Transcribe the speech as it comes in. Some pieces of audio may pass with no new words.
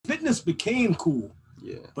fitness became cool.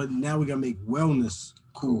 Yeah. But now we gotta make wellness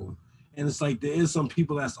cool. And it's like there is some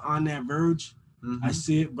people that's on that verge. Mm-hmm. I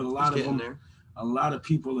see it, but a lot of them, there. a lot of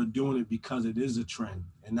people are doing it because it is a trend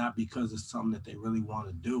and not because it's something that they really want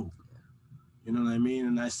to do. You know what I mean?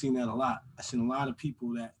 And I've seen that a lot. I've seen a lot of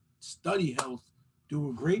people that study health do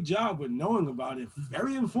a great job with knowing about it,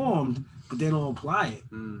 very informed, but they don't apply it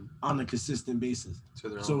on a consistent basis.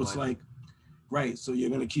 So it's like, right, so you're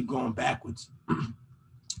going to keep going backwards.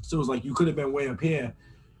 So it's like you could have been way up here,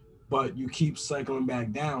 but you keep cycling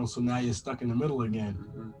back down, so now you're stuck in the middle again.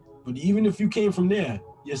 Mm-hmm. But even if you came from there,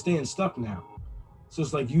 you're staying stuck now. So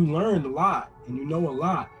it's like you learned a lot and you know a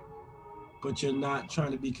lot, but you're not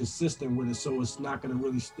trying to be consistent with it, so it's not going to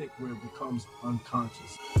really stick where it becomes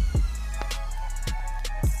unconscious.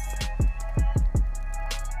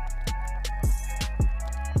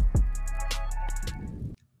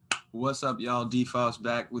 What's up, y'all? DFOS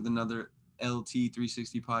back with another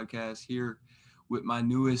LT360 podcast here with my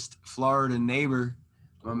newest Florida neighbor,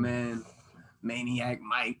 my man, Maniac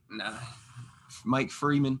Mike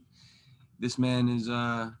Freeman. This man is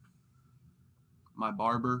my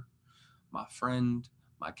barber, my friend,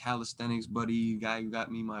 my calisthenics buddy, guy who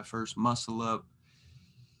got me my first muscle up.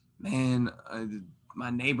 Man, my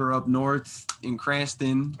neighbor up north in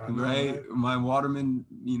Cranston, right? My Waterman,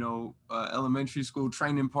 elementary school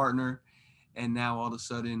training partner. And now all of a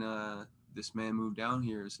sudden, this man moved down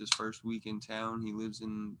here. It's his first week in town. He lives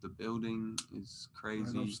in the building. It's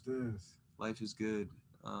crazy. Right upstairs. Life is good.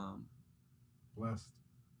 Blessed.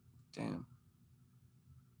 Damn.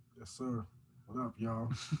 Yes, sir. What up, y'all?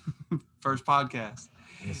 First podcast.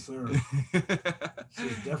 Yes, sir. So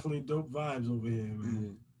it's definitely dope vibes over here, man.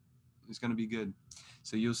 Yeah. It's going to be good.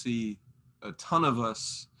 So you'll see a ton of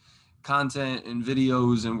us, content and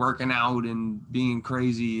videos and working out and being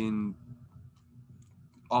crazy and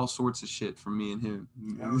all sorts of shit from me and him.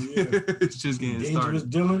 Hell yeah. It's just getting Dangerous started.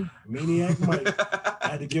 Dylan, Maniac Mike. I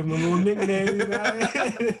had to give him a little nickname.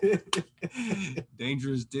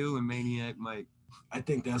 Dangerous Dylan, Maniac Mike. I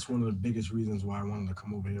think that's one of the biggest reasons why I wanted to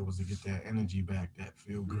come over here was to get that energy back, that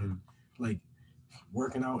feel good. Mm-hmm. Like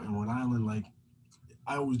working out in Rhode Island, like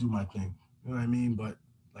I always do my thing, you know what I mean? But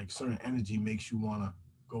like certain energy makes you want to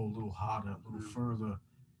go a little harder, a little further.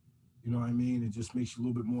 You know what I mean? It just makes you a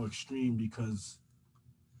little bit more extreme because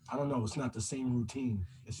I don't know, it's not the same routine.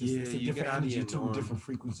 It's just it's a different energy to a different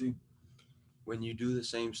frequency. When you do the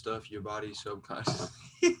same stuff, your body subconsciously.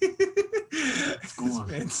 This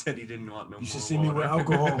man said he didn't want no more. You should see me with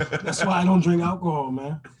alcohol. That's why I don't drink alcohol,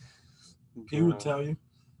 man. He would tell you.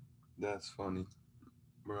 That's funny.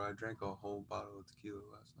 Bro, I drank a whole bottle of tequila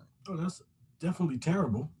last night. Oh, that's definitely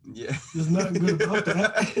terrible. Yeah. There's nothing good about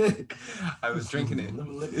that. I was drinking it.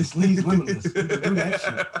 It's limitless. He can do that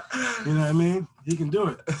shit. You know what I mean? He can do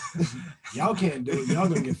it. Y'all can't do it. Y'all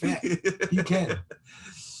gonna get fat. He can.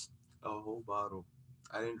 A whole bottle.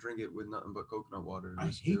 I didn't drink it with nothing but coconut water. I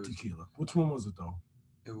hate tequila. Which one was it though?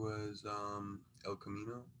 It was El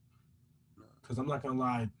Camino. Because I'm not gonna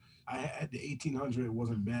lie, I had the 1800. It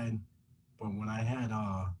wasn't bad, but when I had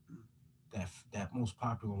that most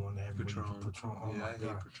popular one, that Patron. Oh yeah, I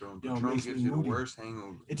hate Patron. Yo, Patron gives you the worst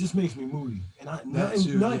hangover. It just makes me moody, and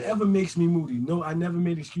nothing ever makes me moody. No, I never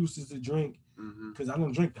made excuses to drink because I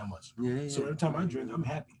don't drink that much. Yeah. So every time I drink, I'm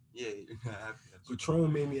happy. Yeah, you're happy.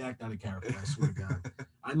 Patron made me act out of character, I swear to God.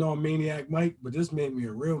 I know I'm Maniac Mike, but this made me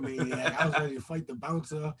a real maniac. I was ready to fight the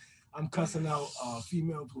bouncer. I'm cussing out a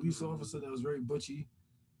female police officer that was very butchy.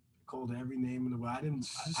 Called her every name in the world. I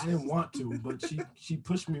didn't want to, but she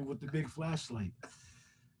pushed me with the big flashlight.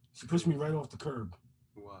 She pushed me right off the curb.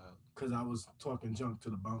 Wow. Because I was talking junk to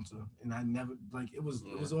the bouncer, and I never it was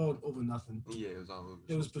all over nothing. Yeah, it was all over.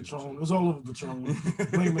 It was Patron. It was all over Patron.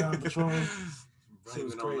 Blame it on Patron. It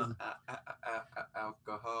was crazy. On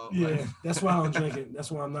alcohol. Yeah, that's why I don't drink it.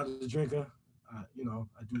 That's why I'm not a drinker. I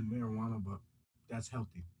do marijuana, but that's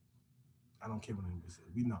healthy. I don't care what anybody says.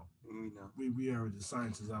 We know. We are the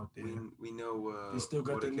science is out there. We know. They still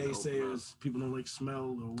got the naysayers. People don't like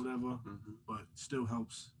smell or whatever, but it still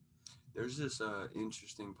helps. There's this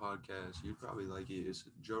interesting podcast. You'd probably like it.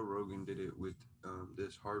 Joe Rogan did it with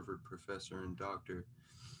this Harvard professor and doctor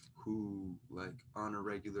who, like, on a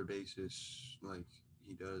regular basis, like,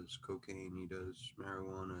 he does cocaine, he does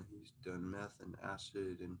marijuana, he's done meth and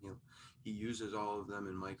acid, and he uses all of them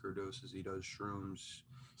in microdoses. He does shrooms.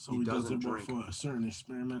 So he does it for certain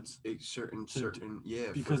experiments. Certain,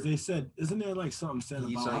 yeah. Because they said, isn't there like something said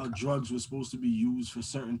about how drugs were supposed to be used for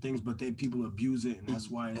certain things, but people abuse it, and that's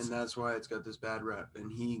why it's got this bad rap.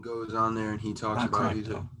 And he goes on there and he talks about it.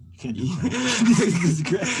 Can't do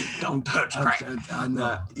that. Don't touch crack. I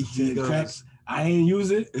know. He goes, I ain't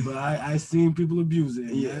use it, but I seen people abuse it.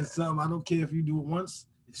 Yeah. Yeah, it's something I don't care if you do it once.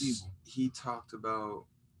 It's evil. He talked about.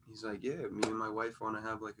 He's like, yeah, me and my wife want to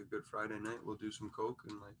have like a good Friday night. We'll do some coke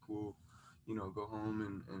and like we'll, go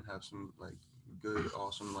home and have some like good,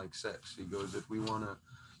 awesome like sex. He goes, if we want to,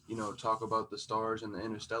 talk about the stars and the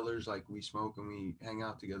interstellars, like we smoke and we hang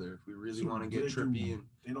out together. If we really So want to do get they do- trippy and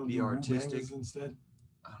They don't be do artistic. bangers instead.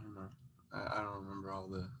 I don't know. I don't remember all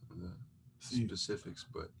the See, specifics,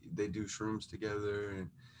 but they do shrooms together and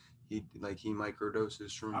he microdoses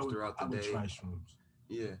shrooms throughout I the would day. try shrooms.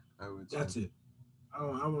 Yeah, I would. That's say. it. I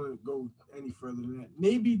want to go any further than that.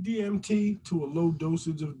 Maybe DMT to a low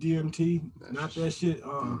dosage of DMT. That's Not just- that shit.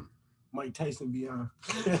 Mm. Mike Tyson be on.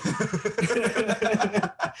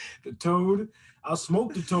 The toad. I'll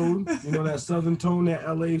smoke the toad. You know that Southern tone, that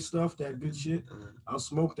LA stuff, that good shit. I'll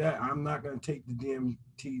smoke that. I'm not gonna take the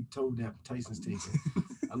DMT toad that Tyson's taking.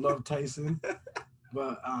 I love Tyson,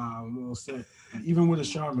 but I'm all set. Even with a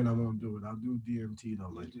shaman, I won't do it. I'll do DMT though.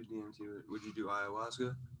 You Like, do DMT. Would you do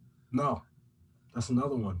ayahuasca? no, that's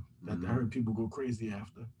another one that I heard people go crazy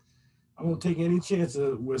after. I won't take any chance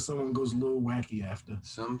of where someone goes a little wacky after.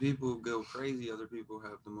 Some people go crazy. Other people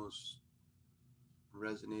have the most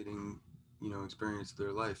resonating, experience of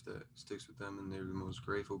their life that sticks with them, and they're the most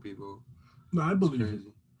grateful people. No, I It's believe it.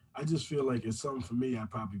 crazy. I just feel like it's something for me.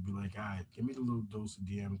 I'd probably be like, all right, give me the little dose of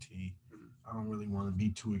DMT. I don't really want to be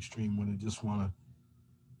too extreme with it. Just want to,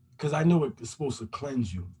 because I know it's supposed to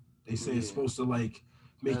cleanse you. They say it's Yeah. supposed to like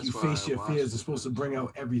make That's you why face your ayahuasca fears. It's supposed to bring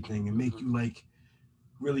out everything and make you like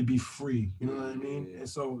really be free. You know what I mean? Yeah. And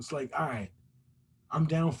so it's like, all right, I'm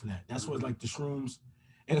down for that. That's what like the shrooms.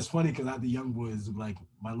 And it's funny because I had the young boys, like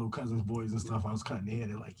my little cousins' boys and stuff. I was cutting their hair.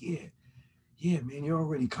 They're like, yeah, man, you're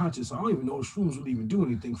already conscious. I don't even know if shrooms would even do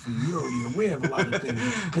anything for you. You're already aware of a lot of things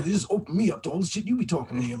because it just opened me up to all the shit you be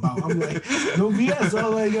talking to me about. I'm like, no BS.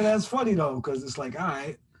 I'm like, yeah, that's funny though, because it's like, all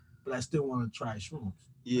right, but I still want to try shrooms.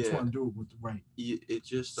 I just Yeah, want to do it with the right it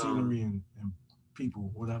just scenery and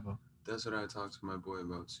people, whatever. that's what I talked to my boy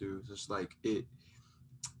about too. It's just like it,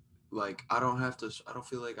 like I don't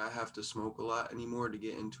feel like I have to smoke a lot anymore to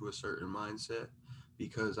get into a certain mindset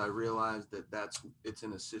because I realize that it's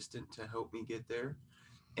an assistant to help me get there,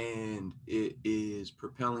 and it is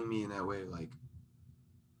propelling me in that way. Like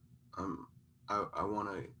I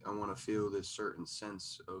want to feel this certain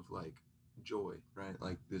sense of like joy, right?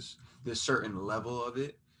 Like this certain level of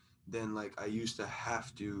it. Then like I used to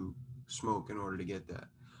have to smoke in order to get that.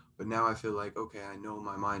 But now I feel like, okay, I know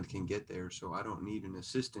my mind can get there, so I don't need an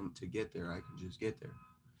assistant to get there. I can just get there.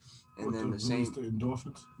 And What, then the release same, the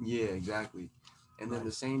endorphins. yeah, exactly. And then the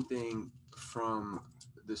Nice. same thing from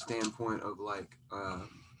the standpoint of like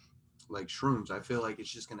shrooms. I feel like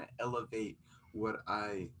it's just gonna elevate what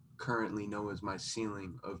I currently know as my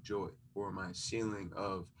ceiling of joy or my ceiling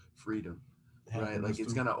of freedom. Right, like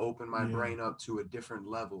it's gonna open my brain up to a different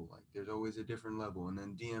level. Like there's always a different level, and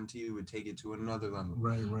then DMT would take it to another level.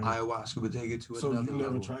 Right. Ayahuasca would take it to So another you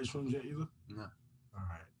never level. tried shrooms yet either? No, All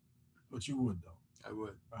right, but you would though. I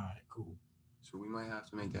would. All right, cool. So we might have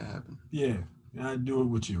to make that happen. Yeah, I'd do it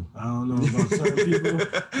with you. I don't know about certain people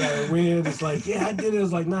that are weird. It's like, yeah, I did it.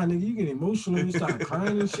 It's like, nah, nigga, you get emotional. You start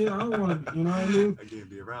crying and shit. I don't want to, you know what I mean? I can't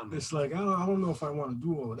be around this. It's like, I don't know if I want to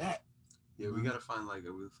do all of that. Yeah, we gotta find like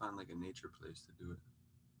a nature place to do it.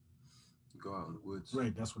 Go out in the woods.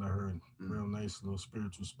 Right, that's what I heard. Real nice little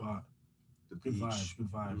spiritual spot. The Good beach. vibes,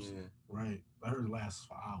 good vibes. Yeah. Right. I heard it lasts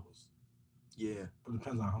for hours. Yeah. But it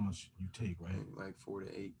depends on how much you take, right? Like 4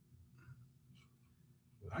 to 8.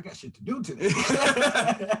 I got shit to do today.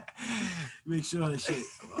 Make sure that shit.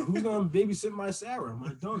 Who's gonna babysit my Sarah,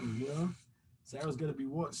 my doggy? You know, Sarah's gonna be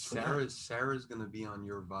what? Sarah's gonna be on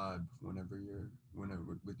your vibe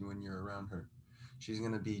when you're around her. She's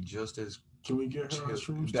gonna be just as. Can we get her on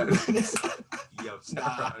shrooms too? Yo,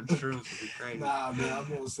 Sarah on shrooms would be crazy. Nah, man, I'm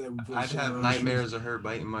gonna say I'd have nightmares of her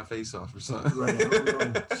biting my face off or something. Right, I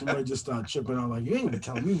don't know. She might just start tripping out like, you ain't even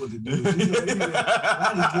telling me what to do. She's like,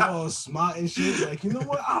 I just get all smart and shit. Like, you know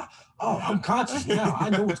what? I'm conscious now. I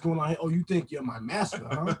know what's going on here. Oh, you think you're my master,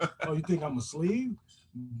 huh? Oh, you think I'm a slave?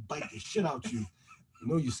 Bite the shit out you. You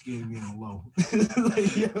know you scared me on the low.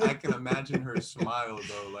 Like, yeah. I can imagine her smile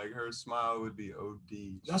though. Like her smile would be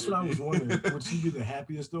OD. That's what I was wondering. Would she be the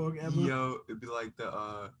happiest dog ever? Yo, it'd be like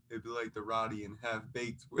the Roddy and Half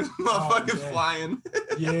Baked with motherfucking flying.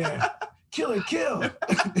 Yeah. Kill. Kill.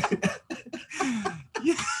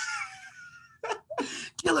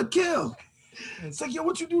 It's like, yo,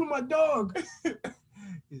 what you do to my dog?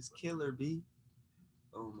 It's Killer B.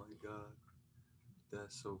 Oh my god.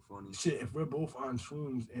 That's so funny. Shit, if we're both on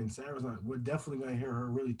shrooms and Sarah's on, we're definitely gonna hear her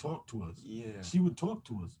really talk to us. Yeah. She would talk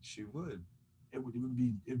to us. She would.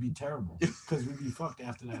 it'd be terrible because we'd be fucked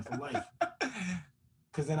after that for life.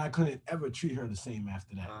 Because then I couldn't ever treat her the same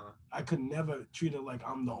after that. I could never treat her like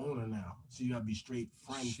I'm the owner now. So you gotta be straight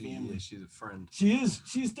friend, family. Yeah, she's a friend. She's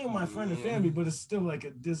still my friend and family, but it's still like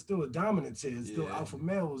there's still a dominance here. It's still alpha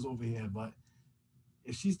male is over here. But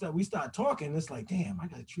if we start talking, it's like, damn, I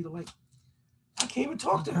gotta treat her like I can't even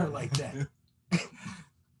talk to her like that.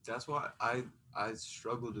 That's why I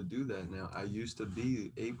struggle to do that now. I used to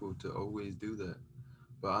be able to always do that,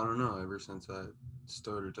 but I don't know. Ever since I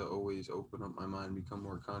started to always open up my mind, become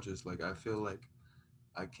more conscious, like I feel like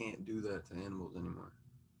I can't do that to animals anymore.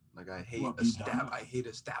 Like I hate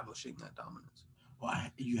establishing that dominance. Well,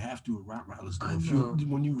 you have to with Rottweilers though.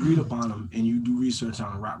 When you read up on them and you do research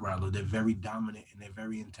on a Rottweiler, they're very dominant and they're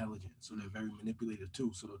very intelligent, so they're very manipulative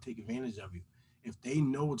too. So they'll take advantage of you. If they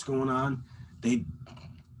know what's going on, they'll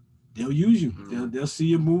use you. They'll see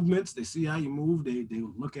your movements. They see how you move. They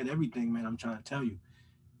look at everything, man. I'm trying to tell you.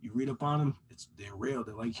 You read up on them, they're real.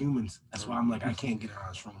 They're like humans. That's why I'm like, I can't get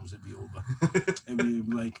around shrooms. It'd be over. It'd be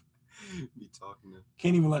like, be talking to.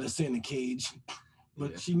 Can't even let her sit in the cage.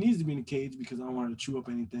 But she needs to be in the cage because I don't want her to chew up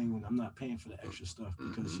anything, and I'm not paying for the extra stuff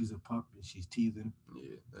because she's a pup and she's teething.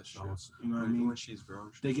 Yeah, that's true. You know what I mean? When she's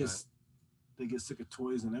grown, they get sick of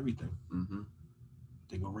toys and everything. Mm-hmm.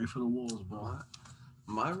 They go right for the walls, bro.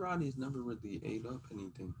 My Ronnie's never really ate up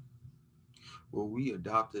anything. Well, we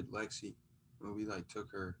adopted Lexi, and we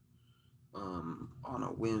took her on a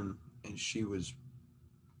whim, and she was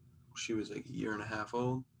like a year and a half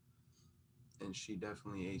old, and she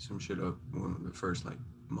definitely ate some shit up when the first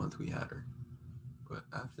month we had her. But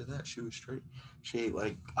after that, she was straight. She ate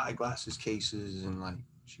eyeglasses cases and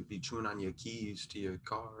she'd be chewing on your keys to your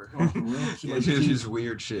car. Oh, for real? She just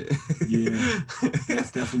weird shit. Yeah,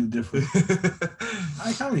 that's definitely different.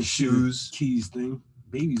 I kind of shoes keys thing.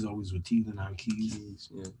 Babies always were teething on keys.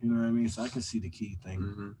 Yeah. You know what I mean? So I can see the key thing.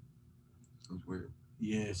 Mm-hmm. It's weird.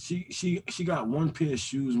 Yeah, she got one pair of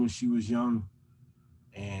shoes when she was young,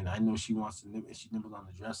 and I know she wants to nibble. She nibbled on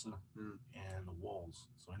the dresser and the walls.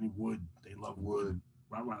 So any wood, they love wood.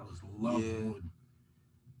 Rottweilers love wood.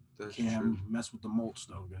 That's Can't have them mess with the mulch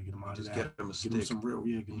though. Gotta get them out of that. Get them a stick. Give them some real,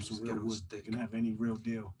 give them some real wood. They can have any real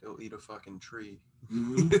deal. They'll eat a fucking tree.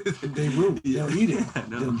 Mm-hmm. They will. They'll eat it.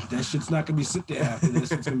 That shit's not gonna be sit there after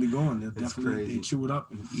this. It's gonna be gone. They'll definitely they chew it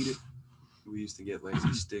up and eat it. We used to get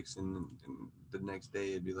lazy sticks, and the next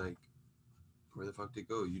day it'd be like, where the fuck did it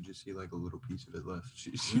go? You just see a little piece of it left.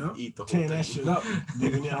 She eat the whole thing. That shit up.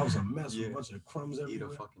 Leaving your house a mess with a bunch of crumbs everywhere.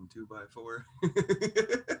 Eat a fucking 2x4.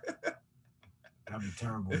 That'd be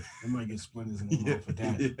terrible. They might get splinters in the mouth for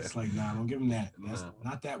that. It's like, nah, don't give them that. That's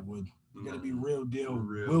not that wood. You gotta be real deal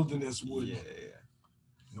wilderness wood. Yeah.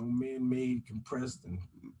 No man-made, compressed and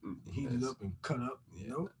heated up and cut up. Yeah,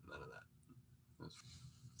 nope. None of that.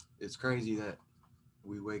 It's crazy that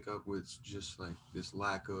we wake up with just this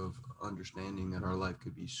lack of understanding that our life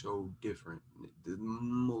could be so different. The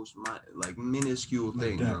most minuscule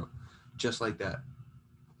thing, bro. Just like that.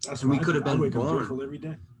 That's we could have been born every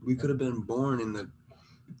day. We could have been born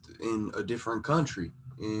in a different country.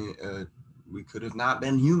 We could have not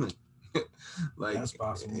been human. That's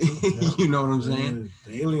possible. You know what I'm saying?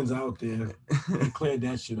 The aliens out there, they cleared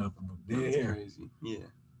that shit up. They're here. Crazy. Yeah.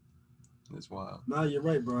 That's wild. Nah, you're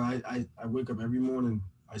right, bro. I wake up every morning.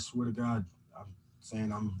 I swear to God, I'm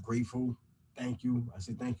saying I'm grateful. Thank you. I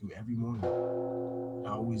say thank you every morning.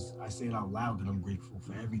 I say it out loud that I'm grateful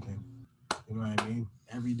for everything. You know what I mean?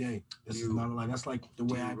 Every day. This is not that's like the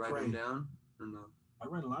way I pray. Write them down or no? I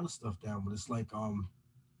write a lot of stuff down, but it's like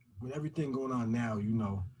with everything going on now,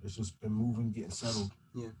 it's just been moving, getting settled.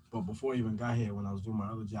 Yeah. But before I even got here, when I was doing my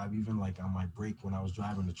other job, even on my break when I was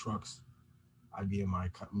driving the trucks, I'd be in my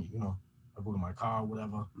I go to my car or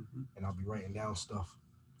whatever, and I'll be writing down stuff.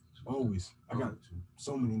 Always. I got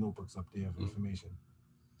so many notebooks up there of information.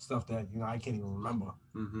 Stuff that, I can't even remember.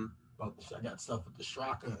 Mm-hmm. But I got stuff with the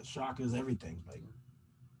Shrakas, everything.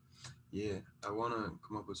 Yeah, I want to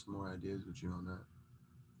come up with some more ideas with you on that.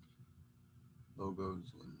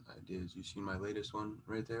 Logos and ideas. You seen my latest one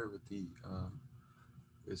right there with the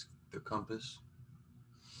it's the compass.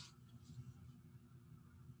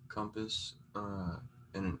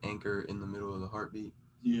 And an anchor in the middle of the heartbeat.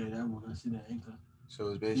 Yeah, that one. I see that anchor. So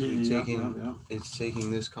it's basically it's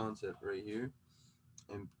taking this concept right here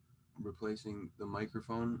and replacing the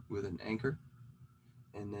microphone with an anchor,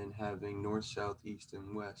 and then having north, south, east,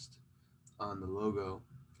 and west on the logo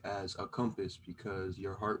as a compass, because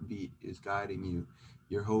your heartbeat is guiding you.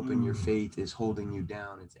 Your hope and your faith is holding you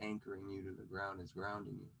down. It's anchoring you to the ground. It's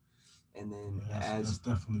grounding you. And then that's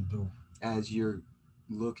definitely dope. As you're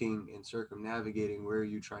looking and circumnavigating where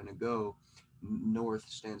you're trying to go, north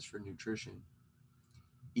stands for nutrition.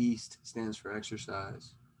 East stands for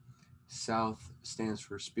exercise. South stands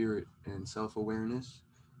for spirit and self-awareness,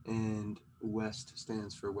 and West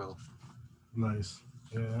stands for wealth. Nice.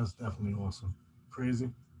 Yeah, that's definitely awesome. Crazy.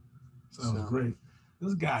 Sounds So great.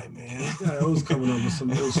 This guy, man, this guy always coming up with some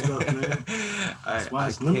ill stuff, man. That's why I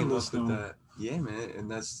it's came limitless, up with though. that. Yeah, man,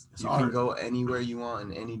 and that's It's you can art. go anywhere you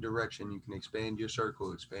want in any direction. You can expand your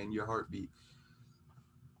circle, expand your heartbeat.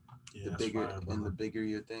 Yeah, The that's bigger fire, and the brother. bigger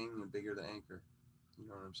your thing, the bigger the anchor. You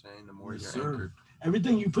know what I'm saying? The more Yes, you're sir. anchored.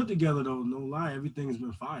 Everything you put together, though, no lie, everything's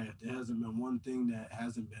been fire. There hasn't been one thing that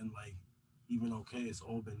hasn't been like even okay. It's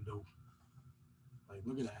all been dope. Like,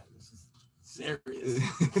 look at that. This is serious.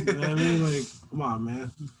 You know what I mean? Like, come on,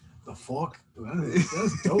 man. The fork.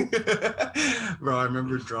 That's dope. Bro, I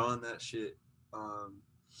remember drawing that shit. Um,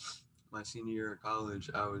 my senior year of college,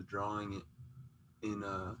 I was drawing it in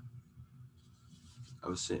I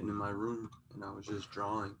was sitting in my room and I was just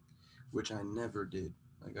drawing, which I never did.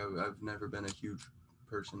 Like I've never been a huge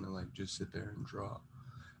person to like just sit there and draw.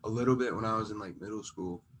 A little bit when I was in like middle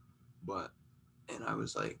school, but and I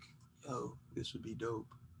was like, yo, this would be dope.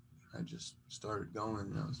 I just started going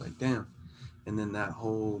and I was like, damn. And then that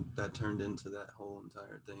turned into that whole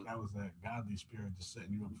entire thing. That was that godly spirit just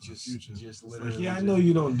setting you up for the Just future. just It's literally like, yeah, I just- know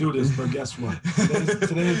you don't do this, but guess what?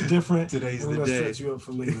 Today is different. Today's and we're the gonna day. set you up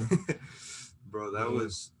for later. Bro, Yeah.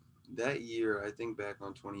 that year, I think back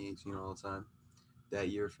on 2018 all the time. That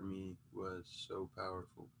year for me was so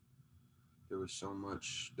powerful. There was so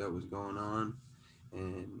much that was going on,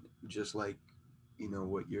 and just like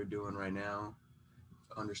what you're doing right now,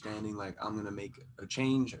 understanding like I'm gonna make a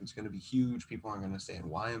change. It's gonna be huge. People aren't gonna understand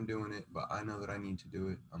why I'm doing it, but I know that I need to do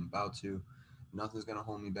it. I'm about to. Nothing's gonna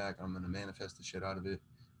hold me back. I'm gonna manifest the shit out of it.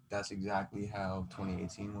 That's exactly how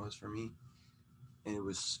 2018 was for me, and it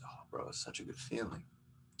was, oh, bro, it's such a good feeling.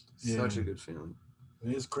 Such Yeah. a good feeling.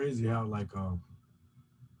 And it's crazy how like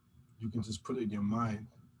you can just put it in your mind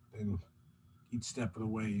and each step of the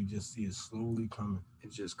way you just see it slowly coming.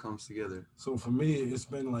 It just comes together. So for me, it's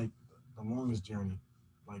been like the longest journey,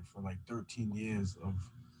 like for like 13 years of,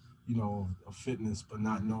 of fitness, but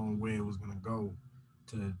not knowing where it was gonna go.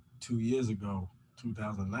 To 2 years ago,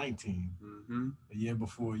 2019, Mm-hmm. the year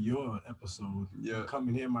before your episode, Yeah.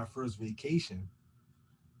 coming here my first vacation.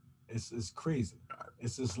 It's crazy.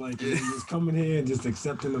 It's just like Yeah. just coming here and just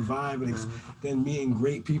accepting the vibe, and Mhm. then meeting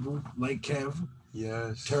great people like Kev,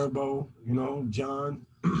 Yes. Turbo, John,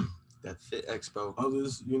 That Fit Expo.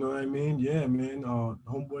 others. You know what I mean? Yeah, man.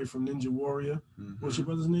 Homeboy from Ninja Warrior. What's your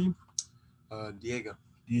Mm-hmm. brother's name? Diego.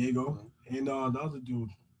 Diego. And the other dude,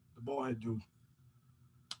 the bald head dude,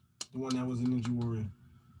 the one that was in Ninja Warrior.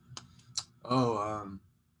 Oh, I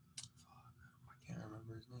can't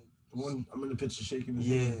remember his name. The one I'm in the picture shaking his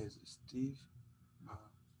Yeah, hand. is it Steve?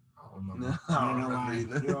 I don't remember. No, I I don't ain't gonna lie.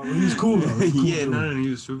 remember either. He was cool though. He was a cool Yeah, dude. no, he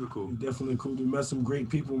was super cool. He's definitely cool dude. Met some great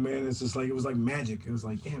people, man. It's just like it was like magic. It was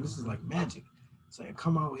like, damn, this is like magic. It's like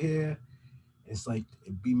come out here. It's like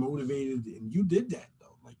be motivated, and you did that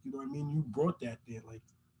though. Like you know what I mean. You brought that there, like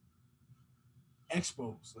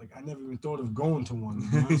expos. Like I never even thought of going to one. To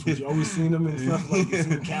be honest with you, always seen them and stuff. Like you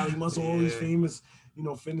seen Cali Muscle, all these Yeah. famous,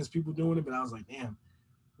 fitness people doing it. But I was like, damn,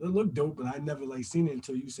 it looked dope. But I never like seen it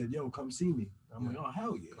until you said, yo, come see me. I'm like, oh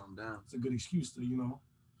hell yeah. Calm down. It's a good excuse to.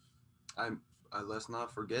 I let's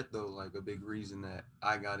not forget though, like a big reason that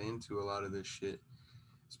I got into a lot of this shit,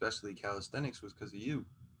 especially calisthenics, was because of you.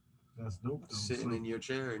 That's dope though. Sitting in your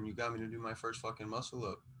chair and you got me to do my first fucking muscle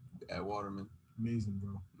up at Waterman. Amazing,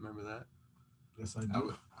 bro. Remember that? Yes, I I do.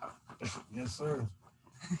 would, Yes, sir.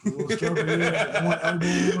 A little struggle, yeah. One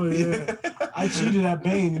elbow, yeah. I cheated at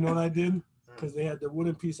Bain. You know what I did? Because they had the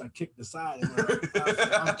wooden piece. I kicked the side.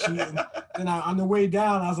 And I'm cheating. Then on the way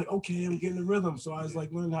down, I was like, okay, I'm getting the rhythm. So I was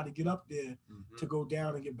like learning how to get up there Mhm. to go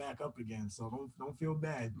down and get back up again. So don't feel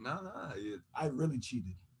bad. No. I really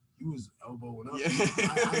cheated. You was elbowing up. Yeah.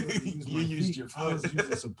 I really used You my used feet. your I was foot.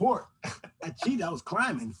 using support. I cheated. I was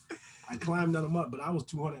climbing. I climbed on them up, but I was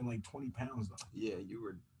 220 pounds though. Yeah, you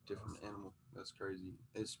were a different animal. That's crazy.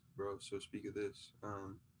 It's bro. So speak of this.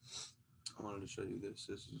 I wanted to show you this.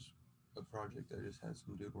 This is a project I just had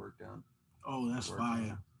some dude work down. Oh, that's Work fire.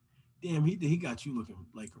 on. Damn, he got you looking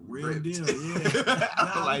like a real Ripped. deal. Yeah.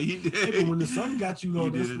 Nah, Like he did. hey, but when the sun got you though, He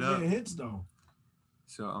that's did it where up. it hits though.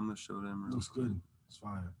 So I'm gonna show them. Real Looks quick. good. It's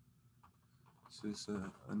fire. So it's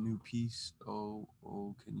a new piece. Oh,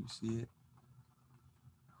 can you see it?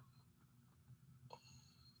 Oh,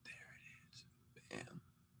 there it is. Bam.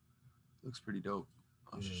 Looks pretty dope.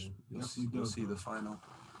 Yeah, You'll definitely does, see bro. the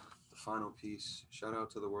final piece. Shout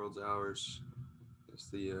out to the World's Hours. It's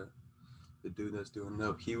the dude that's doing it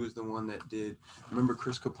up. He was the one that did. Remember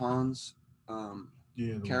Chris Capon's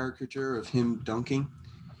Yeah. caricature of him dunking?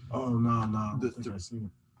 Oh no, no, I The don't think I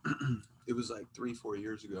seen it. It was like 3-4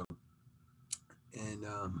 years ago, and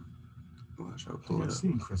well, should I I pull think I it up?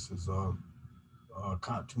 seen Chris's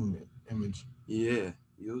cartoon image. Yeah,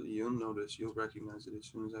 you'll notice, you'll recognize it as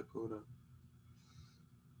soon as I pull it up.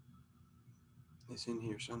 It's in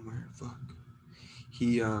here somewhere. Fuck.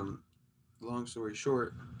 He long story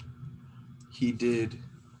short, he did.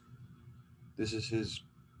 This is his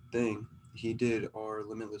thing. He did our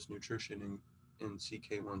Limitless Nutrition and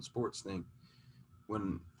CK1 Sports thing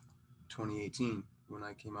when 2018 when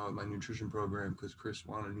I came out with my nutrition program because Chris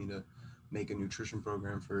wanted me to make a nutrition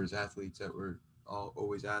program for his athletes that were all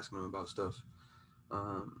always asking him about stuff.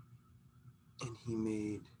 And he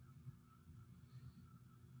made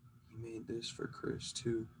this for Chris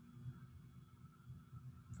too.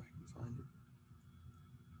 If I can find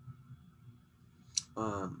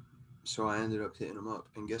it. So I ended up hitting him up,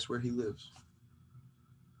 and guess where he lives?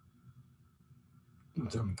 You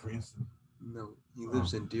tell me Cranston. No, he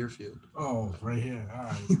lives in Deerfield. Oh, right here. All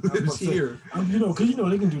right. He lives here. Because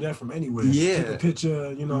they can do that from anywhere. Yeah. Take a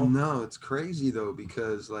picture, No, it's crazy though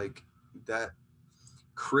because like that,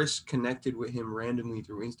 Chris connected with him randomly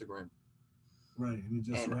through Instagram. Right.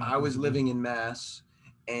 And I was living in Mass,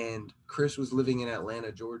 and Chris was living in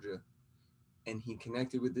Atlanta, Georgia. And he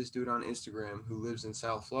connected with this dude on Instagram who lives in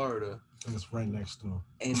South Florida. And it's right next door.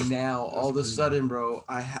 And now all of a sudden, bro,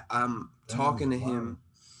 I'm talking to him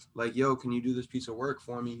like, yo, can you do this piece of work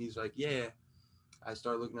for me? He's like, yeah. I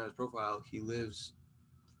start looking at his profile. He lives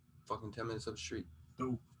fucking 10 minutes up the street.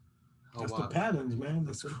 Dope. That's the patterns, man.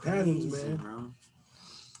 That's the patterns, man. Bro.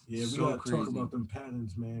 Yeah, we gotta talk about them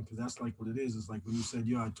patterns, man, because that's like what it is. It's like when you said,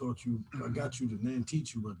 yo, I got you to then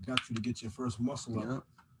teach you, but got you to get your first muscle up.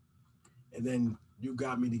 And then you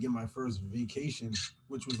got me to get my first vacation,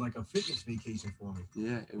 which was like a fitness vacation for me.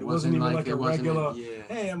 Yeah, it wasn't even like a regular,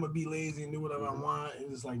 hey, I'm going to be lazy and do whatever I want.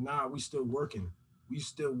 And it's like, nah, we still working. We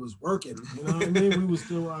still was working. You know what I mean? We was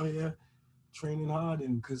still out here training hard.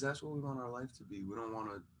 And because that's what we want our life to be. We don't want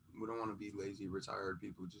to be lazy, retired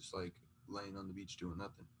people just like laying on the beach doing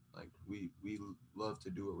nothing. Like we love to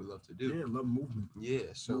do what we love to do. Yeah, love movement.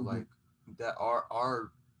 Yeah, so like that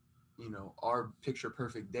our picture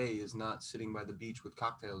perfect day is not sitting by the beach with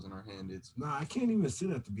cocktails in our hand. It's I can't even sit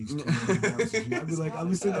at the beach. I'd be like, sitting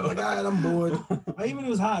there like, all right, I'm bored. Even if it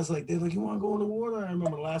was hot, it's like, they're like, you want to go in the water? I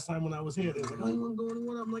remember the last time when I was here, they was like, oh, you want to go in the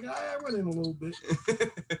water? I'm like, I run in a little bit.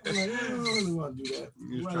 I'm like, I don't really want to do that.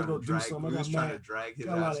 I'm trying to go do something. I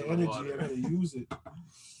got a lot of energy. I got to use it.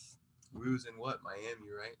 We was in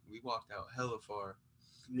Miami, right? We walked out hella far.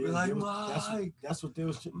 Yeah, we're like, Mike. That's what they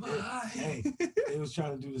was. Hey, they was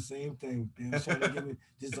trying to do the same thing. They was trying to get me.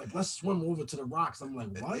 Just like, let's swim over to the rocks. I'm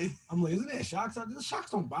like, what? I'm like, isn't there sharks out there? The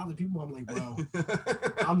sharks don't bother people. I'm like, well,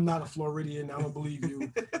 I'm not a Floridian. I don't believe you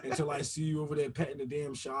until I see you over there petting the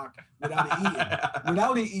damn shark without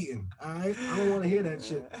it eating. All right, I don't want to hear that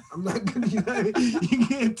shit. I'm not gonna. You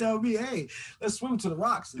can't tell me, hey, let's swim to the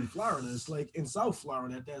rocks in Florida. It's like in South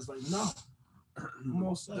Florida. That's like, no. I'm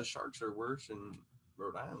all set. The sharks are worse in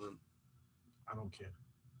Rhode Island. I don't care.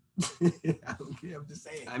 I don't care. I'm just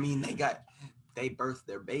saying. I mean, they birth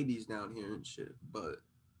their babies down here and shit, but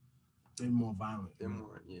they're more violent. They're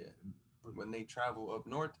more, yeah. When they travel up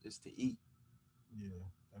north, it's to eat. Yeah,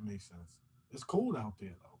 that makes sense. It's cold out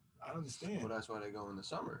there, though. I understand. Well, that's why they go in the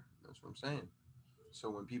summer. That's what I'm saying. So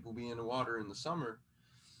when people be in the water in the summer,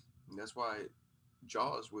 that's why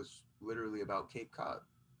Jaws was literally about Cape Cod.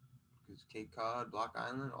 Cape Cod, Block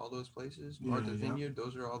Island, all those places, Martha's Vineyard,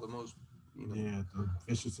 those are all the most, the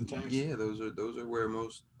vicious attacks. Yeah, those are where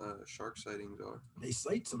most shark sightings are. They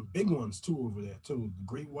cite some big ones too over there too. The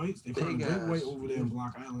great whites, they found a great white over there in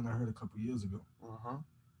Block Island. I heard a couple years ago.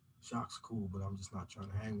 Sharks cool, but I'm just not trying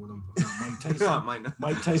to hang with them. Mike Tyson.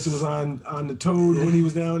 Mike Tyson was on the Toad when he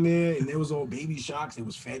was down there, and there was all baby sharks. It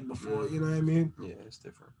was fed before. You know what I mean? Yeah, it's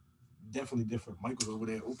different. Definitely different. Mike was over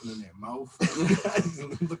there opening their mouth,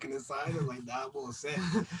 looking inside and like, nah, I'm all set.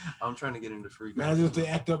 I'm trying to get into free. Imagine if they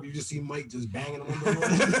act up, you just see Mike just banging them on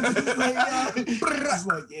the it's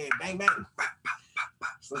like, yeah, bang, bang.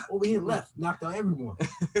 It's like over here left, knocked out everyone.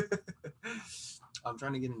 I'm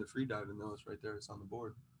trying to get into free diving though. It's right there. It's on the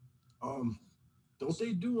board. Don't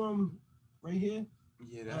they do right here?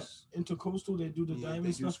 Yeah, that's Intercoastal. They do the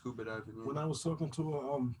diving stuff. Scuba diving. Yeah. When I was talking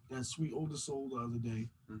to that sweet older soul the other day,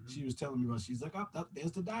 she was telling me about. She's like, up,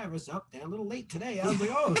 there's the divers. Up, they're a little late today. I was like,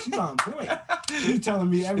 oh, she's on point. She's telling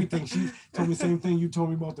me everything. She told me the same thing you told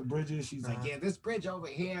me about the bridges. She's like, yeah, this bridge over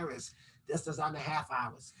here this is on the half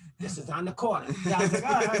hours. This is on the quarter. Yeah, I was like,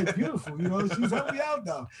 all right, beautiful. She's helping me out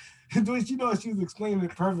though. She was explaining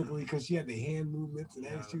it perfectly because she had the hand movements and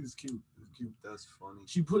she was cute. cute. That's funny.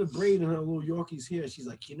 She put a braid in her little Yorkie's hair. She's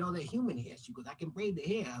like, you know, they're human hair. She goes, I can braid the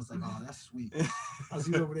hair. I was like, oh, that's sweet. I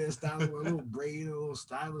was over there styling with a little braid, a little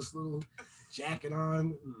stylish little jacket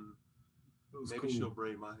on. Maybe cool. she'll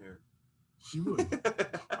braid my hair. She would.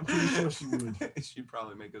 I'm pretty sure she would. She'd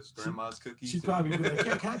probably make us grandma's cookies. She'd probably be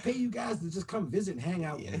like, can I pay you guys to just come visit and hang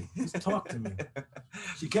out with me? Just talk to me.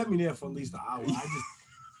 She kept me there for at least an hour.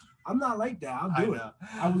 I'm not like that. I'll do it.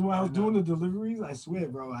 When I was doing the deliveries, I swear,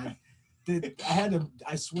 bro, I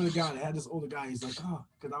swear to God, I had this older guy. He's like, oh,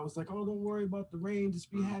 because I was like, oh, don't worry about the rain.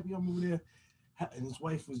 Just be happy I'm over there. And his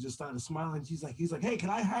wife was just started smiling. He's like, hey, can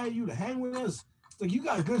I hire you to hang with us? It's like, you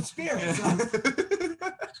got good spirits.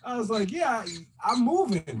 I was like, yeah, I'm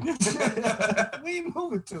moving. Where you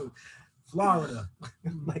moving to? Florida.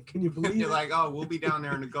 Like, can you believe You're it? like, oh, we'll be down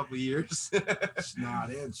there in a couple of years. Nah,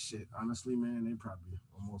 that shit. Honestly, man, they probably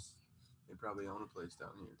own a place down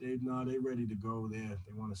here. They ready to go there.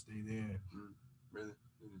 They want to stay there. Really?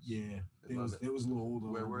 Yeah. They was a little older.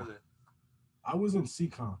 Where were they? I was in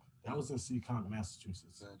Seekonk. That was in Seekonk,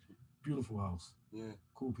 Massachusetts. Exactly. Beautiful house. Yeah.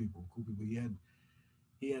 Cool people.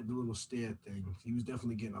 He had the little stair thing. He was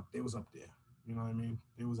definitely getting up. They was up there. You know what I mean?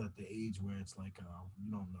 They was at the age where it's like,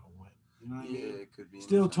 you don't know when. You know what I mean? Yeah, it could be.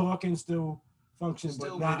 Still talking, still functioning,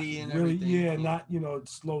 still but not witty and really. everything. Yeah, not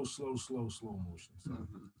slow motion. So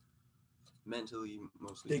mentally,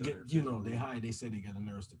 mostly. they get, they hide. They said they got a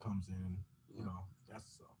nurse that comes in. You know,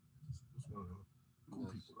 that's one of them cool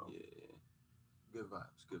people though. Yeah, good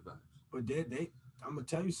vibes. But I'm gonna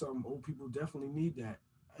tell you something. Old people definitely need that.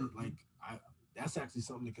 That's actually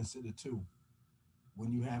something to consider too.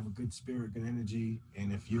 When you have a good spirit, good energy,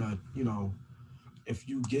 and if you're, if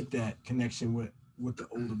you get that connection with the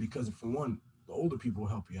older, because for one, the older people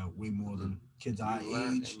help you out way more than kids our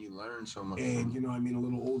age. And you learn so much. And a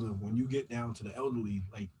little older, when you get down to the elderly,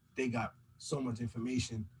 like they got so much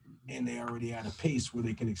information, and they already at a pace where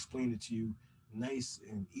they can explain it to you nice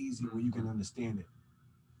and easy, where you can understand it.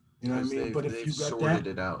 You know what I mean? But if you got sorted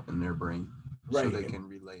it out in their brain, right, so they can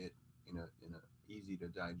relay it in a easy to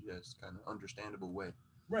digest, kind of understandable way.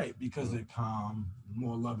 Right, because they're calm,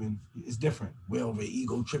 more loving. It's different. We're over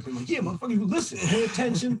ego tripping, like, yeah, motherfucker, you listen, pay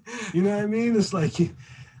attention. You know what I mean? It's like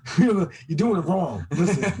you're doing it wrong.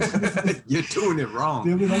 Listen. You're doing it wrong.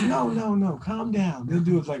 They'll be like, no, calm down. They'll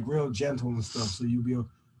do it like real gentle and stuff. So you'll be,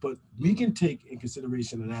 but we can take in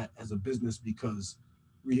consideration of that as a business, because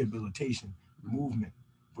rehabilitation, movement,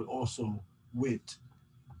 but also with,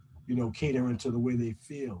 catering to the way they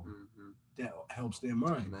feel. That helps their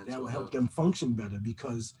mind. That will help them function better,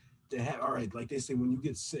 because they have, all right, like they say, when you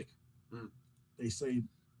get sick, they say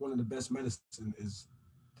one of the best medicine is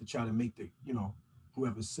to try to make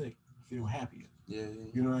whoever's sick feel happier. Yeah.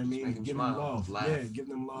 You know what I mean? Give them love. Laugh. Yeah, give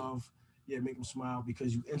them love. Yeah, make them smile,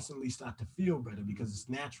 because you instantly start to feel better, because it's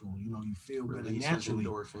natural. You feel better naturally.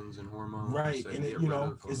 Endorphins and hormones. Right, and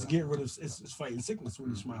it's getting rid of it's fighting sickness when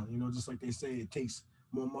you smile. Just like they say, it takes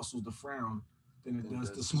more muscles to frown than it does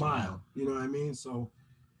to smile. You know what I mean? So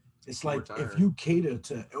it's like, if you cater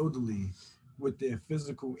to elderly with their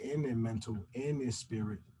physical and their mental and their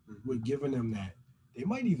spirit, with giving them that, they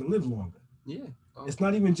might even live longer. Yeah. It's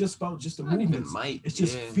not even just about just the movement. It's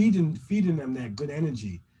just feeding them that good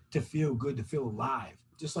energy to feel good, to feel alive.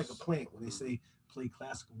 Just like a plant, when they say play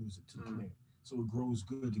classical music to the plant, so it grows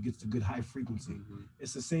good, it gets the good high frequency.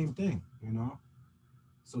 It's the same thing,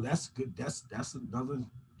 So that's good. That's another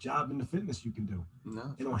job in the fitness you can do.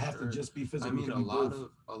 No, you don't have to just be physical. I mean,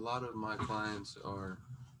 a lot of my clients are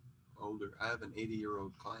older. I have an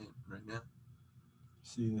 80-year-old client right now.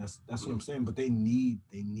 See, that's what I'm saying. But they need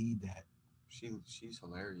that. She's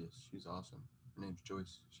hilarious. She's awesome. Her name's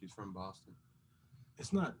Joyce. She's from Boston.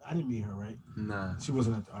 It's not. I didn't meet her, right? Nah. She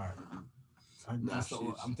wasn't at the art.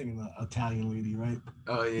 I'm thinking the Italian lady, right?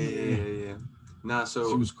 Oh yeah. Nah, so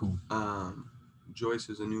she was cool. Joyce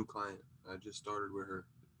is a new client. I just started with her.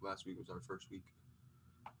 Last week was our first week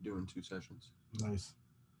doing 2 sessions. Nice.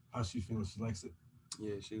 How's she feeling? She likes it?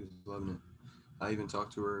 Yeah, she was loving it. I even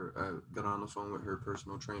talked to her. I got on the phone with her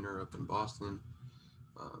personal trainer up in Boston.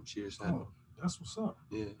 She just had. Oh, that's what's up.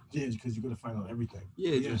 Yeah. Yeah, because you're gonna find out everything.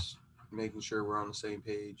 Yeah, just making sure we're on the same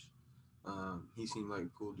page. He seemed like a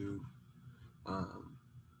cool dude.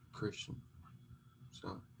 Christian.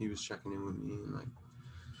 So he was checking in with me and like.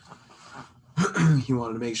 He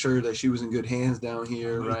wanted to make sure that she was in good hands down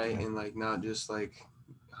here, right? And like not just like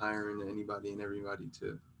hiring anybody and everybody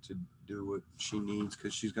to do what she needs,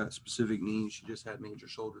 because she's got specific needs. She just had major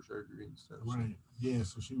shoulder surgery and stuff. Right. Yeah,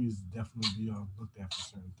 so she needs to definitely be looked at for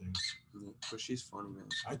certain things. Yeah, but she's funny, man.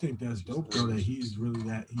 I think that's dope though, that he's really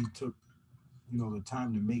he took the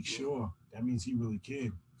time to make sure. That means he really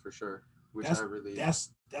cared. For sure. That's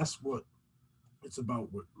what It's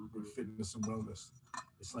about with fitness and wellness.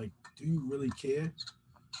 It's like, do you really care?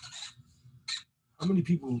 How many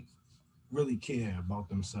people really care about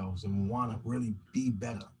themselves and want to really be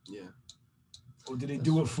better? Yeah. Or do they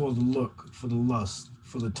do it for the look, for the lust,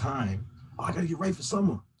 for the time? Oh, I gotta get right for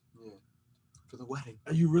summer. Yeah. For the wedding.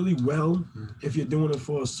 Are you really well if you're doing it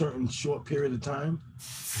for a certain short period of time?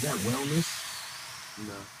 Is that wellness?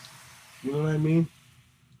 No. You know what I mean?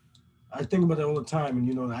 I think about that all the time,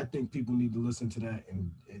 and I think people need to listen to that,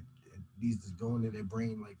 and it needs to go into their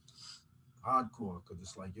brain like hardcore, because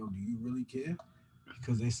it's like, yo, do you really care?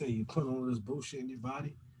 Because they say you put all this bullshit in your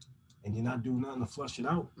body, and you're not doing nothing to flush it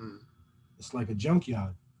out. It's like a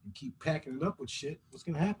junkyard. You keep packing it up with shit. What's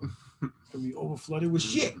gonna happen? It's gonna be over flooded with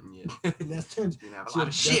shit. Yeah. And that's turns. You're gonna have a lot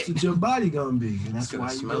of shit. That's what your body gonna be, and that's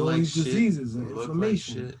why you get all these diseases and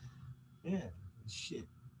inflammation. Like yeah, shit.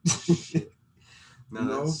 Shit.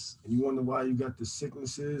 No, and you wonder why you got the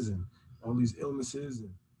sicknesses and all these illnesses,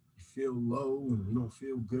 and you feel low and you don't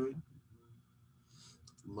feel good.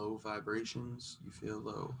 Low vibrations, you feel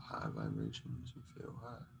low. High vibrations, you feel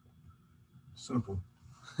high. Simple.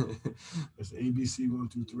 It's ABC 1,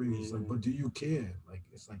 2, 3. It's like, but do you care? Like,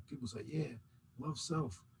 it's like people say, yeah, love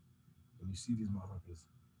self. And you see these motherfuckers,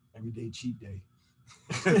 everyday cheat day.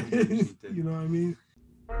 You know what I mean?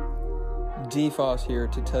 DFOS here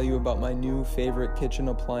to tell you about my new favorite kitchen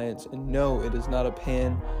appliance. And no, it is not a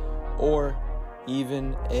pan or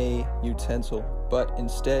even a utensil, but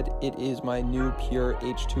instead it is my new Pure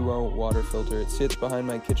H2O water filter. It sits behind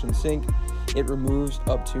my kitchen sink. It removes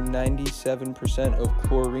up to 97% of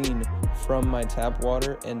chlorine from my tap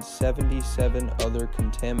water and 77 other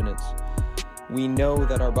contaminants. We know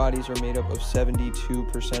that our bodies are made up of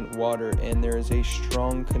 72% water, and there is a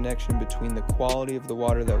strong connection between the quality of the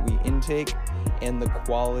water that we intake and the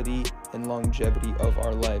quality and longevity of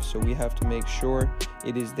our life. So we have to make sure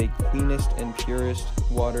it is the cleanest and purest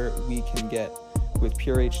water we can get. With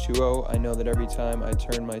Pure H2O, I know that every time I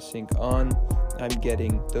turn my sink on, I'm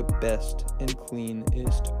getting the best and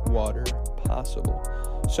cleanest water possible.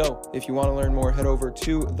 So if you want to learn more, head over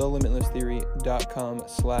to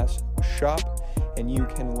thelimitlesstheory.com/shop and you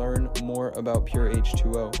can learn more about Pure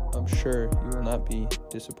H2O. I'm sure you will not be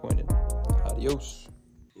disappointed. Adios.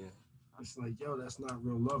 Yeah. It's like, yo, that's not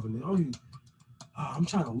real love. And I'm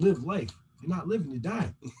trying to live life. You're not living, you're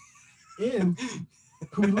dying. And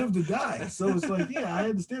we live to die. So it's like, yeah, I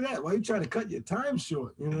understand that. Why you trying to cut your time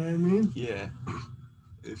short? You know what I mean? Yeah.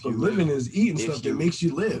 But living is eating stuff that makes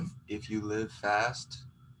you live. If you live fast,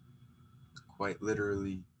 quite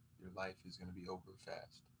literally, your life is going to be over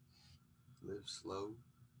fast. Live slow.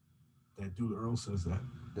 That dude Earl says that.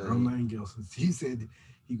 Earl Nightingale says, he said,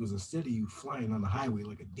 he goes, instead of you flying on the highway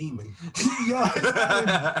like a demon, yo,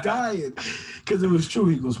 I'm dying. Because it was true.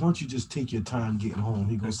 He goes, why don't you just take your time getting home?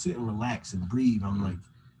 He goes, sit and relax and breathe. I'm like,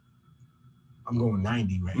 I'm going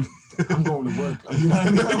 90 right now. I'm going to work. You know what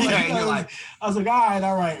I mean? I was like,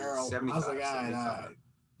 all right, Earl. I was like, all right.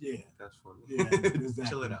 Yeah. That's funny. Yeah, exactly.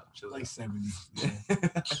 Chill it out. Like 70. Yeah.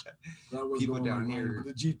 People down here.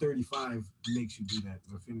 The G35 makes you do that.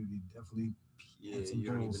 Infiniti definitely. Yeah, you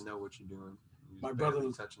don't even know what you're doing. My brother,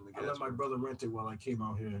 I let my brother rent it while I came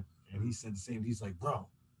out here, and he said the same. He's like, bro,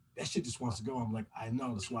 that shit just wants to go. I'm like, I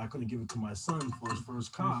know. That's why I couldn't give it to my son for his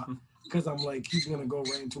first car, because I'm like, he's gonna go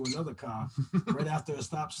right into another car right after a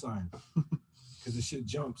stop sign, because the shit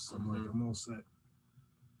jumps. I'm like, I'm all set.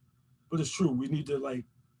 But it's true. We need to like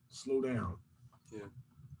slow down. Yeah.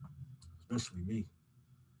 Especially me.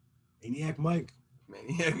 Maniac Mike.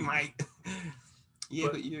 Yeah,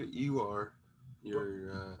 but you are.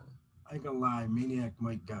 You're. I ain't gonna lie, Maniac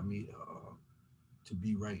Mike got me to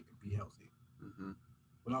be right and be healthy. Mm-hmm.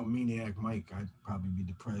 Without Maniac Mike, I'd probably be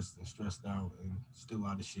depressed and stressed out and still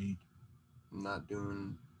out of shape. Not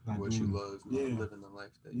doing what you love, not living the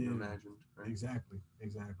life that you imagined. Right? Exactly.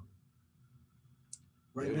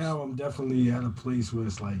 Right now, I'm definitely at a place where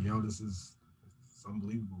it's like, yo, it's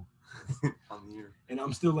unbelievable. I'm here. And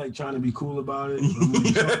I'm still like trying to be cool about it. I'm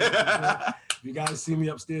like, if you guys see me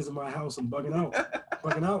upstairs in my house, I'm bugging out.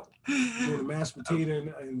 Doing a mashed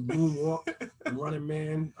potato and moonwalk and running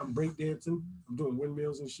man. I'm breakdancing. I'm doing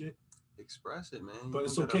windmills and shit. Express it, man. But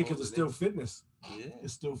it's okay because it's still fitness. Yeah.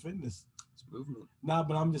 It's still fitness. It's movement. Nah,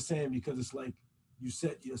 but I'm just saying because it's like you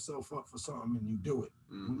set yourself up for something and you do it.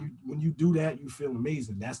 Mm-hmm. When you do that, you feel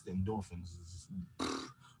amazing. That's the endorphins.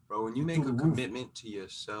 Bro, when you make a commitment to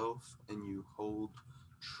yourself and you hold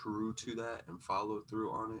true to that and follow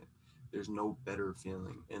through on it, there's no better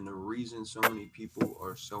feeling. And the reason so many people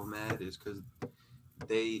are so mad is because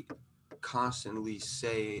they constantly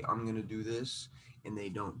say, I'm going to do this, and they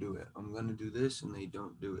don't do it. I'm going to do this, and they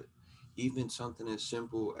don't do it. Even something as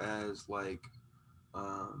simple as, like,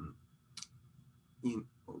 you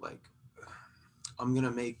know, like, I'm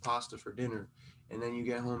gonna make pasta for dinner, and then you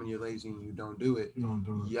get home and you're lazy and you don't do it. You don't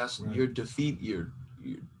do it. Yes, Right. you're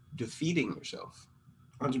defeating yourself.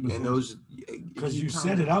 100%. And those, because you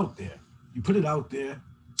set it out there, you put it out there,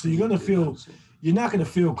 so you're gonna feel. You're not gonna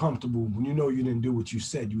feel comfortable when you know you didn't do what you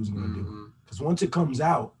said you was gonna do. Because once it comes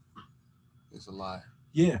out, it's a lie.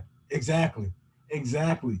 Yeah, exactly.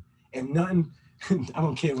 And nothing. I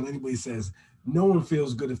don't care what anybody says. No one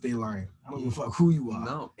feels good if they lying. I don't give a fuck who you are.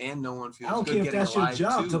 No, and no one feels. I don't good care if that's your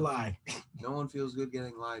job to lie. No one feels good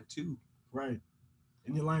getting lied to. Right,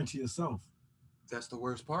 and you're lying to yourself. That's the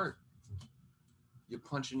worst part. You're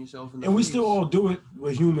punching yourself in the face. And we face. still all do it.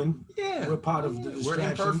 We're human. Yeah, we're part of the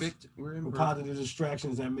distractions. We're imperfect. We're part of the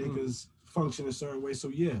distractions that make us function a certain way. So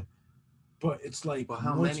yeah, but it's like. But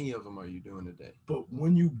how many of them are you doing today? But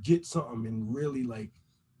when you get something and really like,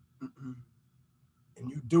 and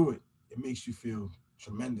you do it, it makes you feel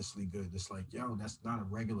tremendously good. It's like, yo, that's not a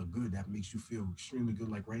regular good. That makes you feel extremely good.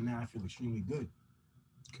 Like right now, I feel extremely good.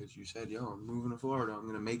 Because you said, yo, I'm moving to Florida. I'm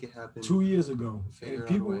gonna make it happen. 2 years ago, and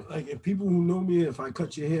people like, if people who know me, if I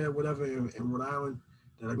cut your hair, whatever, in Rhode Island,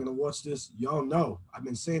 that are gonna watch this, y'all know I've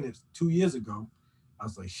been saying it 2 years ago. I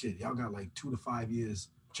was like, shit, y'all got like 2 to 5 years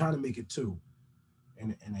trying to make it 2,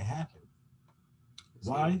 and it happened.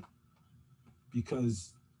 Why?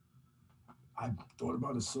 Because I thought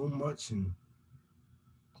about it so much and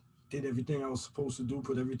did everything I was supposed to do,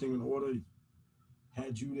 put everything in order.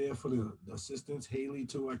 Had you there for the assistance. Haley,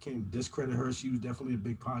 too. I can't discredit her. She was definitely a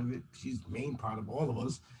big part of it. She's the main part of all of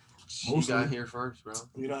us. She got here first, bro.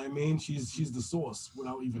 You know what I mean? She's the source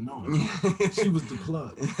without even knowing. She was the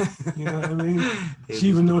plug. You know what I mean? She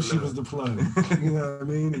even knows she was the plug. You know what I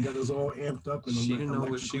mean? And got us all amped up. And she didn't know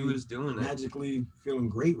what she was doing. Magically feeling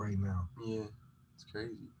great right now. Yeah, it's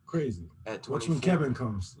crazy. Crazy. At 24. Watch when Kevin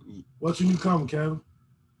comes. Watch when you come, Kevin.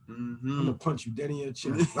 I'm gonna punch you dead in your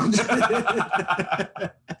chest.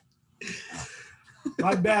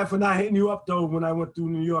 My bad for not hitting you up though. When I went through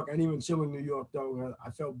New York, I didn't even chill in New York though. I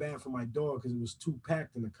felt bad for my dog because it was too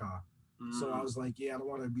packed in the car. So I was like, yeah, I don't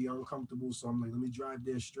want to be uncomfortable. So I'm like, let me drive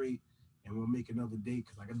there straight, and we'll make another date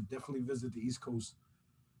because I got to definitely visit the East Coast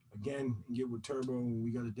again and get with Turbo, and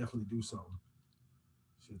we got to definitely do something.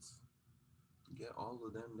 Shit's. Get all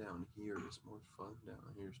of them down here. It's more fun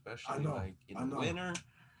down here, especially like in the winter.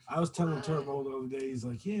 I was telling Turbo the other day, he's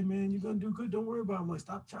like, yeah, man, you're going to do good. Don't worry about it. I'm like,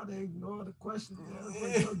 stop trying to ignore the questions.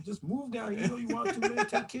 Like, just move down. You know you want to, man.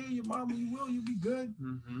 Take care of your mama. You will. You'll be good.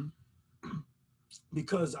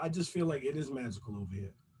 Because I just feel like it is magical over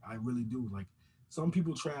here. I really do. Like, some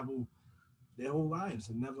people travel their whole lives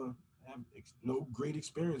and never have no great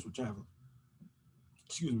experience with traveling.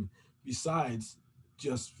 Excuse me. Besides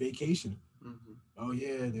just vacation. Oh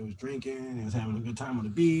yeah, they was drinking, they was having a good time on the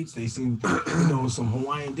beach. They seen, some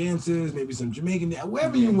Hawaiian dances, maybe some Jamaican,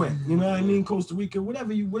 wherever you went, you know what I mean, Costa Rica,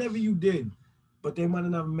 whatever you did. But they might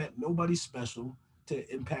have never met nobody special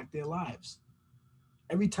to impact their lives.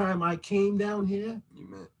 Every time I came down here,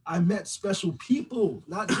 I met special people,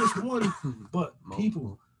 not just one, but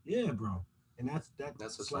people. Yeah, bro. And that's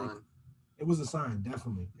a sign. It was a sign,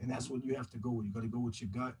 definitely. And that's what you have to go with. You got to go with your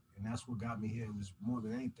gut. And that's what got me here. It was more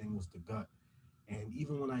than anything was the gut. And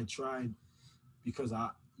even when I tried, because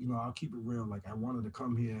I'll keep it real. Like I wanted to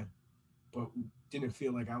come here, but didn't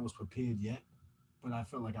feel like I was prepared yet. But I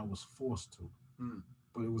felt like I was forced to.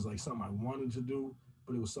 But it was like something I wanted to do,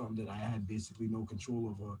 but it was something that I had basically no control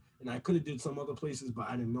over. And I could have did some other places, but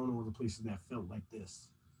I didn't know no other places that felt like this.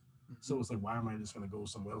 So it's like, why am I just going to go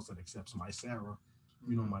somewhere else that accepts my Sarah,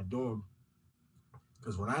 my dog?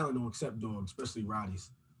 Because Rhode Island don't accept dogs, especially Rotties.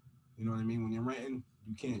 You know what I mean? When you're renting,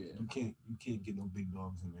 you can't get no big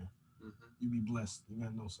dogs in there. You be blessed. You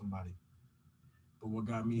gotta know somebody. But what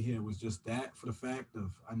got me here was just that, for the fact of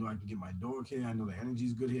I know I can get my dog here. I know the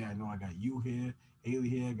energy's good here. I know I got you here, Haley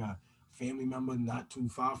here. I got a family member not too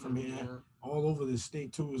far from here, all over the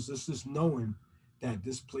state too. It's just knowing that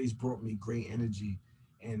this place brought me great energy,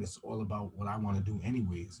 and it's all about what I want to do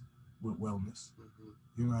anyways with wellness.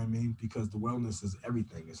 You know what I mean? Because the wellness is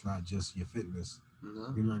everything. It's not just your fitness.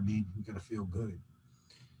 You know what I mean? You gotta feel good.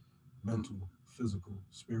 Mental, physical,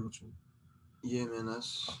 spiritual. Yeah, man,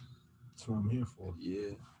 that's what I'm here for.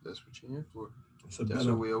 Yeah, that's what you're here for. That's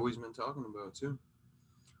what we always been talking about too.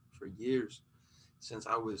 For years. Since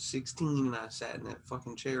I was 16 and I sat in that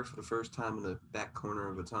fucking chair for the first time in the back corner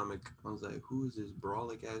of Atomic, I was like, who is this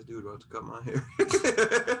brolic ass dude about to cut my hair?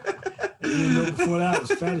 Before that, I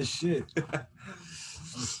was fat as shit. I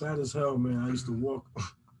was fat as hell, man. I used to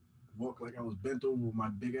walk like I was bent over with my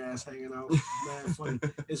big ass hanging out. Man, funny.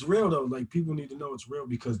 It's real though. Like people need to know it's real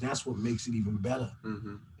because that's what makes it even better.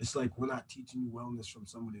 Mm-hmm. It's like we're not teaching you wellness from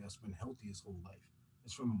somebody that's been healthy his whole life.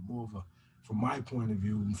 It's from more of a, from my point of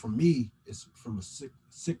view, and for me, it's from a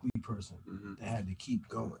sickly person that had to keep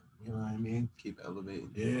going. You know what I mean? Keep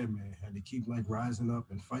elevating. Yeah, man. Had to keep like rising up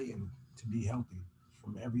and fighting to be healthy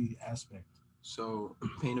from every aspect. So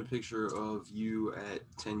paint a picture of you at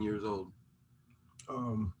 10 years old.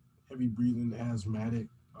 Heavy breathing, asthmatic.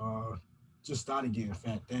 Just started getting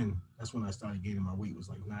fat then. That's when I started gaining my weight. It was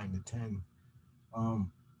like 9 to 10.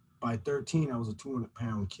 By 13, I was a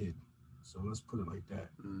 200-pound kid. So let's put it like that,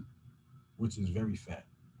 which is very fat.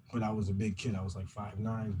 But I was a big kid. I was like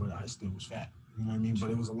 5'9", but I still was fat. You know what I mean?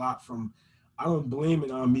 But it was a lot from, I don't blame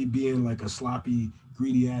it on me being like a sloppy,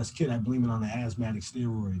 greedy ass kid. I blame it on the asthmatic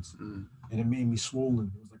steroids. And it made me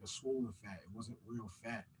swollen. It was like a swollen fat. It wasn't real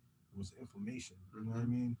fat. It was inflammation. You know what I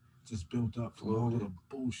mean? Just built up from all of the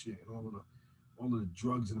bullshit and all of the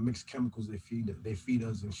drugs and the mixed chemicals they feed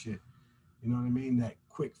us and shit. You know what I mean? That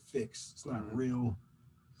quick fix. It's not real.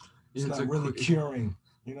 It's not really curing.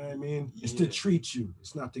 You know what I mean? It's to treat you.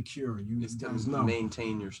 It's not to cure you. It's guys to know.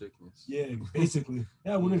 maintain your sickness. Yeah, basically.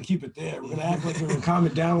 Yeah, we're gonna keep it there. We're gonna act like we're gonna calm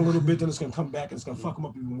it down a little bit. Then it's gonna come back and it's gonna fuck them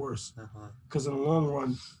up even worse. Because in the long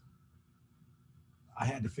run, I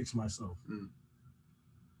had to fix myself.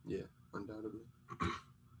 Yeah, undoubtedly.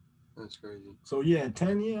 That's crazy. So yeah,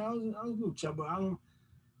 10. Yeah, I was a little chub, but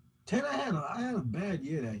 10. I had a bad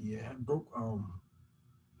year that year. I broke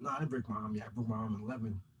no, I didn't break my arm. Yeah, I broke my arm at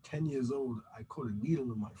 11. 10 years old, I caught a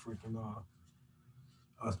needle in my freaking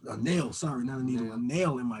a nail. Sorry, not a needle. A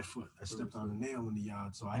nail in my foot. I stepped on a nail in the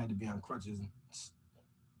yard, so I had to be on crutches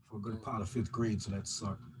for a good part of 5th grade. So that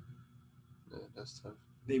sucked. Yeah, that's tough.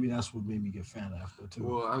 Maybe that's what made me get fat after too.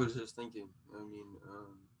 Well, I was just thinking. I mean, I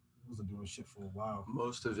wasn't doing shit for a while.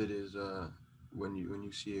 Most of it is when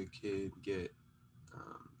you see a kid get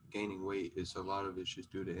gaining weight, it's a lot of it's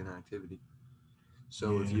just due to inactivity.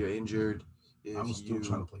 So if you're injured, I was still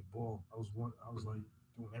trying to play ball. I was like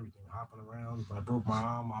doing everything, hopping around. But I broke my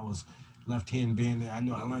arm. I was left-hand banded. I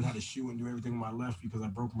learned how to shoot and do everything with my left because I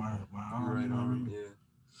broke my arm. Right you know arm. I mean? Yeah.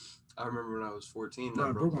 I remember when I was 14. No,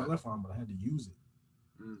 I broke my left arm, but I had to use it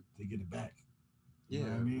to get it back. You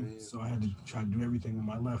know what I mean? Yeah. So I had to try to do everything with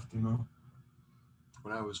my left, you know?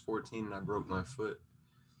 When I was 14 and I broke my foot,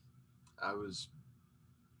 I was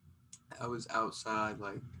outside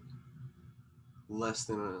like less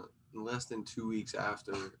than 2 weeks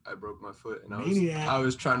after I broke my foot, and I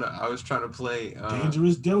was trying to play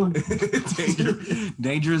Dangerous Dylan.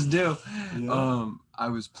 Dangerous Dill. Yeah. I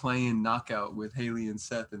was playing knockout with Haley and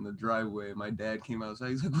Seth in the driveway. My dad came outside.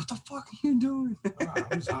 He's like, "What the fuck are you doing?"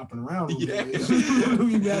 I was hopping around. Who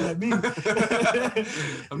you mad at me?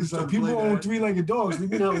 I'm just like, people own 3-legged dogs. Leave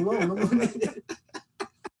me the hell alone.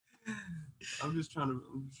 I'm just trying to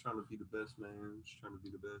be the best, man. I'm just trying to be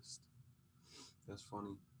the best. That's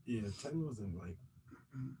funny. Yeah, 10 wasn't like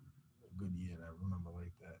a good year that I remember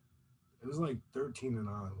like that. It was like 13 and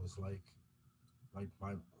on was like my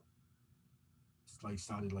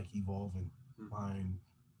started like evolving, mind,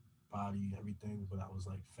 body, everything. But I was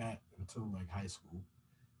like fat until like high school.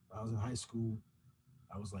 When I was in high school,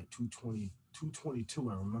 I was like 222.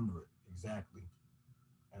 I remember it exactly.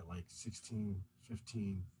 At like 16,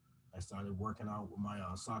 15, I started working out with my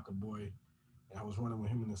soccer boy. And I was running with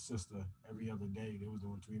him and his sister every other day. They were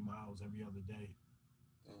doing 3 miles every other day.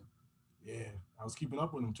 Yeah, I was keeping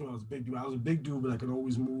up with him too. I was a big dude, but I could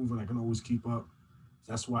always move and I could always keep up.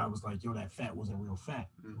 So that's why I was like, yo, that fat wasn't real fat.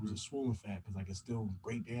 It was a swollen fat because I could still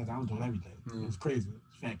break dance. I was doing everything. It was crazy.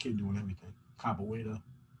 Fat kid doing everything. Capoeira.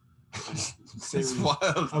 I'm serious.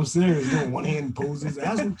 I'm serious. Doing one-hand poses.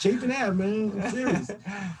 That's what chafing at, man. I'm serious.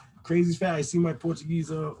 Crazy fat. I see my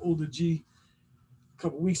Portuguese older G a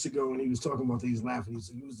couple weeks ago, and he was talking about that. He was laughing. He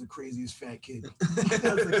said, "You was the craziest fat kid."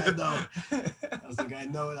 I was like, I know. I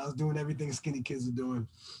know it. I was doing everything skinny kids are doing.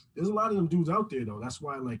 There's a lot of them dudes out there, though. That's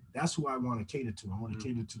why, like, that's who I want to cater to. I want to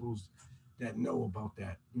cater to those that know about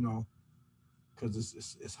that, you know, because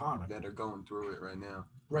it's harder. That are going through it right now.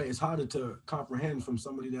 Right. It's harder to comprehend from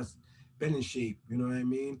somebody that's been in shape. You know what I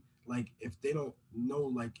mean? Like, if they don't know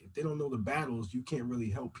the battles, you can't really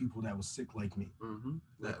help people that was sick like me.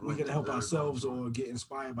 Like, we gotta help ourselves or get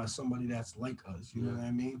inspired by somebody that's like us. You know what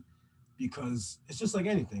I mean? Because it's just like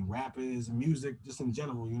anything, rappers and music, just in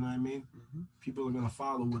general. You know what I mean? People are gonna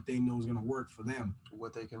follow what they know is gonna work for them,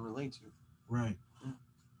 what they can relate to. Right.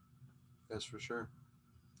 That's for sure.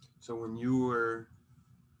 So when you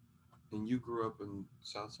grew up in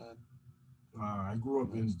Southside. I grew up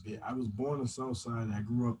I was born in Southside. I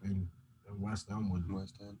grew up in West Elmwood.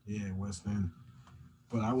 West End. Yeah, West End.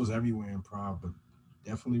 But I was everywhere in Prov, but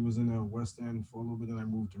definitely was in the West End for a little bit. Then I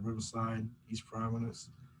moved to Riverside, East Providence.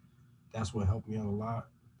 That's what helped me out a lot.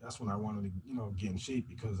 That's when I wanted to, get in shape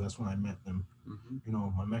because that's when I met them.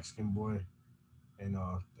 Mm-hmm. My Mexican boy, and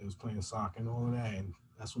they was playing soccer and all of that, and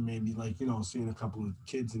that's what made me like, seeing a couple of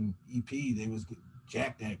kids in EP. They was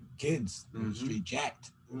jacked at kids, they was straight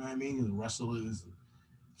jacked. You know what I mean? The wrestlers and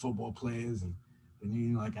football players, and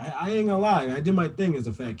like I ain't gonna lie, I did my thing as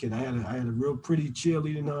a fat kid. I had a real pretty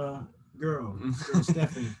cheerleading girl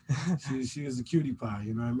Stephanie. She was a cutie pie.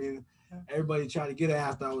 You know what I mean? Everybody tried to get her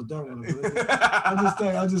after I was done with her.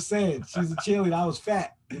 I'm just saying, she's a cheerleader. I was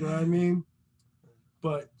fat. You know what I mean?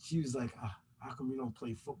 But she was like, how come you don't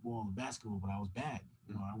play football and basketball? But I was bad.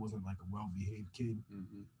 I wasn't like a well-behaved kid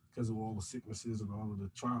because of all the sicknesses and all of the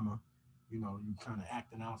trauma. You kind of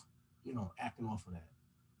acting off of that.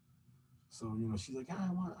 So, she's like, I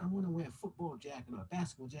want to wear a football jacket or a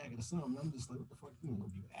basketball jacket or something. I'm just like, what the fuck? You want to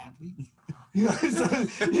be an athlete?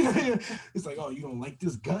 It's like, oh, you don't like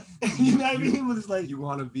this gut? You know what I mean? But it's like, you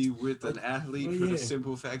want to be with an athlete for the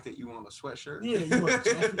simple fact that you want a sweatshirt? Yeah, you want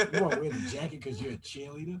a jacket. You want to wear the jacket because you're a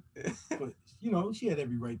cheerleader. But, she had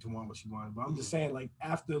every right to want what she wanted. But I'm just saying, like,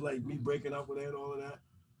 after, like, me breaking up with her and all of that,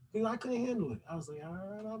 I couldn't handle it. I was like, all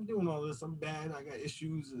right, I'm doing all this. I'm bad. I got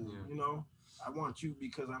issues. And, I want you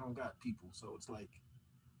because I don't got people. So it's like,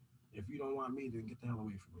 if you don't want me, then get the hell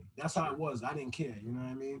away from me. That's how it was. I didn't care. You know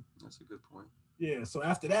what I mean? That's a good point. Yeah. So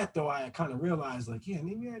after that, though, I kind of realized, like, yeah,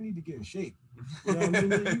 maybe I need to get in shape. You know what I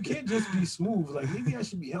mean? You can't just be smooth. Like, maybe I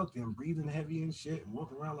should be healthy. I'm breathing heavy and shit and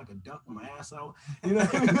walking around like a duck with my ass out. You know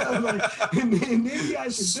what I mean? I'm like, maybe I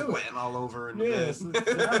should do it. Sweating all over in the bed. So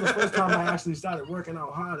that was the first time I actually started working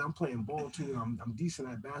out hard. I'm playing ball, too. I'm decent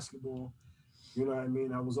at basketball. You know what I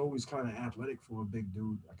mean? I was always kind of athletic for a big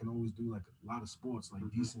dude. I can always do like a lot of sports, like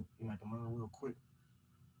decent. I can learn real quick.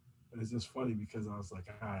 And it's just funny because I was like,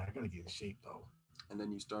 all right, I got to get in shape though. And then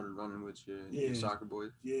you started running with your soccer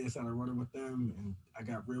boys? Yeah, I started running with them and I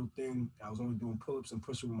got real thin. I was only doing pull-ups and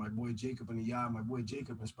push-ups with my boy Jacob in the yard. My boy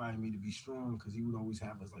Jacob inspired me to be strong because he would always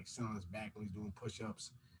have us like sit on his back when he's doing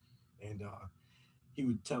push-ups. And he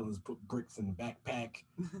would tell us put bricks in the backpack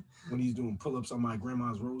when he's doing pull-ups on my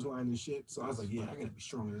grandma's rose line and shit. So I was like, yeah, I gotta be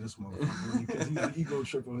stronger than this motherfucker because he's an ego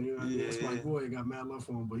tripper. You know what I mean? That's my boy. I got mad love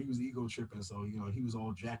for him, but he was ego tripping. So he was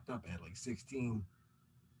all jacked up at like 16.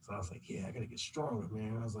 So I was like, yeah, I gotta get stronger,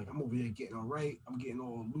 man. I was like, I'm over here getting all right. I'm getting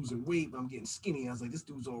all losing weight, but I'm getting skinny. I was like, this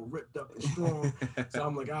dude's all ripped up and strong. So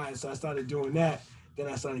I'm like, all right. So I started doing that. Then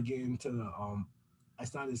I started getting into the I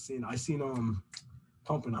seen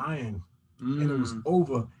Pumping Iron. And it was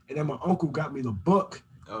over. And then my uncle got me the book.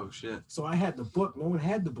 Oh, shit. So I had the book. No one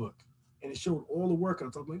had the book. And it showed all the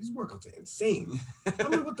workouts. I'm like, these workouts are insane. I'm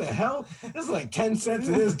like, what the hell? This is like 10 cents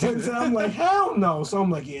and this 10 cents. I'm like, hell no. So I'm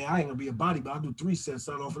like, yeah, I ain't going to be a bodybuilder. I'll do 3 sets.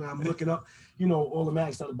 Start off and I'm looking up, all the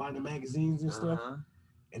mags, started buying the magazines and stuff.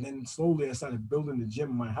 And then slowly I started building the gym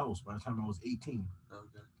in my house by the time I was 18.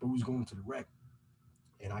 Okay. But we was going to the rec.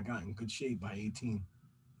 And I got in good shape by 18.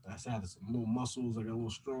 I had some little muscles. I got a little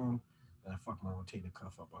strong. And I fucked my rotator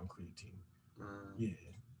cuff up on creatine. Yeah.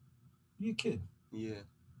 You a kid. Yeah.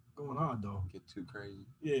 Going hard, though. Get too crazy.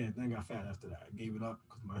 Yeah, then got fat after that. I gave it up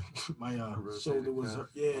because my shoulder was,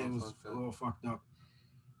 it was all fucked up.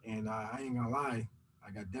 And I ain't gonna lie,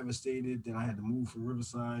 I got devastated. Then I had to move from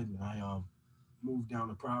Riverside. And I moved down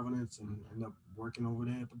to Providence and ended up working over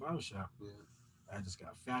there at the barber shop. Yeah. I just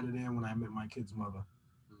got fatter there when I met my kid's mother.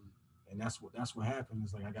 And that's what happened.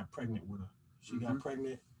 It's like I got pregnant with her. She got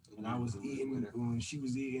pregnant. And I was eating when she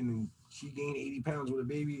was eating, and she gained 80 pounds with a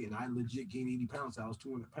baby, and I legit gained 80 pounds. I was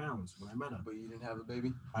 200 pounds when I met her. But you didn't have a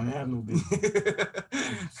baby? I didn't have no baby.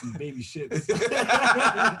 Some baby shit.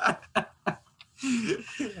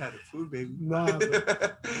 You had a food baby. Nah,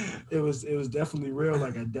 but it was definitely real.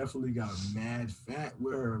 Like I definitely got mad fat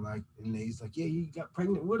with her. Like, and he's like, yeah, you got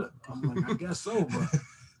pregnant with her. I'm like, I guess so, but.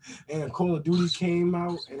 And Call of Duty came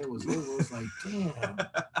out, and it was over. It was like, damn,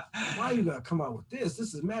 why you gotta come out with this?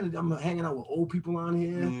 This is mad. I'm hanging out with old people on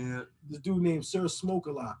here. Yeah. This dude named Sir Smoke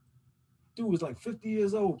a Lot. Dude was like 50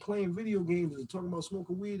 years old, playing video games and talking about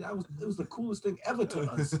smoking weed. It was the coolest thing ever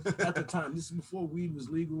to us at the time. This is before weed was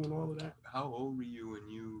legal and all of that. How old were you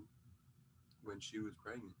when she was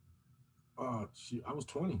pregnant? I was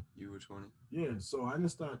 20. You were 20. Yeah, so I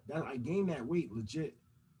just thought that I gained that weight legit.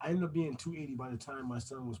 I ended up being 280 by the time my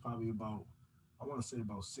son was probably about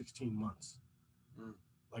 16 months.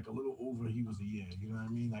 Like a little over, he was a year. You know what I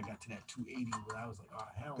mean? I got to that 280, but I was like, oh,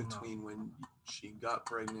 hell Between when she got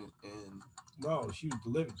pregnant and... No, she was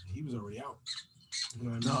delivered. He was already out. You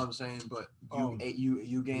know what I No, mean? I'm saying, but Oh.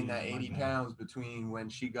 you gained Yeah, that my 80 bad. pounds between when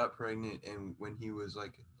she got pregnant and when he was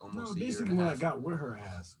like No, almost a year basically and a when I half. got with her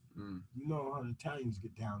ass. Mm. You know how the Italians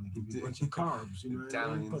get down. They give you a bunch of carbs. You know what I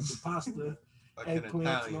mean? Italians. Bunch of pasta, Fucking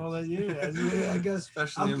eggplants, and all that. Italians. Yeah, I guess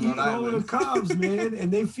Especially I'm in Rhode eating all of Island. the carbs, man.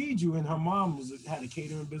 And they feed you. And her mom had a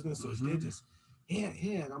catering business, so they Mhm. just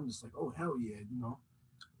And I'm just like, oh hell yeah, you know.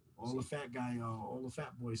 All the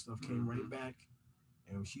fat boy stuff came right back.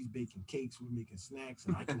 And she's baking cakes, we're making snacks,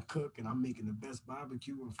 and I can cook, and I'm making the best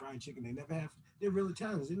barbecue and fried chicken. They're real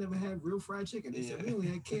Italians. They never had real fried chicken. They said, we only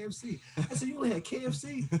had KFC. I said, you only had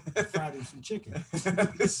KFC? I fried him some chicken.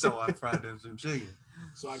 So I fried him some chicken.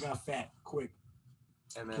 So I got fat quick.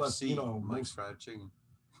 MFC, Plus, you know, Mike's fried chicken.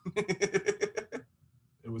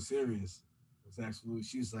 It was serious. It was absolutely,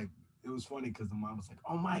 she was like, it was funny because the mom was like,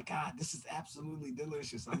 oh my God, this is absolutely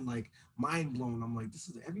delicious. I'm like, mind blown. I'm like,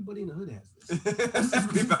 everybody in the hood has this.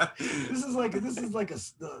 This is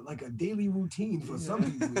like a daily routine for some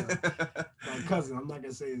people. You know? My cousin, I'm not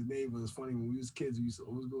gonna say his name, but it's funny when we was kids, we used to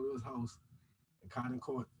always go to his house in Cotton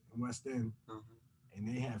Court in West End, and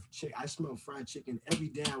they have I smelled fried chicken every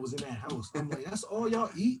day I was in that house. I'm like, that's all y'all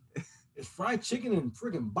eat? It's fried chicken and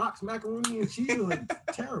freaking box macaroni and cheese? Like,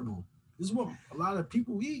 terrible. This is what a lot of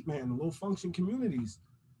people eat, man. The low function communities,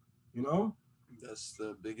 you know. That's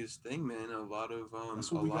the biggest thing, man. A lot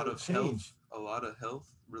of change. A lot of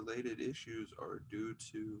health related issues are due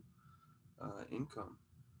to income.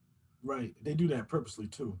 Right, they do that purposely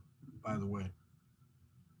too. By the way,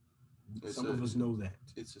 some of us know that.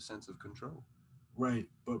 It's a sense of control. Right,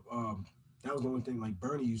 but that was the only thing. Like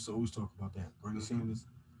Bernie used to always talk about that. Bernie Sanders,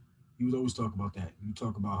 he would always talk about that. You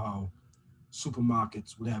talk about how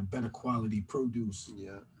supermarkets would have better quality produce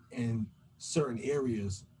in certain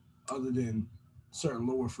areas other than certain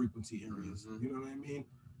lower frequency areas. You know what I mean?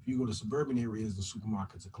 If you go to suburban areas, the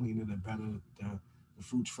supermarkets are cleaner, they're better, the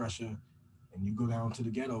fruit's fresher. And you go down to the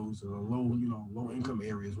ghettos or low income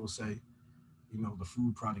areas, we'll say, the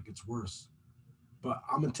food product gets worse. But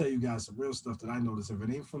I'm gonna tell you guys some real stuff that I noticed. If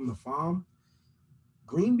it ain't from the farm,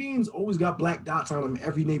 green beans always got black dots on them in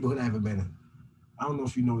every neighborhood I've ever been in. I don't know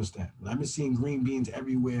if you noticed that, but I've been seeing green beans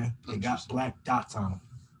everywhere. They got black dots on them,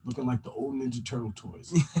 looking like the old Ninja Turtle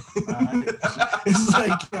toys. It's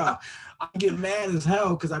like, yo, I get mad as hell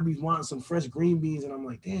because I be wanting some fresh green beans, and I'm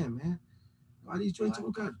like, damn, man, why these joints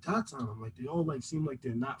all got dots on them? Like, they all seem like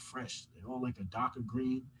they're not fresh. They're all like a darker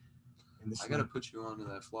green. And I gotta put you onto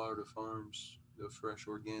that Florida Farms, the fresh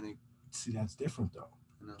organic. See, that's different though.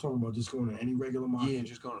 I'm talking about just going to any regular market. Yeah,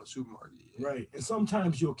 just going to the supermarket. Yeah. Right. And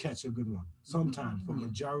sometimes you'll catch a good one. Sometimes. But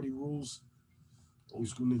majority rules, old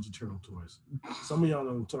school Ninja Turtle toys. Some of y'all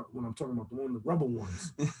know when I'm talking about the rubber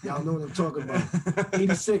ones. Y'all know what I'm talking about.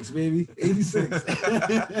 86, baby. 86.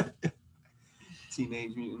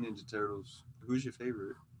 Teenage Mutant Ninja Turtles. Who's your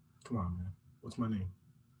favorite? Come on, man. What's my name?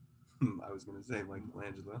 I was gonna say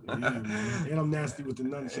Michelangelo. Yeah, man. And I'm nasty with the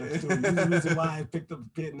nunchucks too. This is the reason why I picked up a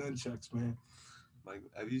pair of nunchucks, man. Like,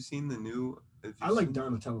 have you seen the new? I like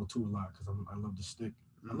Donatello too a lot because I love the stick.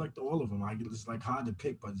 I liked all of them. It's like hard to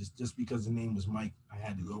pick, but just because the name was Mike, I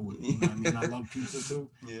had to go with it. You know what I mean? I love pizza too.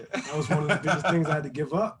 Yeah. That was one of the biggest things I had to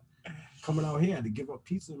give up. Coming out here, I had to give up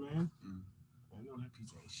pizza, man. I know that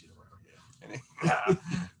pizza ain't shit around here.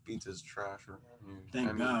 Pizza's trash around here.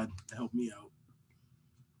 Thank God to help me out.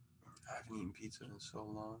 I haven't eaten pizza in so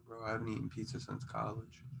long, bro. I haven't eaten pizza since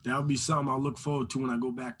college. That'll be something I'll look forward to when I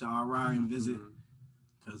go back to RI and visit.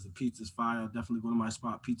 Because the pizza's fire. I'll definitely go to my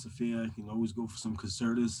spot, Pizza Fair. You can always go for some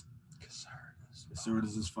Casertas.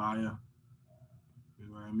 Casertas is fire. You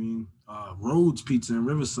know what I mean? Rhodes Pizza in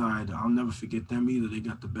Riverside. I'll never forget them either. They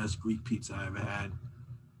got the best Greek pizza I ever had.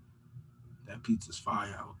 That pizza's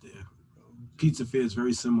fire out there. Pizza Fair is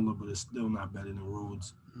very similar, but it's still not better than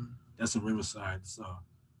Rhodes. That's in Riverside. So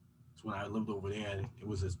it's when I lived over there.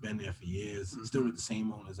 It's been there for years. Still with the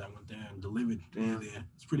same owners. I went there and delivered there.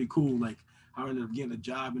 It's pretty cool. Like, I ended up getting a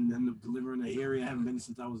job and ended up delivering the area. I haven't been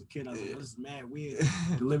since I was a kid. I was like, this is mad weird.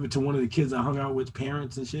 Delivered to one of the kids I hung out with,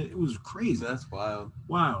 parents and shit. It was crazy. That's wild.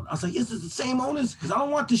 Wild. I was like, is this the same owners? Because I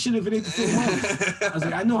don't want this shit if it ain't the same owners. I was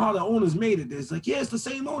like, I know how the owners made it. It's like, yeah, it's the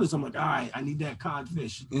same owners. I'm like, all right, I need that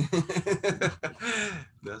codfish.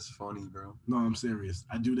 That's funny, bro. No, I'm serious.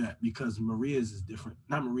 I do that because Maria's is different.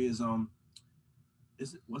 Not Maria's,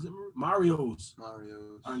 was it Mario's?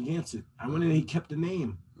 On Gansett. I went in and he kept the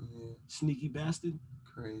name. Sneaky bastard.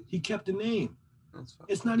 Crazy. He kept the name. That's fine.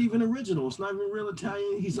 It's not even original. It's not even real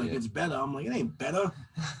Italian. He's like, Yeah. it's better. I'm like, it ain't better.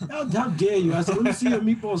 How dare you? I said, let me see your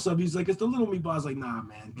meatball sub. He's like, it's the little meatball. I was like, nah,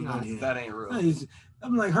 man, get out of here. That ain't real.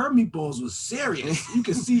 I'm like, her meatballs was serious. You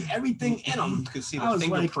could see everything in them. You could see I the was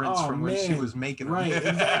like, fingerprints oh, from when she man. was making them. Right,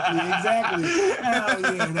 exactly.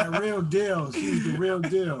 Hell yeah, that real deal. She's the real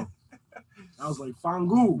deal. I was like,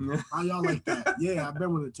 Fangu. How y'all like that? Yeah, I've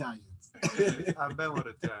been with Italians. I've been with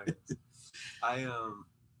Italians.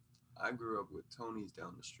 I grew up with Tony's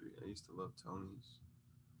down the street. I used to love Tony's,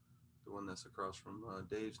 the one that's across from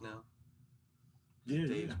Dave's now. Yeah,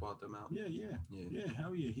 Dave's bought them out. Yeah,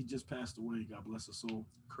 hell yeah. He just passed away. God bless his soul.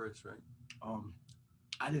 Chris, right?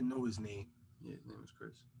 I didn't know his name. Yeah, his name was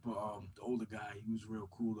Chris. But the older guy, he was real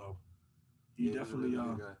cool though. He definitely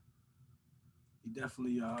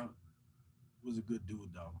was a good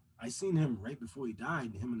dude though. I seen him right before he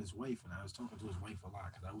died, him and his wife, and I was talking to his wife a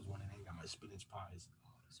lot because I was one and got my spinach pies.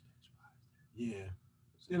 Oh, the spinach pies. Yeah.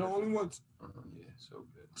 They're the only ones. Yeah, so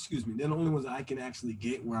good. Excuse me. They're the only ones I can actually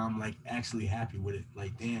get where I'm like actually happy with it.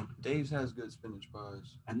 Like, damn. Dave's has good spinach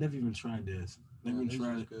pies. I never even tried this. Never even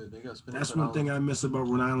tried it. Good. They got spinach. That's one thing I miss about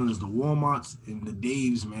Rhode Island is the Walmarts and the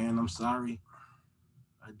Dave's, man. I'm sorry.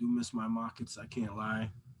 I do miss my markets. I can't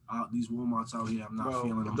lie. These Walmarts out here, I'm not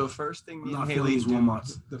feeling them. The first thing me I'm and not Haley feeling these do,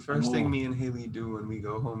 Walmarts. the first thing me and Haley do when we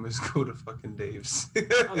go home is go to fucking Dave's.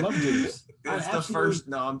 I love Dave's. That's the first.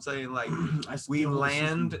 No, I'm saying like we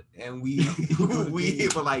land and we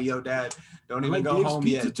were like, yo, Dad, don't even go Dave's home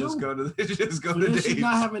pizza yet. Just go to So to this Dave's. shit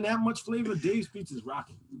not having that much flavor. Dave's pizza's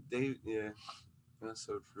rocking. Dave, yeah, that's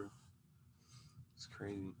so true. It's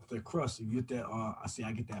crazy. The crust, you get that.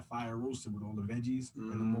 I get that fire roasted with all the veggies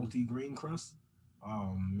and the multi-grain crust.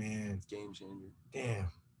 Oh man, Game changer. Damn.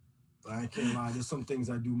 But I can't lie. There's some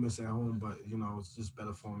things I do miss at home, but you know, it's just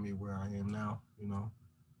better for me where I am now. You know,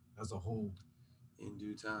 as a whole. In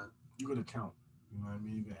due time. You gotta count. You know what I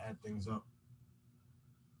mean? You gotta add things up.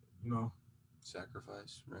 You know.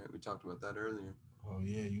 Sacrifice, right? We talked about that earlier. Oh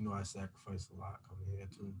yeah, you know I sacrifice a lot coming here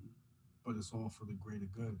too, but it's all for the greater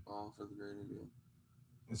good. All for the greater good.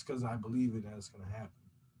 It's because I believe it that it's gonna happen.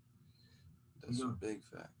 That's a big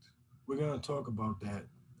fact. We're gonna talk about that,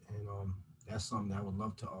 and that's something that I would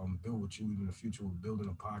love to build with you in the future. We're building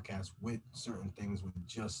a podcast with certain things, with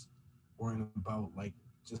just worrying about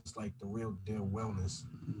just like the real deal wellness.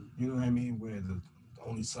 You know what I mean? Where the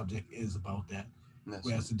only subject is about that. Where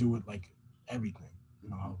it has to do with like everything. You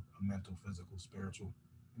know, mental, physical, spiritual.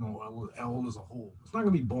 You know, all as a whole. It's not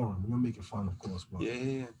gonna be boring. We're gonna make it fun, of course. But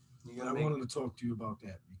yeah. I wanted to talk to you about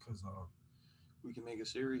that because we can make a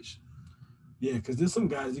series. Yeah, because there's some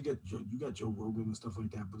guys, you got Joe Rogan and stuff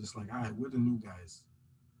like that, but it's like, all right, we're the new guys.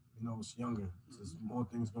 You know, it's younger. There's more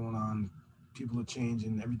things going on. People are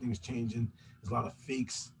changing. Everything's changing. There's a lot of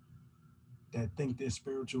fakes that think they're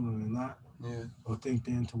spiritual and they're not. Yeah. Or think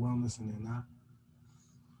they're into wellness and they're not.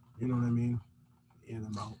 You know what I mean? Hear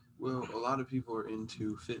them out. Well, a lot of people are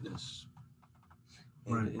into fitness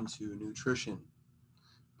and into nutrition,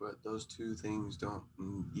 but those two things don't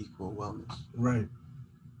equal wellness. Right.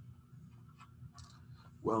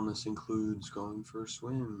 Wellness includes going for a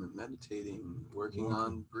swim, meditating, working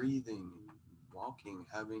on breathing, walking,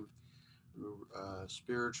 having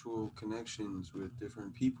spiritual connections with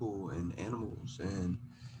different people and animals, and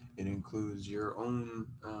it includes your own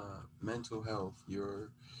mental health,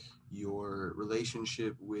 your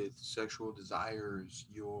relationship with sexual desires,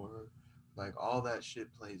 your like all that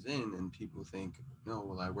shit plays in, and people think, no,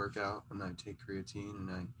 well, I work out and I take creatine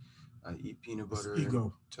and I eat peanut butter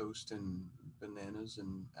and toast and bananas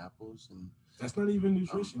and apples, and that's not even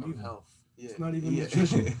nutrition either. Health. Yeah. It's not even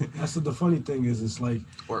nutrition. That's the funny thing is, it's like,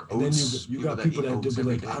 or and oats, then you got people that do be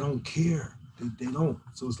like, I don't care. They don't.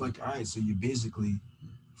 So it's like, all right, so you're basically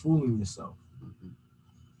fooling yourself.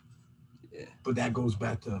 Yeah. But that goes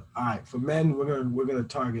back to, all right, for men, we're gonna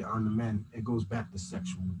target on the men. It goes back to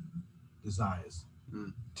sexual desires.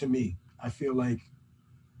 To me, I feel like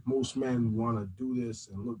most men want to do this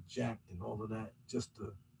and look jacked and all of that just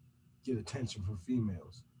to get attention from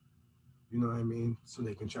females. You know what I mean? So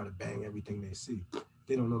they can try to bang everything they see.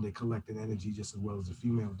 They don't know they collected energy just as well as a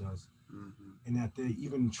female does. And that they,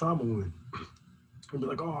 even trauma women, they'll be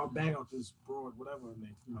like, oh, I'll bang out this broad, whatever. And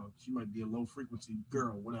they, you know, she might be a low frequency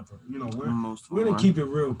girl, whatever. You know, we're going to keep it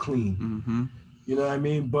real clean. You know what I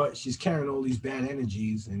mean? But she's carrying all these bad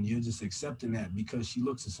energies and you're just accepting that because she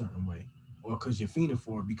looks a certain way or because you're fiending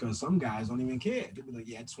for it, because some guys don't even care. They'll be like,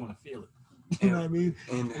 yeah, I just want to feel it. You know what I mean?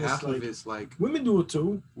 And half of it's like women do it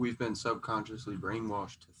too. We've been subconsciously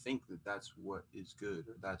brainwashed to think that that's what is good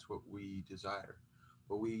or that's what we desire,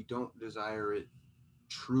 but we don't desire it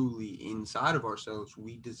truly inside of ourselves.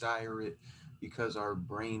 We desire it because our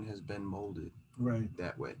brain has been molded. Right.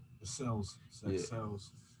 that way. It sells. Sex Yeah.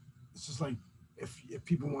 sells. It's just like if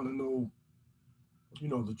people want to know,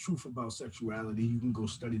 the truth about sexuality, you can go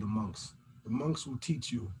study the monks. The monks will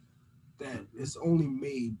teach you that it's only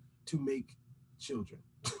made to make children.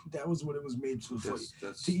 That was what it was made for,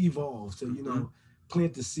 That's to evolve, to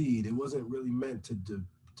plant the seed. It wasn't really meant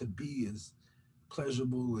to be as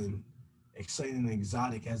pleasurable and exciting and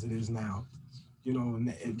exotic as it is now. And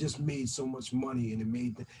it just made so much money, and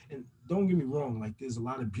and don't get me wrong, like there's a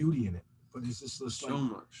lot of beauty in it, but it's just so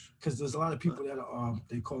like, much. because there's a lot of people that are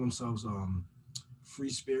they call themselves free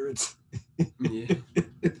spirits. Yeah.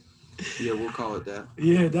 Yeah, we'll call it that.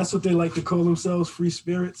 Yeah, that's what they like to call themselves, free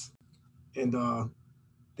spirits, and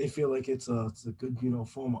they feel like it's a good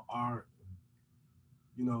form of art.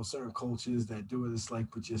 Certain cultures that do it, it's like,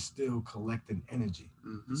 but you're still collecting energy.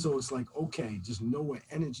 Mm-hmm. So it's like, okay, just know what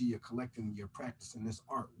energy you're collecting, you're practicing this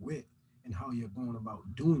art with, and how you're going about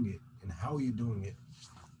doing it, and how you're doing it,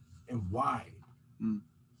 and why.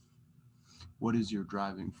 What is your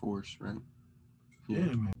driving force, right? Yeah,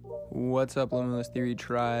 man. What's up, Limitless Theory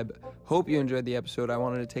Tribe? Hope you enjoyed the episode. I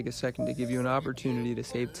wanted to take a second to give you an opportunity to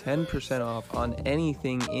save 10% off on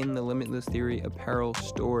anything in the Limitless Theory apparel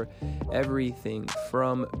store. Everything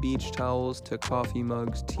from beach towels to coffee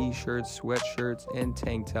mugs, t-shirts, sweatshirts, and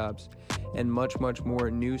tank tops, and much, much more.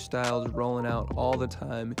 New styles rolling out all the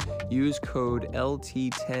time. Use code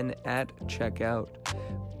LT10 at checkout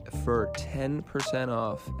for 10%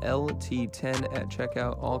 off. LT10 at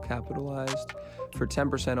checkout, all capitalized, for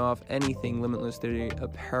 10% off anything Limitless Theory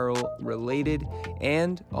apparel related.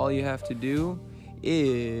 And all you have to do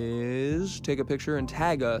is take a picture and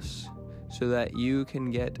tag us so that you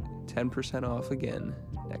can get 10% off again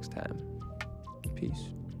next time. Peace.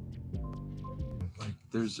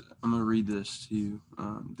 I'm gonna read this to you.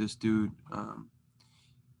 This dude,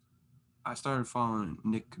 I started following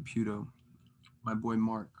Nick Caputo, my boy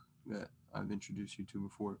Mark, that I've introduced you to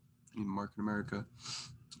before, in Market America.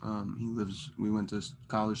 We went to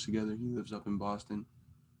college together. He lives up in Boston.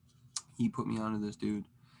 He put me onto this dude,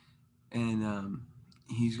 and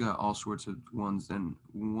he's got all sorts of ones. And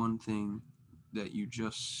one thing that you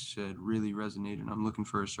just said really resonated. I'm looking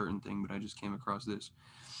for a certain thing, but I just came across this.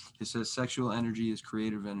 It says sexual energy is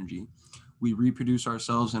creative energy. We reproduce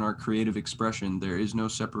ourselves in our creative expression. There is no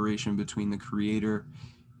separation between the creator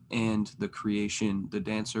and the creation. The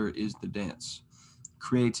dancer is the dance.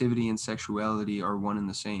 Creativity and sexuality are one and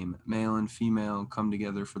the same. Male and female come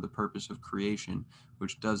together for the purpose of creation,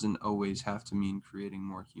 which doesn't always have to mean creating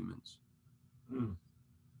more humans.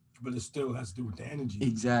 But it still has to do with the energy.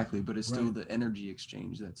 Exactly, but it's still the energy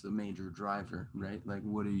exchange that's the major driver, right? Like,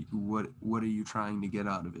 what are you trying to get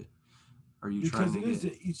out of it? Are you because trying to it is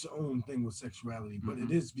each own thing with sexuality, but it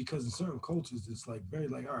is because in certain cultures it's like very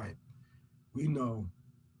like, all right, we know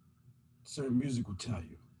certain music will tell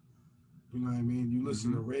you. You know what I mean? You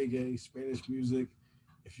listen to reggae, Spanish music.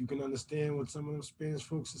 If you can understand what some of them Spanish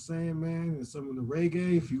folks are saying, man, and some of the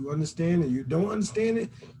reggae, if you understand and you don't understand it,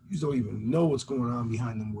 you don't even know what's going on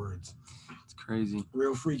behind them words. It's crazy.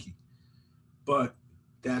 Real freaky. But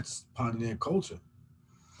that's part of their culture.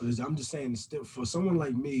 But I'm just saying, still, for someone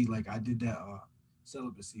like me, like I did that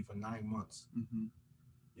celibacy for 9 months.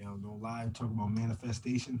 No lie, talk about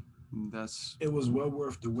manifestation. It was well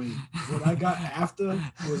worth the wait. What I got after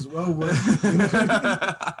was well worth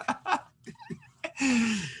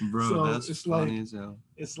Bro, so that's funny as hell.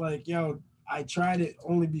 It's like, I tried it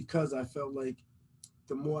only because I felt like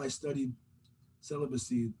the more I studied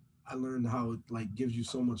celibacy, I learned how it like gives you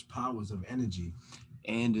so much powers of energy.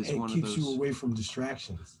 And it's one of those, keeps you away from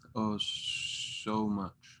distractions. Oh, so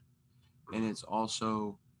much. And it's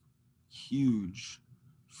also huge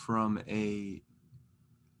from a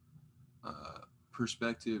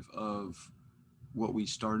perspective of what we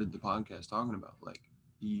started the podcast talking about. Like,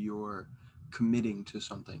 you're committing to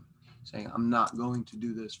something, saying, I'm not going to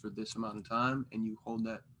do this for this amount of time, and you hold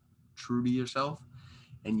that true to yourself,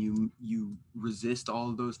 and you resist all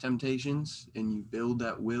of those temptations, and you build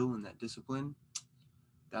that will and that discipline.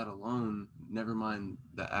 That alone, never mind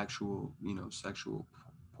the actual, sexual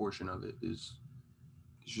portion of it, it's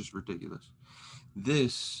just ridiculous.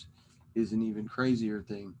 This is an even crazier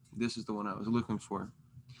thing. This is the one I was looking for.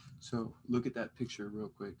 So look at that picture real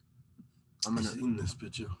quick. I've seen this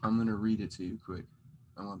picture. I'm gonna read it to you quick.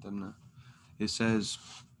 I want them to. It says,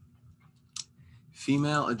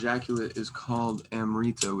 female ejaculate is called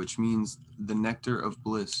amrita, which means the nectar of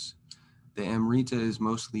bliss. The amrita is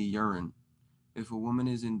mostly urine. If a woman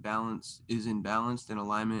is in balance, in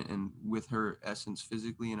alignment, and with her essence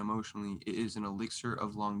physically and emotionally, it is an elixir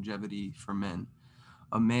of longevity for men.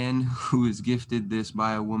 A man who is gifted this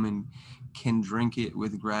by a woman can drink it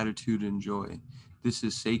with gratitude and joy. This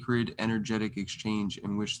is sacred, energetic exchange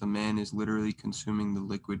in which the man is literally consuming the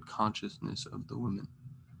liquid consciousness of the woman.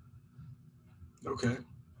 Okay.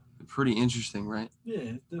 Pretty interesting, right? Yeah,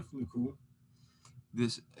 it's definitely cool.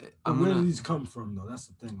 This, But where do these come from, though? That's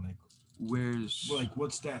the thing. Like, where's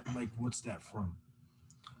what's that from?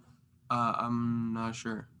 I'm not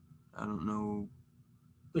sure. I don't know.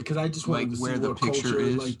 Because I just wanted to see where the what picture culture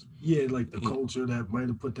is. Like the culture that might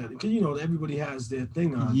have put that. Because everybody has their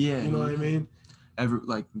thing on. Yeah, you know what I mean.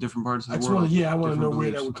 Different parts of the world. I want to know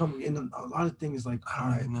where that would come. And a lot of things like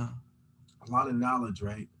know. A lot of knowledge,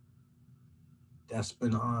 right? That's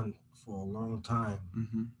been on for a long time.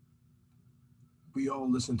 Mm-hmm. We all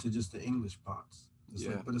listen to just the English parts.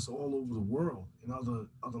 But it's all over the world in other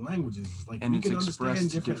languages. Like, and we can understand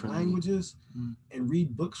different languages and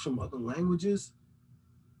read books from other languages.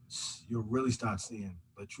 You'll really start seeing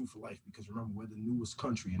the truth of life, because remember, we're the newest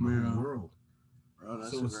country in the whole world. Bro,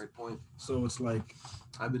 that's a great point. So it's like,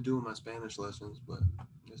 I've been doing my Spanish lessons, but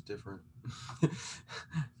it's different.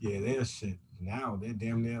 Yeah, they're shit. Now they're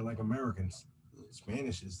damn near like Americans.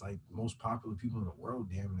 Spanish is like the most popular people in the world,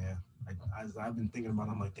 damn near. As I've been thinking about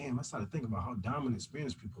it, I'm like, damn, I started thinking about how dominant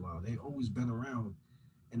Spanish people are. They've always been around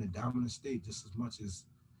in a dominant state just as much as,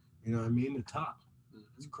 the top.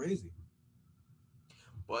 It's crazy.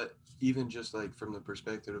 But even just like from the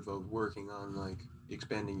perspective of working on like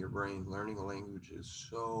expanding your brain, learning a language is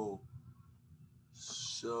so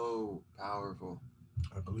powerful.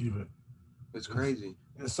 I believe it. It's crazy.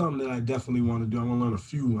 It's something that I definitely want to do. I want to learn a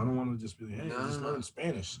few. I don't want to just be like, hey, just learn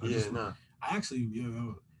Spanish. I actually,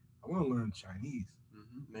 I want to learn Chinese.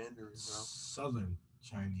 Mandarin, bro. Southern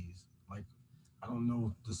Chinese. Like, I don't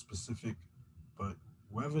know the specific, but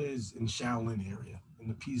wherever it is in Shaolin area, in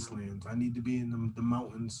the Peace Lands, I need to be in the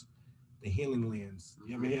mountains, the healing lands.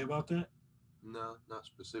 You ever hear about that? No, not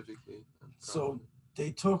specifically. So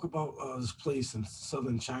they talk about this place in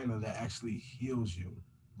southern China that actually heals you,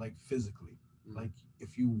 like physically. Like,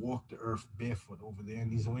 if you walk the earth barefoot over there in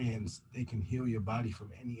these lands, they can heal your body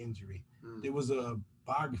from any injury. There was a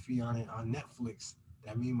biography on it on Netflix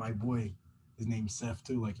that me and my boy, his name's Seth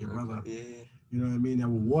too, like your brother. Yeah. You know what I mean? That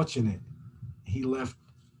were watching it. He left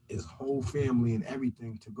his whole family and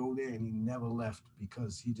everything to go there, and he never left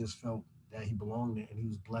because he just felt that he belonged there and he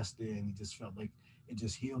was blessed there, and he just felt like it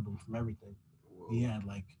just healed him from everything. Whoa. He had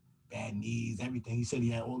like bad knees, everything. He said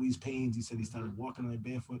he had all these pains. He said he started walking on it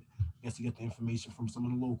barefoot. I guess he got the information from some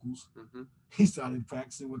of the locals. He started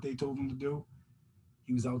practicing what they told him to do.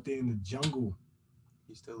 He was out there in the jungle.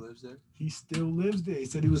 He still lives there? He still lives there. He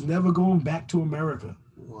said he was never going back to America.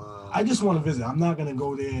 Wow. I just want to visit. I'm not going to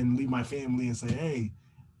go there and leave my family and say, hey,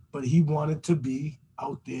 but he wanted to be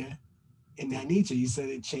out there in that nature. He said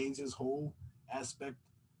it changed his whole aspect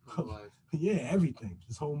of life. Yeah, everything.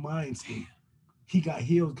 His whole mind state. He got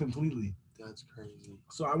healed completely. That's crazy.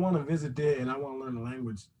 So I want to visit there, and I want to learn the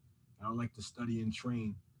language. I would like to study and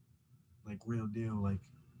train, like real deal, like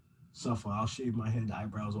suffer. I'll shave my head, the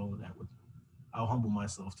eyebrows, all of that. I'll humble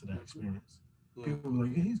myself to that experience. Yeah. People are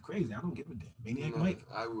like, hey, he's crazy. I don't give a damn. Maniac Mike.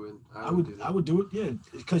 I would do it. Yeah,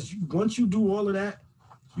 because once you do all of that,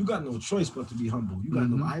 you got no choice but to be humble. You got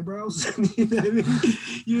no eyebrows. You know what I mean?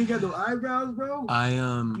 You ain't got no eyebrows, bro. You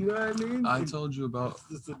know what I mean? I told you about.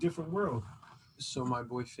 It's a different world. So my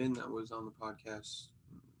boy Finn, that was on the podcast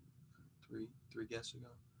three guests ago,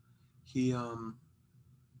 he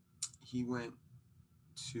went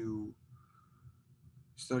to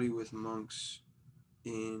study with monks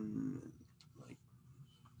in like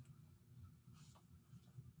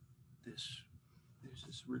there's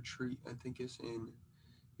this retreat. I think it's in.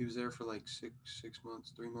 He was there for like 6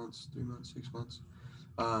 months, 3 months, 6 months,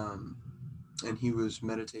 and he was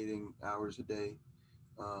meditating hours a day,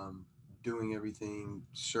 doing everything,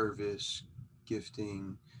 service,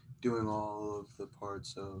 gifting, doing all of the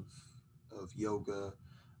parts of yoga,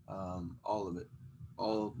 all of it,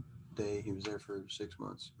 all day. He was there for 6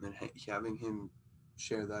 months, and having him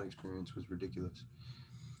share that experience was ridiculous.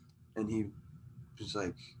 And he was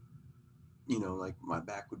like, like my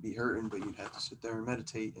back would be hurting, but you'd have to sit there and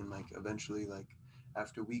meditate, and like eventually, like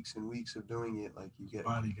after weeks and weeks of doing it, like you get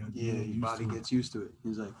your body gets used to it.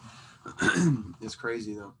 He's like, it's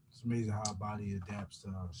crazy though. It's amazing how our body adapts to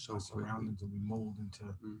our surroundings, and we mold into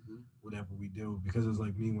whatever we do. Because it's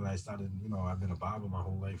like me when I started, I've been a barber my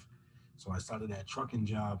whole life. So I started that trucking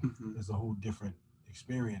job. It's a whole different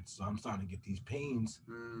experience. So I'm starting to get these pains.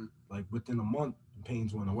 Like within a month, the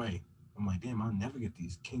pains went away. I'm like, damn, I'll never get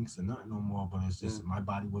these kinks or nothing no more. But it's just my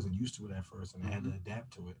body wasn't used to it at first, and I had to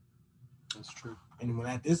adapt to it. That's true. And when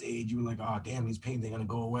at this age, you were like, oh, damn, these pains ain't going to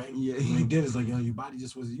go away. Yeah. When they did, it's like, your body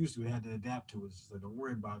just wasn't used to it. It had to adapt to it. It's like, don't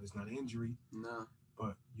worry about it. It's not an injury. No.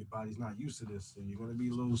 But your body's not used to this. So you're going to be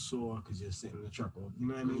a little sore because you're sitting in the truck. You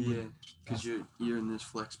know what I mean? Yeah. Because you're in this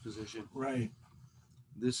flex position. Right.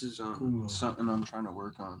 This is Cool. something I'm trying to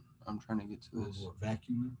work on. I'm trying to get to this. What,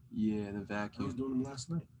 vacuuming? Yeah, the I was vacuum. doing them last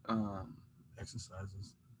night.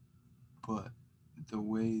 Exercises. But the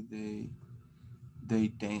way they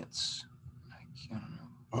dance, I don't know.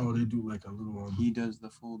 Oh, they do like a little. He does the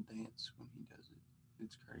full dance when he does it.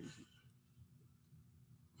 It's crazy.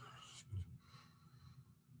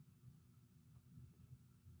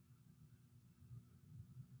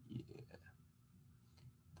 Yeah,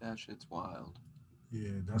 that shit's wild.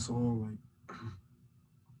 Yeah, that's all. Like,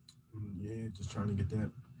 yeah, just trying to get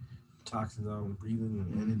that toxins out and breathing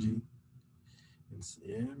and energy. And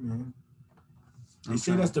yeah, man. They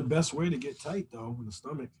say that's the best way to get tight though in the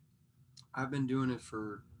stomach. I've been doing it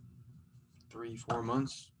for 3-4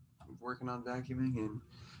 months, working on vacuuming, and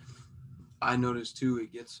I noticed too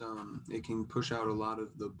it gets it can push out a lot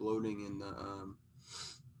of the bloating and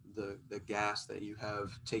the gas that you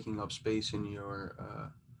have taking up space in your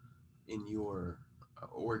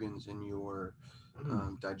organs, in your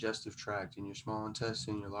digestive tract, in your small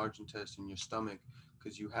intestine, your large intestine, your stomach,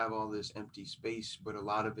 because you have all this empty space, but a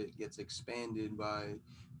lot of it gets expanded by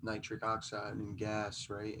nitric oxide and gas,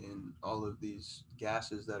 right? And all of these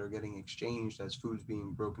gases that are getting exchanged as food's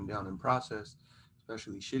being broken down and processed,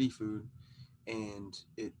 especially shitty food, and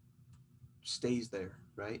it stays there,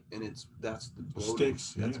 right? And that's the bloating.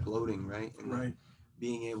 That's bloating, right? And right.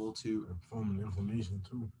 Being able to forming inflammation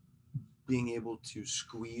too. Being able to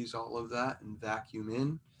squeeze all of that and vacuum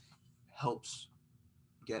in helps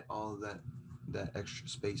get all of that extra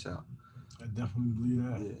space out. I definitely believe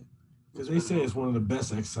that. Yeah. Because they say it's one of the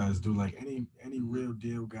best exercises, dude. Like any real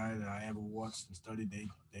deal guy that I ever watched and studied,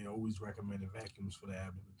 they always recommended vacuums for the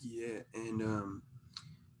abdomen. Yeah, and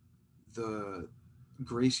the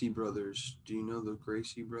Gracie brothers. Do you know the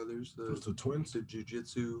Gracie brothers? The twins? The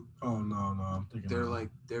jiu-jitsu. Oh no, I'm thinking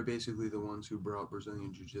they're basically the ones who brought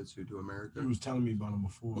Brazilian jiu-jitsu to America. He was telling me about them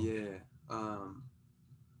before. Yeah.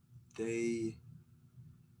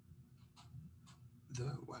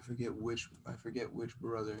 I forget which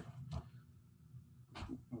brother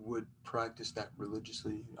would practice that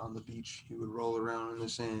religiously on the beach. He would roll around in the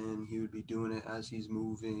sand. He would be doing it as he's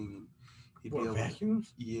moving, and he'd be able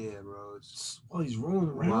vacuums? Yeah, bro. While he's rolling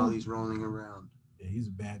around. Yeah, he's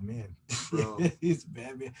a bad man. Bro. He's a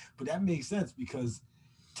bad man. But that makes sense because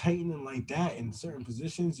tightening like that in certain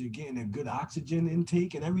positions, you're getting a good oxygen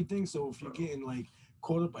intake and everything. So if you're getting like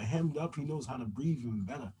caught up or hemmed up, he knows how to breathe even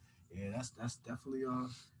better. Yeah, that's definitely a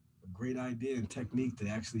great idea and technique to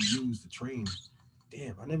actually use to train.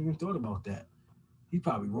 Damn, I never even thought about that. He's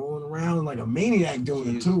probably rolling around like a maniac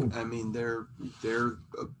doing it too. I mean, they're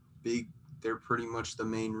pretty much the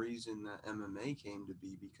main reason that MMA came to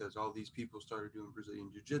be, because all these people started doing Brazilian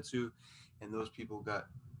Jiu-Jitsu, and those people got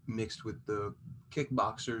mixed with the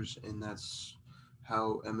kickboxers, and that's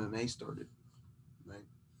how MMA started, right?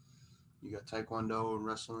 You got Taekwondo and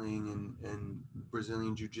wrestling and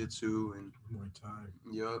Brazilian Jiu-Jitsu and Muay Thai.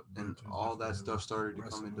 Yep, and all that stuff started to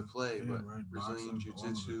come into play. But Brazilian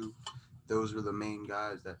Jiu-Jitsu, those were the main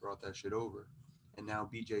guys that brought that shit over. And now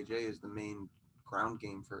BJJ is the main ground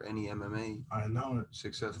game for any MMA. I know it.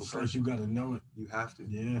 Successful person. First, you got to know it. You have to.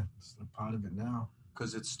 Yeah, it's a part of it now.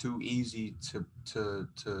 Because it's too easy to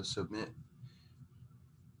submit.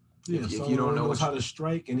 Yeah, if you don't know how to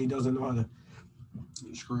strike and he doesn't know how to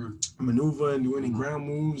you're screwed. Maneuver and do any ground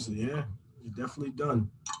moves, yeah, you're definitely done.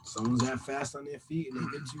 Someone's that fast on their feet and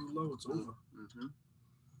they get too low, it's over. Mm-hmm.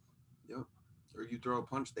 Yep. Or you throw a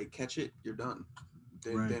punch, they catch it, you're done.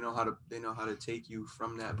 They know how to take you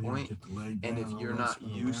from that point. And if you're not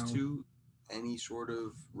used to any sort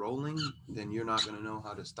of rolling, then you're not going to know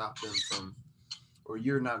how to stop them from, or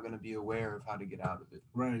you're not going to be aware of how to get out of it.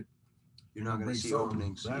 Right. You're not going to see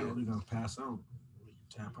openings. Right. You're going to pass out. You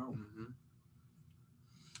tap out. Mm-hmm.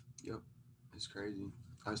 Yep. It's crazy.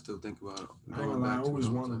 I still think about it. I always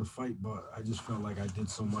wanted to fight, but I just felt like I did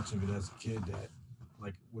so much of it as a kid that,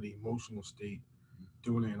 like, with an emotional state,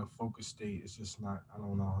 doing it in a focused state, it's just not, I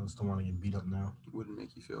don't know. I just don't want to get beat up now. It wouldn't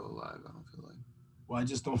make you feel alive, I don't feel like. Well, I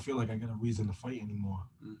just don't feel like I got a reason to fight anymore.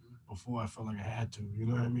 Mm-hmm. Before I felt like I had to, you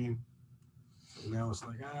know what I mean? And now it's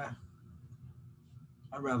like,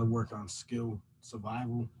 I'd rather work on skill,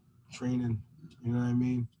 survival, training, you know what I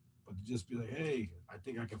mean? But to just be like, hey, I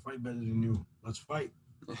think I can fight better than you. Let's fight.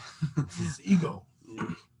 It's ego. Yeah.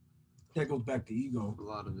 That goes back to ego. A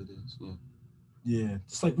lot of it is, yeah. Yeah,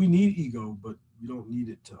 it's like we need ego, but we don't need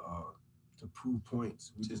it to to prove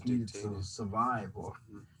points. We To just needed dictate to it. survive, or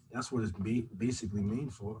Mhm. that's what it's basically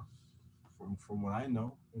made for. From what I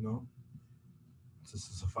know, it's just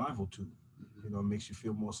a survival tool. Mhm. It makes you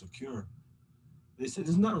feel more secure. They said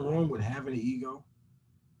there's nothing wrong with having an ego,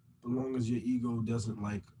 as long as your ego doesn't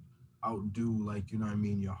like outdo, like,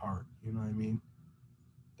 your heart. You know what I mean?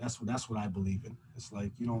 That's what I believe in. It's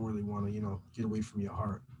like you don't really want to, get away from your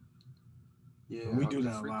heart. Yeah, And we our do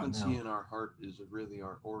that a lot frequency now. in our heart is really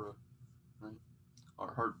our aura, right?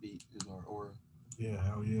 Our heartbeat is our aura. Yeah,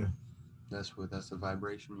 hell yeah. That's the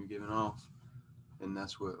vibration you're giving off. And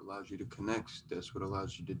that's what allows you to connect. That's what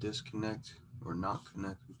allows you to disconnect or not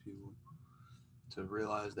connect with people. To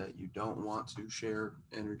realize that you don't want to share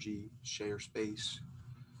energy, share space.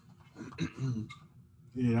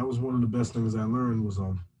 Yeah, that was one of the best things I learned was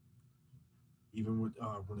even with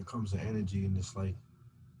when it comes to energy, and just like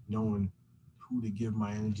knowing who to give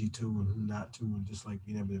my energy to and who not to, and just like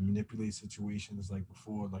being able to manipulate situations. Like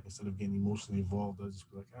before, like instead of getting emotionally involved, I'll just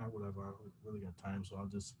be like, whatever, I don't really got time, so I'll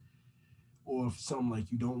just. Or if something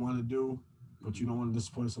like you don't want to do, but you don't want to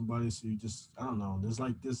disappoint somebody, so you just, I don't know. There's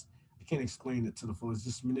like this. I can't explain it to the full. It's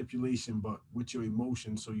just manipulation, but with your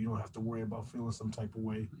emotions, so you don't have to worry about feeling some type of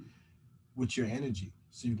way with your energy,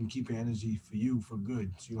 so you can keep your energy for you for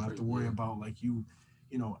good, so you don't have to worry about like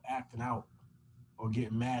acting out or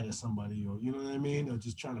getting mad at somebody, or you know what I mean, or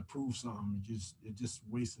just trying to prove something. You're just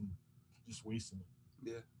wasting it.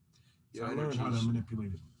 Yeah. So I learned how to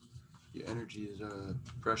manipulate it. Your energy is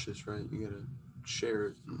precious, right? You gotta share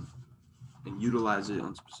it and utilize it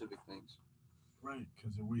on specific things. Right,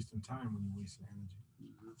 because you're wasting time when you're wasting energy.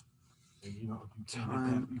 Mm-hmm.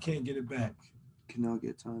 And you can't get it back. Cannot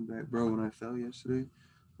get time back, bro. When I fell yesterday,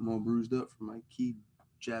 I'm all bruised up from my key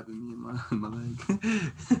jabbing me in my leg.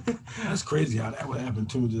 That's crazy how that would happen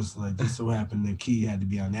too. Just so happened the key had to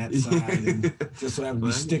be on that side, and just so happened to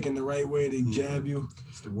be sticking the right way to jab you.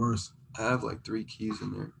 It's the worst. I have like 3 keys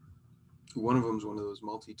in there. One of them is one of those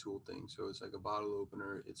multi-tool things, so it's like a bottle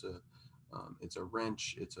opener. It's a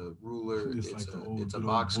wrench. It's a ruler. It's a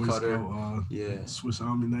box cutter. Swiss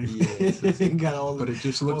Army knife. Yeah, got all. But it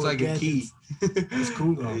just looks like a key. It's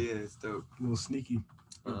cool though. Yeah, it's dope. A little sneaky.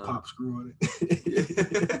 Pop screw on it.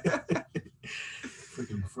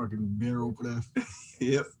 Fucking beer opener.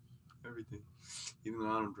 Yep. Everything. Even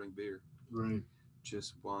though I don't drink beer. Right.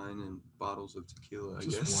 Just wine and bottles of tequila, I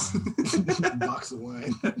guess. Wine. Box of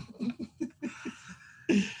wine.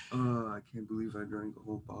 I can't believe I drank a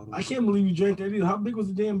whole bottle. I can't believe you drank that either. How big was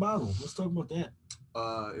the damn bottle? Let's talk about that.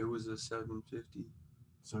 It was a 750.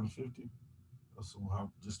 750.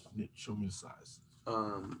 So just show me the size.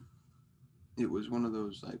 It was one of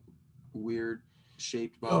those like weird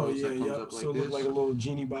shaped bottles that comes up like so it looked like a little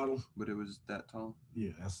genie bottle. But it was that tall.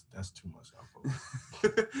 Yeah, that's too much alcohol.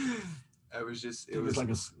 I was just it was like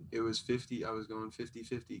it was 50. I was going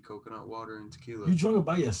 50-50 coconut water and tequila. You drunk it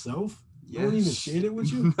by yourself? Yes. No one even shared it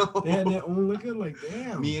with you? No. They had their own liquor? Like,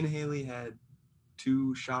 damn. Me and Haley had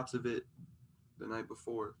 2 shots of it the night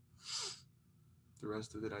before. The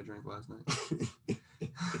rest of it I drank last night.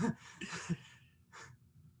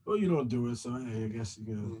 Well, you don't do it, so I guess you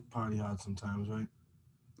can party hard sometimes, right?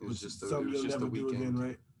 It was just something you'll never do again,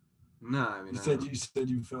 right? No, I mean, you said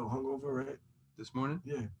you felt hungover, right? This morning?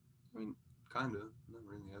 Yeah. I mean, kind of. Not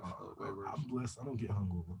really. I felt way worse. I'm blessed. I don't get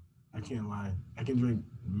hungover. I can't lie. I can drink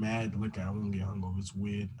mad liquor. I won't get hungover. It's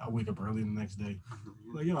weird. I wake up early the next day.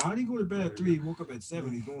 Like, yo, how do you go to bed at 3? He woke up at 7.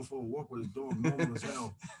 He's going for a walk with his dog, normal as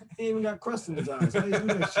hell. He ain't even got crust in his eyes. How do you do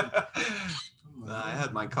that shit? Nah, I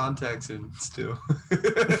had my contacts in still.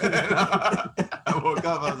 I woke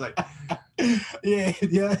up. I was like, yeah.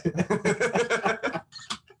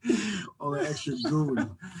 All that extra goo.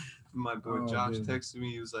 My boy Josh texted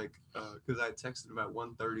me. He was like, because I texted him at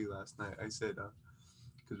 1:30 last night. I said,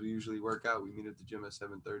 because we usually work out. We meet at the gym at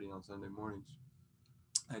 7:30 on Sunday mornings.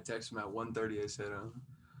 I texted him at 1:30. I said,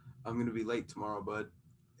 I'm going to be late tomorrow, bud.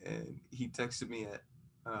 And he texted me at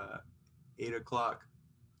 8 o'clock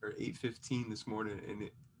or 8:15 this morning. And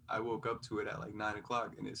I woke up to it at like 9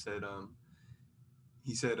 o'clock. And it said,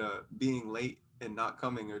 he said, being late and not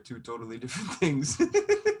coming are 2 totally different things.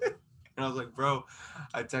 And I was like, bro,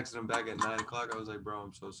 I texted him back at 9 o'clock. I was like, bro,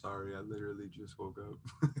 I'm so sorry. I literally just woke up.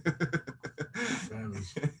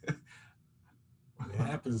 Savage. It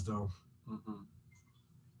happens though.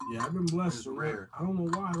 Mm-hmm. Yeah, I've been blessed. It's rare. I don't know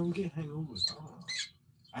why I don't get hangovers.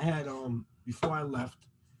 I had before I left,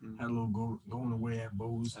 had a little going away at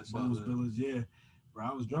Bo's Village. Yeah, where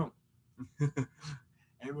I was drunk.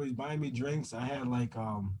 Everybody's buying me drinks. I had like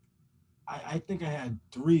I think I had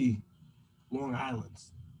 3 Long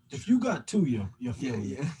Islands. If you got 2, you're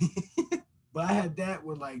feeling it. But I had that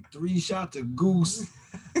with like 3 shots of Goose,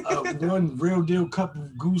 One real deal cup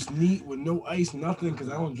of goose neat with no ice, nothing, because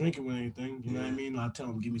I don't drink it with anything. You know what I mean? I tell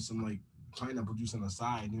them, give me some like pineapple juice on the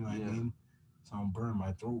side. You know what I mean? So I don't burn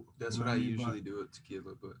my throat. That's you know what I mean? usually do with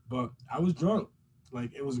tequila, but I was drunk.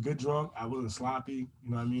 Like it was a good drunk. I wasn't sloppy. You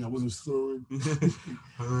know what I mean? I wasn't slurring.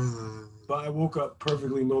 But I woke up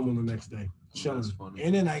perfectly normal the next day, chilling.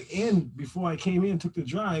 And then before I came in, took the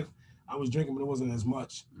drive. I was drinking, but it wasn't as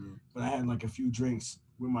much. But I had like a few drinks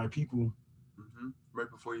with my people. Right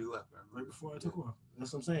before you left, right before I took off.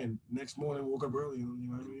 That's what I'm saying. Next morning, woke up early. You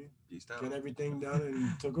know what I mean? Got everything done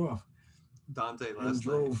and took off. Dante last and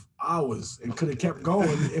drove hours and could have kept going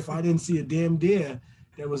if I didn't see a damn deer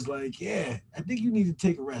that was like, yeah, I think you need to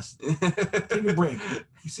take a rest, take a break.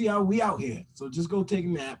 You see how we out here, so just go take a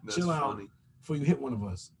nap, chill out before you hit one of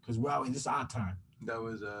us, because we're out. This is our time. That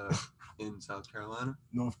was in South Carolina,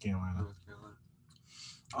 North Carolina.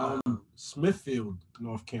 Smithfield,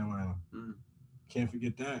 North Carolina. Can't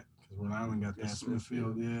forget that, because Rhode Island got that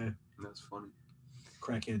Smithfield. Yeah, that's funny.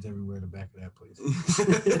 Crackheads everywhere in the back of that place.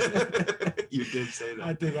 You did say that.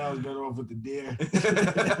 I think I was better off with the deer.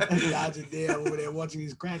 Dodging deer over there watching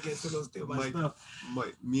these crackheads so they'll steal my stuff.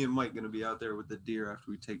 Me and Mike gonna be out there with the deer after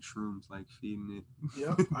we take shrooms, like feeding it.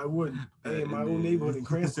 Yep, I would. Hey, in my old neighborhood in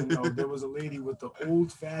Cranston, though, there was a lady with the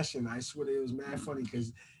old fashioned. I swear it was mad funny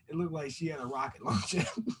because it looked like she had a rocket launcher.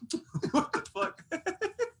 What the fuck?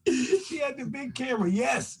 She had the big camera.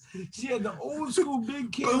 Yes, she had the old school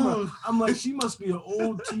big camera. I'm like, she must be an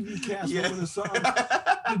old TV cast woman or something.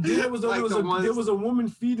 The deer was like there was a woman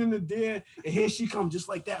feeding the deer, and here she come just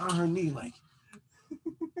like that on her knee, like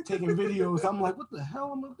taking videos. I'm like, what the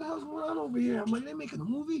hell? I'm like, what the hell's going on over here? I'm like, they making a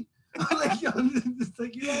movie? I'm like, yo, it's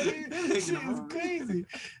like, you know what I mean? Shit is crazy.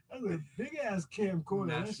 That was a big ass camcorder.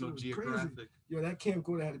 National Geographic. Crazy. Yo, that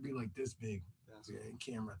camcorder had to be like this big. Yeah, in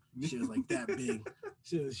camera. She was like that big.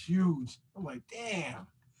 She was huge. I'm like, damn.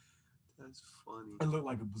 That's funny. It looked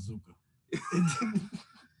like a bazooka.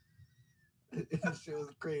 That shit was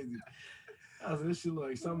crazy. I was like, this shit look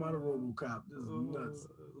like something out of RoboCop. This is nuts.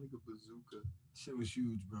 Like a bazooka. Shit was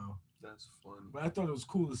huge, bro. That's funny. But I thought it was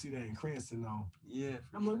cool to see that in Cranston, though. Yeah.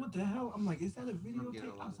 I'm like, what the hell? I'm like, is that a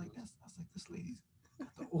videotape? I was like, this lady's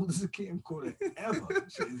the oldest camcorder ever.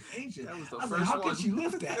 She is ancient. That was the first one. Like, how could she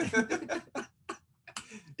lift that?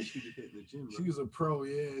 She was hitting the gym, bro. She was a pro,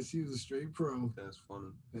 yeah. She was a straight pro. That's funny.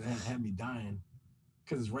 It had me dying.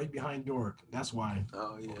 Because it's right behind Doric. That's why.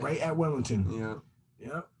 Oh, yeah. Right at Wellington. Yeah.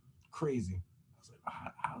 Yep. Crazy. I was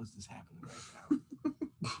like, how is this happening right now?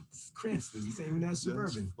 It's Cranston. It's even that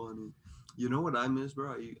suburban. That's funny. You know what I miss,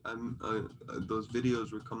 bro? Those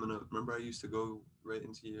videos were coming up. Remember I used to go right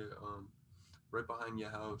into your, right behind your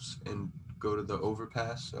house and go to the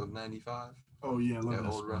overpass of 95? Oh, yeah, I love that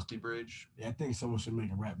old spot. Rusty Bridge. Yeah, I think someone should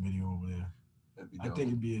make a rap video over there. That'd be dope. I think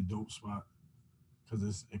it'd be a dope spot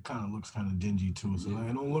because it kind of looks kind of dingy too. So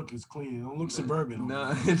like, it don't look as clean. It don't look suburban.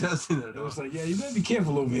 No, it doesn't at all. It looks like, yeah, you better be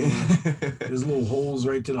careful over here. There's little holes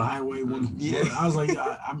right to the highway. I was like,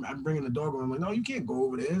 I'm bringing the dog on. I'm like, no, you can't go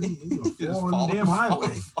over there. You fall on the damn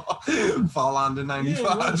highway. Fall onto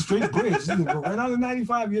 95. Yeah, straight bridge. You go right on the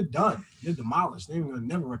 95, you're done. You're demolished. They're gonna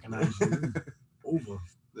never recognize you. Over.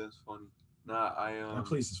 That's funny. Nah, that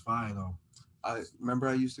place is fire though. I remember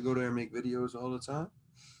I used to go there and make videos all the time.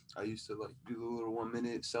 I used to like do the little 1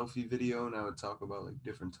 minute selfie video, and I would talk about like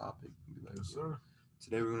different topics. Be like, yes, sir.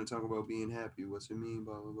 Today we're gonna talk about being happy. What's it mean?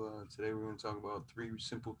 Blah blah blah. Today we're gonna talk about 3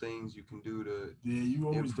 simple things you can do to. Yeah, you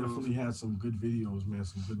always definitely had some good videos, man.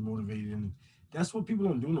 Some good motivating. That's what people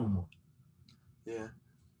don't do no more. Yeah.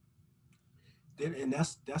 And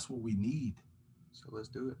that's what we need. So let's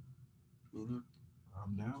do it. Mm-hmm.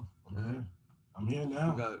 I'm down. I'm here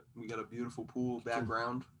now. We got a beautiful pool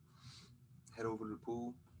background. Head over to the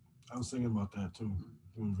pool. I was thinking about that too.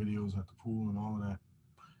 Doing videos at the pool and all of that.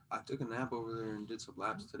 I took a nap over there and did some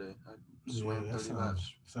laps today. I swam 30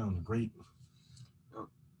 laps. Sounds great.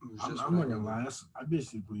 I'm not gonna lie. I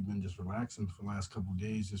basically been just relaxing for the last couple of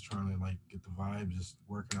days, just trying to like get the vibe, just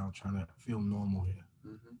working out, trying to feel normal here.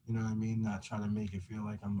 Mm-hmm. You know what I mean? Not trying to make it feel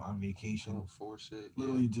like I'm on vacation. Don't force it.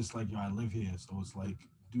 Literally, just like I live here, so it's like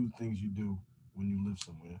do things you do when you live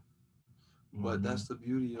somewhere. You know but that's the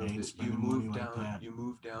beauty of it. You move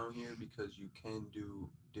down here because you can do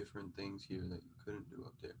different things here that you couldn't do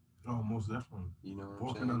up there. Oh, most definitely. You know,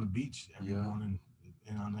 walking on the beach every morning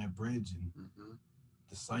and on that bridge and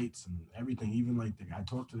the sights and everything. Even like I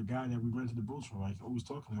talked to the guy that we rented the boats from. I always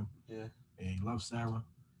talk to him. Yeah. And he loves Sarah.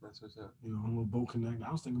 That's what's up. You know, a little boat connect.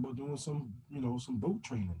 I was thinking about doing some boat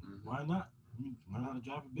training. Why not? Learn how to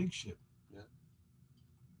drive a big ship. Yeah.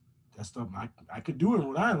 That stuff I could do in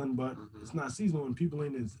Rhode Island, but it's not seasonal and people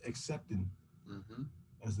ain't as accepting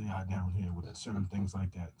as they are down here with certain things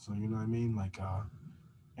like that. So you know what I mean? Like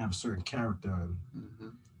have a certain character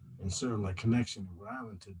and certain like connection in Rhode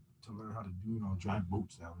Island to learn how to do, drive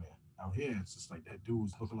boats down there. Out here, it's just like that dude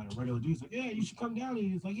was looking like a regular dude. He's like, yeah, you should come down here.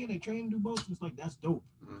 He's like, yeah, they train to do boats. It's like, that's dope.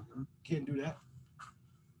 Can't do that.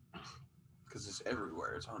 Because it's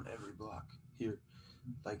everywhere. It's on every block. Here,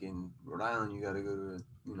 like in Rhode Island, you got to go to,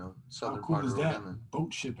 southern part of Rhode Island.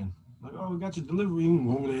 Boat shipping. Like, oh, we got your delivery. You can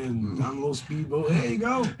go over there and on a little speedboat. There you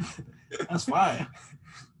go. That's fire.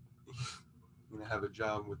 You're going to have a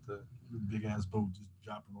job with the big ass boat just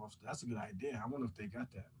dropping off. That's a good idea. I wonder if they got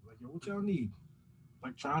that. Like, yo, what y'all need?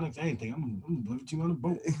 Electronics, anything. I'm gonna deliver to you on a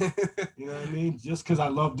boat. You know what I mean? Just because I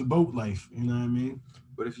love the boat life. You know what I mean?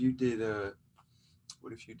 What if you did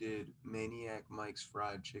Maniac Mike's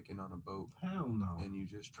fried chicken on a boat? Hell no. And you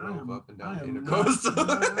just drove up and down the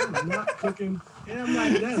intercoastal. I'm not cooking. Yeah, I'm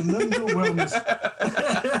like, that's nothing to wellness.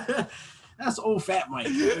 That's old Fat Mike.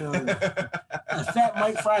 Fat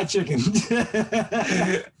Mike fried chicken.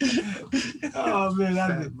 Oh man,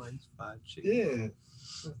 Fat Mike's fried chicken. Yeah.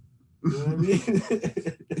 You know what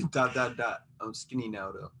I mean? ... I'm skinny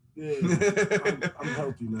now though. Yeah, I'm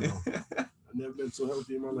healthy now. I've never been so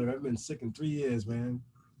healthy in my life. I've been sick in 3 years, man.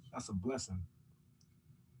 That's a blessing.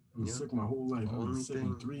 I've been sick my whole life. I've been sick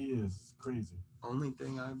in 3 years. It's crazy. Only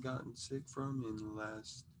thing I've gotten sick from in the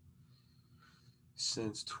last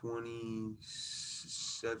since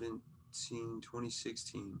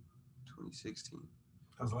 2016.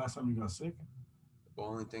 That was the last time you got sick? The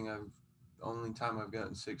only time I've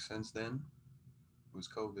gotten sick since then was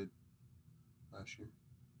COVID last year,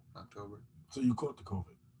 October. So you caught the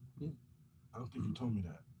COVID? Yeah. I don't think you told me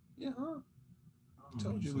that. Yeah, huh? I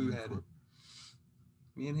told you we had it.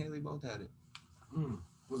 Me and Haley both had it.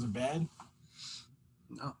 Was it bad?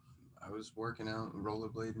 No. I was working out and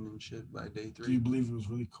rollerblading and shit by day 3. Do you believe it was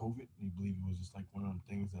really COVID? Do you believe it was just like one of them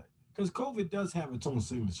things that... Because COVID does have its own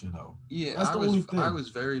signature, though. Yeah, that's the only thing. I was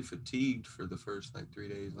very fatigued for the first 3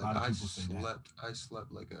 days. Like I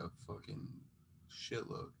slept like a fucking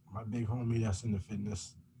shitload. My big homie that's in the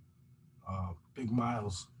fitness, Big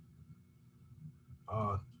Miles.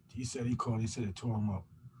 He said he said it tore him up.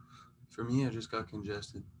 For me, I just got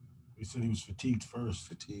congested. He said he was fatigued first.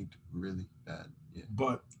 Fatigued really bad. Yeah.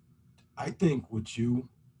 But I think with you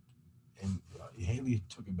and Haley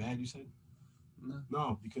took it bad. You said.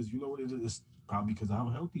 No, because you know what it is? It's probably because of how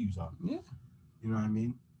healthy you are. Yeah. You know what I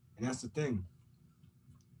mean? And that's the thing.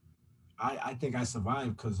 I think I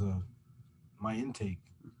survived because of my intake.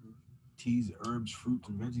 Teas, herbs, fruits,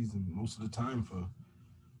 and veggies, and most of the time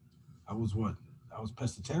I was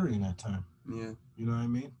pescatarian that time. Yeah. You know what I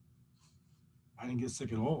mean? I didn't get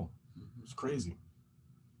sick at all. It was crazy.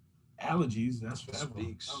 Allergies, that's forever.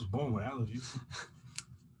 I was born with allergies.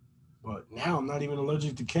 But now I'm not even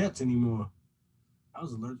allergic to cats anymore. I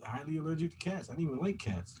was highly allergic to cats. I didn't even like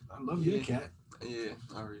cats. I love your cat. Yeah,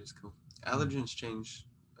 Ari is cool. Allergens change,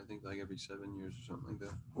 I think, like every 7 years or something like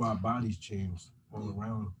that. Well, our bodies change all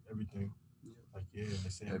around everything. Yeah. Like, they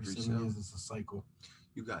say every 7 years it's a cycle.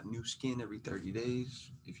 You got new skin every 30 days.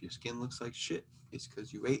 If your skin looks like shit, it's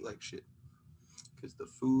because you ate like shit. Because the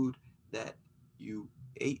food that you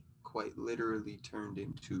ate quite literally turned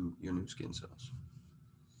into your new skin cells.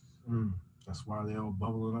 That's why they're all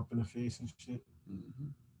bubbling up in the face and shit.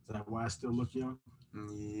 Is that why I still look young?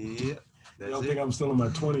 Yeah. You don't think I'm still in my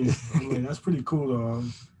 20s? I'm like, that's pretty cool, though.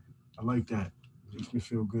 I like that. It makes me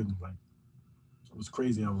feel good. Like, it was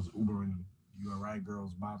crazy. I was Ubering URI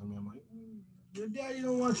girls bothering me. I'm like, your daddy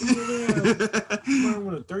don't want you over there. I'm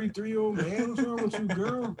with a 33-year-old man. What's wrong with you,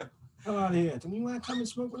 girl? Hell out of here. Do you want to come and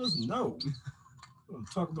smoke with us? No.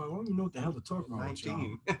 Talk about. I don't even know what the hell to talk about.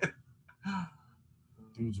 19.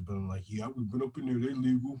 Dudes have been like, yeah, we've been up in there. They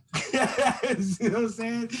legal. You know what I'm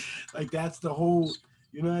saying? Like, that's the whole,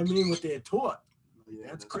 you know what I mean? What they're taught. Like,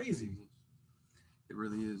 that's crazy. It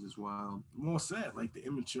really is. It's wild. More sad, like the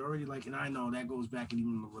immaturity. Like, and I know that goes back in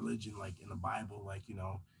even the religion, like in the Bible, like,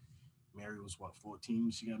 Mary was 14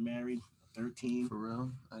 when she got married? 13. For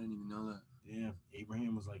real? I didn't even know that. Yeah.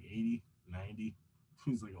 Abraham was like 80, 90.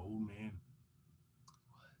 He was like an old man.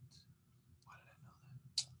 Why did I know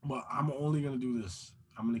that? But I'm only going to do this.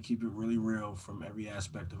 I'm going to keep it really real from every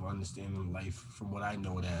aspect of understanding life from what I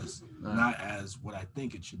know it as. Not as what I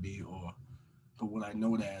think it should be, but what I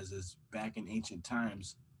know it as is back in ancient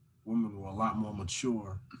times, women were a lot more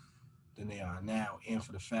mature than they are now. And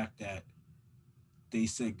for the fact that they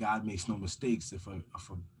said God makes no mistakes. If an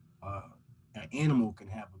animal can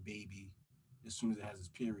have a baby as soon as it has its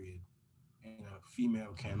period, and a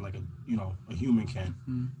female can, like a human can,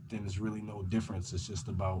 then there's really no difference. It's just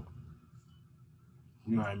about,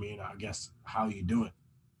 you know what I mean? I guess how you do it.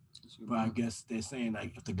 But I guess they're saying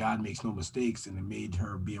like if the God makes no mistakes and it made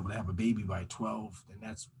her be able to have a baby by 12, then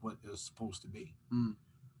that's what it was supposed to be.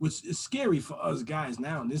 Which is scary for us guys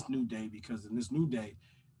now in this new day, because in this new day,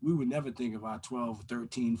 we would never think of our 12,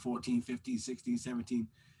 13, 14, 15, 16, 17.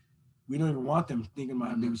 We don't even want them thinking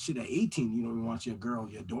about maybe shit at 18. You don't even want your girl,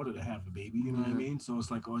 your daughter to have a baby. You know what I mean? So it's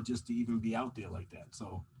like, or just to even be out there like that.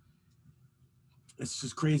 So it's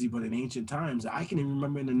just crazy. But in ancient times, I can even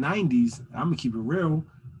remember in the 90s, I'm going to keep it real.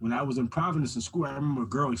 When I was in Providence in school, I remember a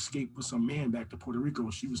girl escaped with some man back to Puerto Rico.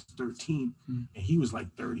 She was 13 and he was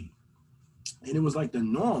like 30. And it was like the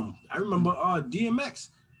norm. I remember DMX.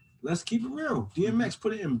 Let's keep it real. DMX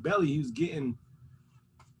put it in belly. He was getting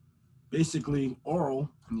basically oral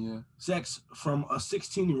sex from a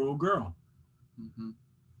 16-year-old girl.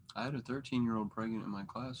 I had a 13-year-old pregnant in my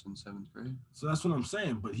class in 7th grade. So that's what I'm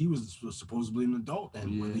saying. But he was supposedly an adult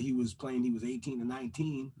then. Whether he was playing, he was 18 to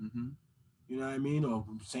 19. You know what I mean? Or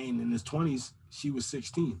saying in his 20s, she was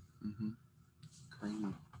 16. Crazy.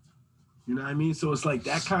 You know what I mean? So it's like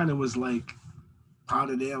that kind of was like part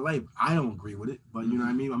of their life. I don't agree with it, but you know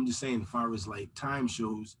what I mean? I'm just saying, as far as like time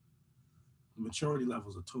shows, the maturity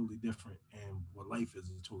levels are totally different, and what life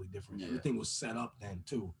is totally different. Everything was set up then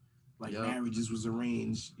too. Like marriages was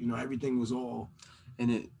arranged, you know, everything was all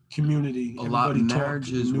community.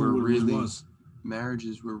 Marriages were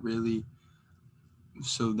really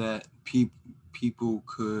so that people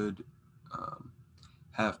could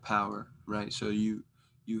have power, right? So you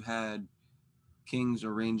had kings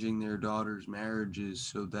arranging their daughters' marriages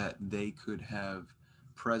so that they could have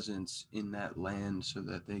presence in that land, so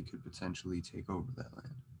that they could potentially take over that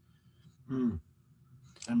land.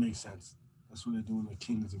 That makes sense. That's what they're doing, the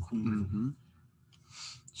kings and queens.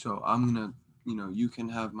 So I'm gonna, you can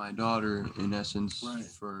have my daughter in essence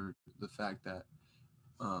for the fact that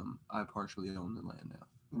I partially own the land now.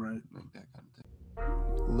 Right. Like that kind of thing.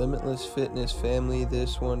 Limitless Fitness family,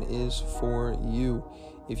 this one is for you.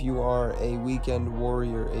 If you are a weekend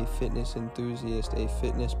warrior, a fitness enthusiast, a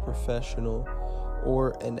fitness professional,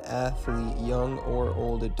 or an athlete, young or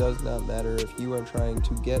old, it does not matter. If you are trying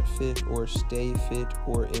to get fit or stay fit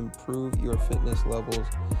or improve your fitness levels,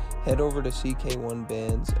 head over to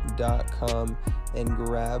ck1bands.com and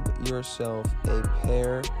grab yourself a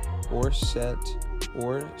pair or set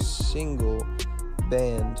or single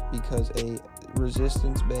band, because a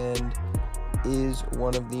resistance band is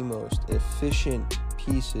one of the most efficient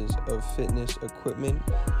pieces of fitness equipment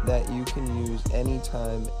that you can use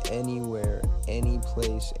anytime, anywhere, any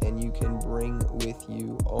place, and you can bring with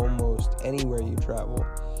you almost anywhere you travel.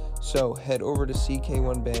 So head over to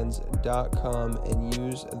ck1bands.com and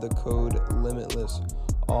use the code LIMITLESS,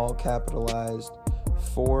 all capitalized,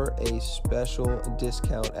 for a special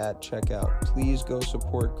discount at checkout. Please go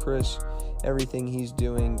support Chris, everything he's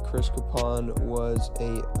doing. Chris Capon was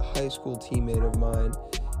a high school teammate of mine,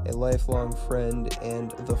 a lifelong friend, and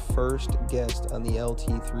the first guest on the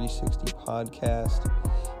LT360 podcast.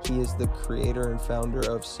 He is the creator and founder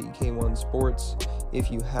of CK1 Sports. If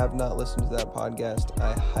you have not listened to that podcast,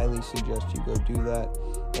 I highly suggest you go do that.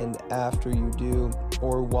 And after you do,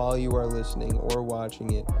 or while you are listening or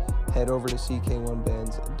watching it, head over to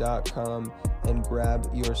ck1bands.com and grab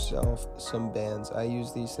yourself some bands. I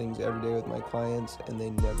use these things every day with my clients, and they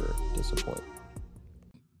never disappoint.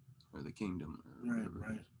 Or the kingdom. Or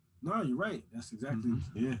right. No, you're right. That's exactly,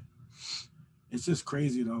 It's just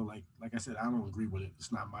crazy, though. Like I said, I don't agree with it.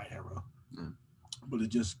 It's not my era. But it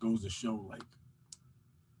just goes to show, like,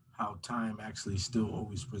 how time actually still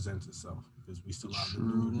always presents itself, because we still are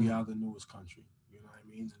we are the newest country. You know what I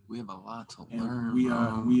mean? And we have a lot to learn. We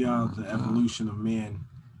are the evolution of man,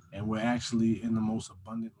 and we're actually in the most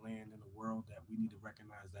abundant land in the world. That we need to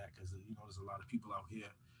recognize that, because there's a lot of people out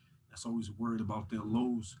here that's always worried about their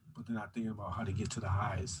lows, but they're not thinking about how to get to the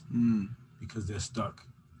highs because they're stuck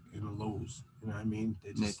in the lows. You know what I mean?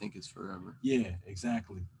 They think it's forever. Yeah,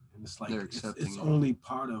 exactly. And it's like it's only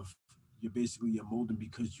part of you're molding,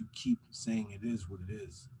 because you keep saying it is what it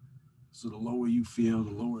is. So the lower you feel,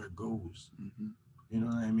 the lower it goes. You know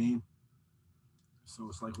what I mean? So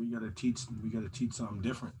it's like we gotta teach something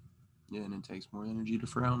different. Yeah, and it takes more energy to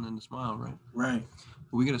frown than to smile, right? Right.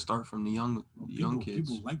 But we gotta start from the young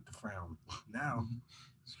kids. People like to frown now.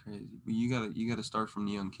 It's crazy. But you gotta start from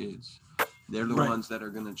the young kids. They're the ones that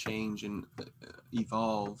are gonna change and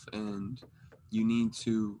evolve, and you need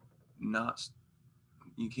to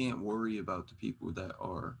you can't worry about the people that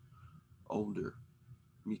are older,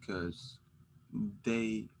 because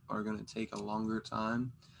they are going to take a longer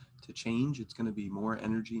time to change. It's going to be more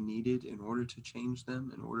energy needed in order to change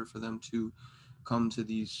them, in order for them to come to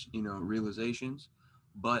these, realizations.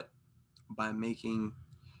 But by making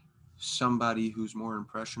somebody who's more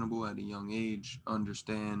impressionable at a young age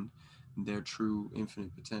understand their true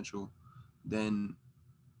infinite potential, then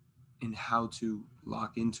in how to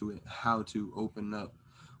lock into it, how to open up,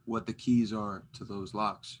 what the keys are to those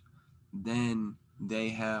locks, then they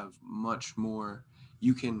have much more.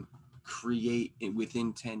 You can create it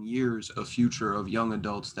within 10 years a future of young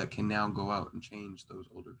adults that can now go out and change those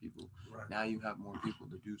older people. Right. Now you have more people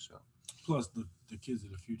to do so. Plus, the kids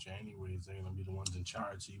of the future, anyways, they're gonna be the ones in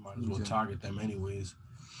charge. So you might as well Exactly. target them, anyways.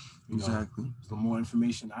 You know, Exactly. the more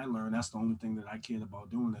information I learned, that's the only thing that I cared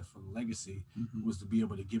about doing it for the legacy Mhm. was to be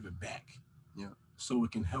able to give it back. Yeah. So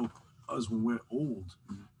it can help us when we're old.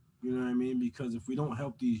 Mhm. You know what I mean? Because if we don't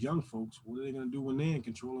help these young folks, what are they gonna do when they're in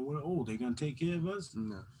control and we're old? They're gonna take care of us.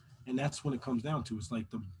 No. And that's when it comes down to. It's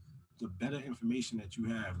like the better information that you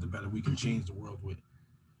have, the better we can change the world with.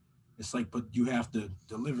 It's like, but you have to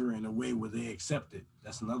deliver in a way where they accept it.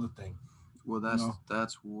 That's another thing. Well, know?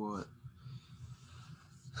 that's what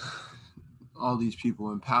all these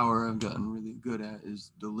people in power have gotten really good at,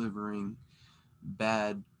 is delivering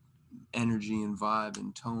bad energy and vibe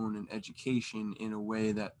and tone and education in a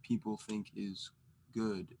way that people think is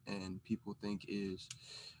good and people think is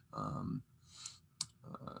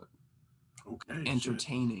Okay.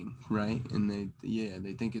 entertaining, right? And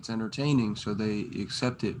they think it's entertaining, so they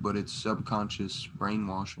accept it, but it's subconscious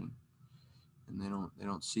brainwashing, and they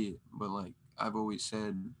don't see it. But like I've always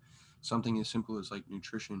said, something as simple as like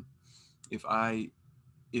nutrition. If I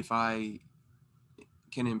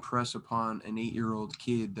can impress upon an 8-year-old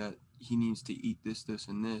kid that he needs to eat this, this,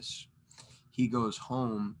 and this, he goes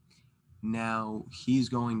home. Now he's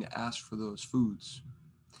going to ask for those foods.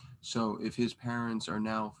 So if his parents are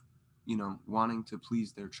now, wanting to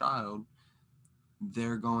please their child,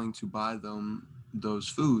 they're going to buy them those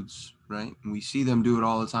foods, right? And we see them do it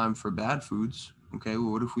all the time for bad foods. Okay,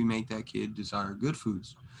 well, what if we make that kid desire good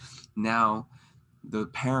foods? Now the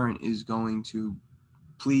parent is going to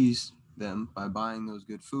please them by buying those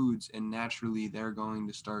good foods, and naturally they're going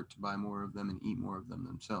to start to buy more of them and eat more of them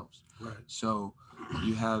themselves. Right. So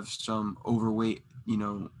you have some overweight,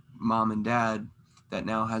 mom and dad that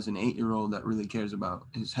now has an 8-year-old that really cares about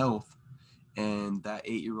his health, and that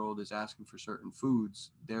 8-year-old is asking for certain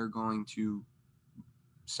foods. They're going to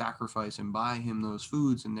sacrifice and buy him those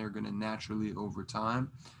foods, and they're going to naturally over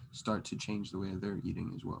time start to change the way they're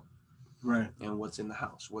eating as well. Right. And what's in the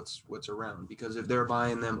house, what's around. Because if they're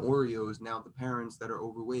buying them Oreos, now the parents that are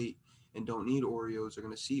overweight and don't need Oreos are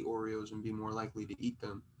going to see Oreos and be more likely to eat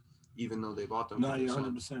them, even though they bought them. No, you're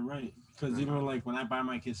 100% right. Because even like when I buy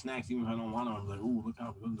my kids snacks, even if I don't want them, I'm like, ooh, look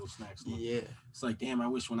how good those snacks look. Yeah. It's like, damn, I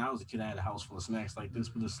wish when I was a kid I had a house full of snacks like this.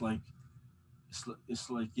 But it's like,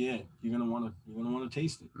 yeah, you're gonna wanna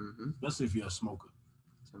taste it, especially if you're a smoker.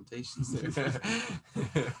 Temptations there.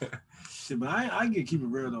 Shit, but I keep it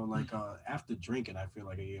real though. Like after drinking, I feel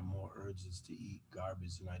like I get more urges to eat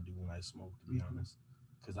garbage than I do when I smoke. To be honest,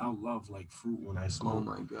 because I love like fruit when I smoke. Oh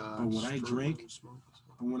my god! But when I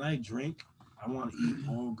drink, I want to eat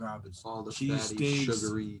all garbage. All the cheese fatty, steaks,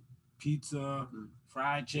 sugary, pizza,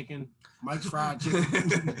 fried chicken. Mike's fried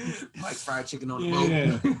chicken. Mike's fried chicken on the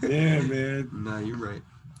boat. Yeah, man. Nah, you're right.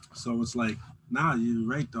 So it's like, nah, you're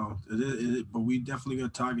right though. But we definitely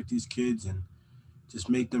gotta target these kids and just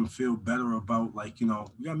make them feel better about, like, you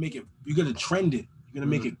gotta trend it. You gotta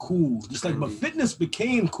make it cool. Just trendy. like, but fitness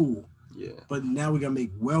became cool. Yeah. But now we gotta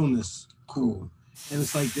make wellness cool. And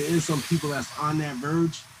it's like there is some people that's on that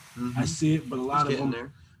verge. I see it, but a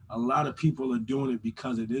lot of people are doing it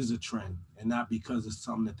because it is a trend and not because it's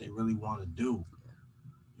something that they really want to do.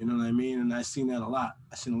 You know what I mean? And I've seen that a lot.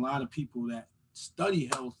 I've seen a lot of people that study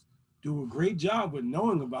health do a great job with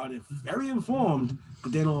knowing about it, very informed,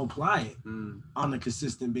 but they don't apply it on a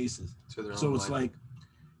consistent basis. So it's like,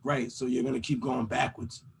 right, so you're going to keep going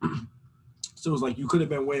backwards. So it's like you could have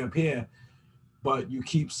been way up here, but you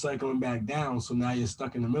keep cycling back down, so now you're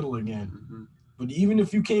stuck in the middle again. But even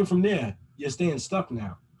if you came from there, you're staying stuck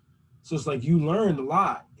now. So it's like you learned a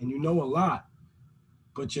lot and you know a lot,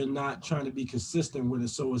 but you're not trying to be consistent with it,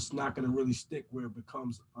 so it's not going to really stick where it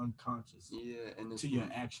becomes unconscious and to your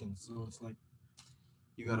actions. So it's like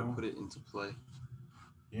you got to put it into play.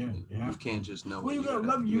 Yeah, you can't just know. Well, you got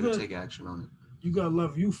to take action on it. You got to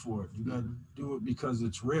love you for it. You got to do it because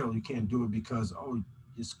it's real. You can't do it because,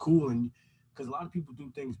 it's cool. And because a lot of people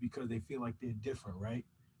do things because they feel like they're different, right?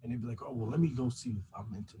 And they'd be like, oh, well, let me go see if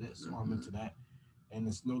I'm into this or I'm into that. And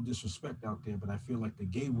it's no disrespect out there, but I feel like the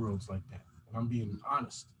gay world's like that. And I'm being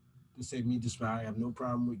honest. To say me disrespect, I have no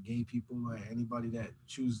problem with gay people or anybody that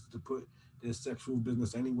chooses to put their sexual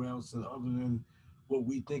business anywhere else other than what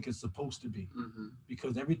we think it's supposed to be.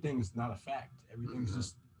 Because everything is not a fact. Everything's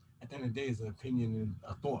just at the end of the day, it's an opinion and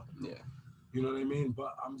a thought. Yeah. You know what I mean?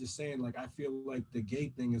 But I'm just saying, like, I feel like the gay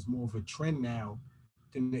thing is more of a trend now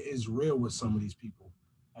than it is real with some of these people.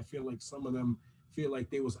 I feel like some of them feel like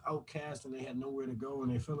they was outcast and they had nowhere to go,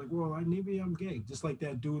 and they feel like, well, maybe I'm gay. Just like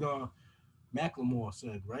that dude, Macklemore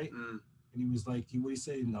said, right? Mm, And he was like, what he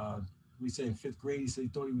said in 5th grade, he said he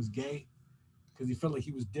thought he was gay because he felt like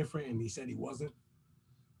he was different, and he said he wasn't.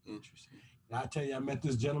 interesting. And I tell you, I met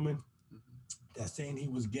this gentleman Mm-hmm. that saying he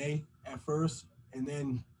was gay at first, and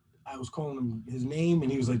then I was calling him his name,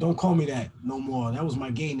 and he was like, "Don't call me that no more. That was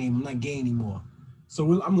my gay name. I'm not gay anymore."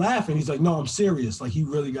 So I'm laughing. He's like, "No, I'm serious." Like he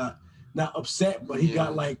really got not upset, but he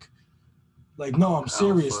got like, "No, I'm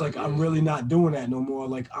serious. Alpha, Like I'm yeah. really not doing that no more.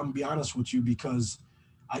 Like I'm be honest with you because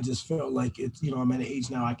I just felt like it's I'm at an age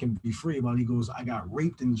now I can be free." But he goes, "I got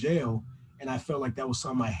raped in jail, and I felt like that was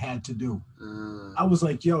something I had to do." I was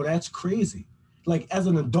like, "Yo, that's crazy." Like as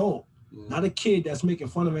an adult. Yeah. Not a kid that's making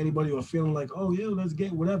fun of anybody or feeling like, oh, yeah, let's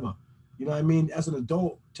get whatever. You know what I mean? As an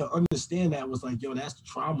adult, to understand that was like, yo, that's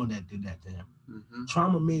trauma that did that to him. Mm-hmm.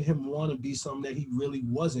 Trauma made him want to be something that he really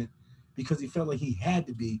wasn't because he felt like he had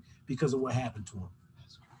to be because of what happened to him.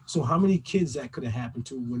 So how many kids that could have happened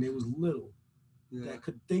to when they was little that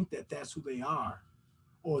could think that that's who they are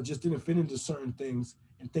or just didn't fit into certain things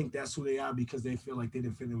and think that's who they are because they feel like they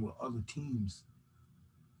didn't fit in with other teams.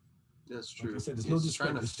 That's true. Like I said, there's no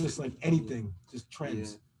disrespect. It's just like anything, just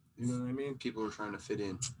trends. You know what I mean? People are trying to fit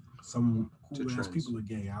in. Some cool ass people are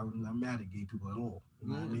gay. I'm not mad at gay people at all. You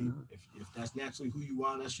know what I mean? No. If that's naturally who you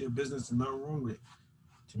are, that's your business, and nothing wrong with it.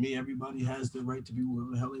 To me, everybody has the right to be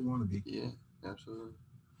whoever the hell they want to be. Yeah, absolutely.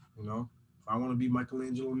 You know, if I want to be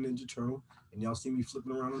Michelangelo Ninja Turtle, and y'all see me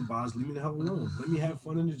flipping around in the bars, leave me the hell alone. Let me have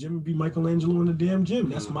fun in the gym and be Michelangelo in the damn gym.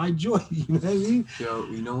 That's my joy. You know what I mean? Yo,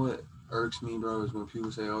 you know what irks me, bro, is when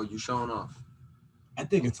people say, "Oh, you showing off." I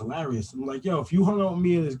think it's hilarious. I'm like, yo, if you hung out with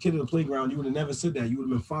me as a kid at the playground, you would have never said that. You would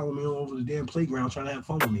have been following me all over the damn playground trying to have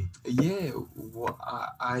fun with me. Yeah, well,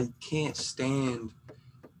 I can't stand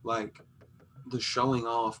like the showing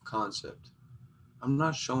off concept. I'm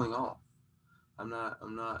not showing off. I'm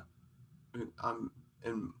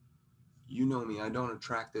and you know me, I don't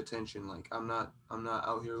attract attention. Like I'm not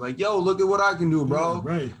out here like, yo, look at what I can do, bro.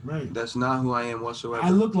 Yeah, right. That's not who I am whatsoever.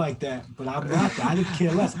 I look like that, but I'm not that. I didn't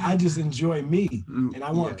care less. I just enjoy me. And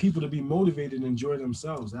I want people to be motivated and enjoy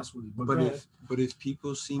themselves. That's what but if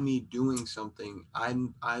people see me doing something,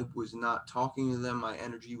 I was not talking to them, my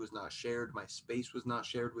energy was not shared, my space was not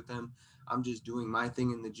shared with them. I'm just doing my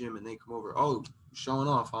thing in the gym and they come over, "Oh, showing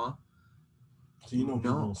off, huh?" So people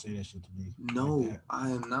don't say that shit to me. No, like I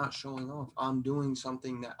am not showing off. I'm doing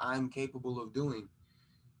something that I'm capable of doing.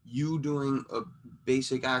 You doing a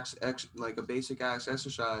basic axe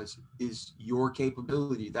exercise is your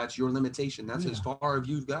capability. That's your limitation. That's as far as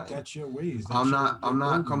you've got. That's your ways. I'm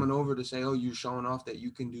not coming over to say, "Oh, you're showing off that you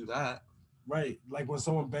can do that." Right. Like when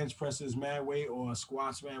someone bench presses mad weight or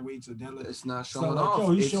squats mad weight to deadlift. It's not showing like, off.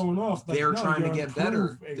 Yo, he's showing off. Like, they're trying to get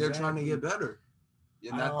better. Exactly. They're trying to get better.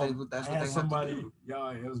 And that's what they have to do. Yo,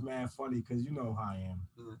 it was mad funny because you know how I am.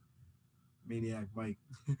 Yeah. Maniac Mike.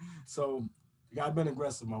 So I've been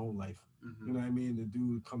aggressive my whole life. Mm-hmm. You know what I mean? The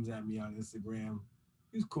dude comes at me on Instagram.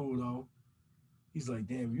 He's cool though. He's like,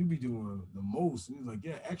 "Damn, you be doing the most." And he's like,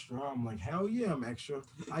 "Yeah, extra." I'm like, "Hell yeah, I'm extra.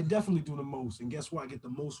 I definitely do the most." And guess what? I get the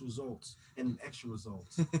most results and extra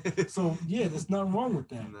results. So yeah, there's nothing wrong with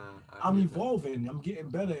that. I'm evolving. I'm getting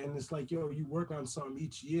better. And it's like, yo, you work on something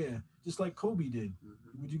each year, just like Kobe did.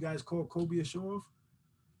 Mm-hmm. Would you guys call Kobe a show off?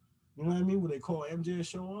 You know what I mean? Would they call MJ a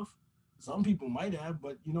show off? Some people might have,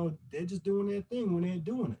 but they're just doing their thing when they're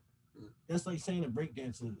doing it. That's like saying a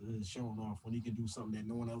breakdancer is showing off when he can do something that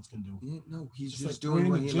no one else can do. Yeah, no, he's it's just like doing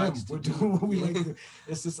what he likes to do. Doing what we like to do.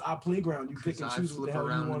 It's just our playground. You pick and choose what the hell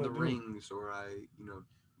you want to do. I flip around in the rings, or I,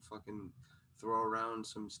 fucking throw around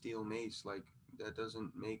some steel mace. Like that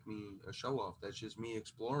doesn't make me a show off. That's just me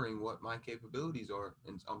exploring what my capabilities are.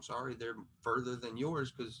 And I'm sorry they're further than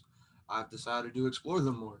yours because I've decided to explore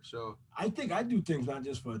them more. So I think I do things not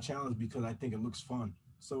just for a challenge because I think it looks fun.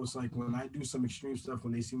 So it's like when I do some extreme stuff,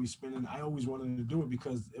 when they see me spinning, I always wanted to do it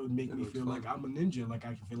because it would make me feel like I'm a ninja. Like I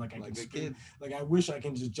can feel like I can spin. Like I wish I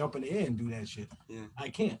can just jump in the air and do that shit. Yeah. I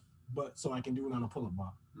can't, but so I can do it on a pull-up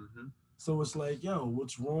bar. Mm-hmm. So it's like, yo,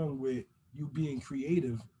 what's wrong with you being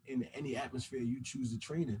creative in any atmosphere you choose to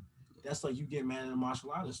train in? That's like you get mad at a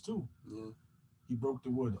martial artist too. Yeah. He broke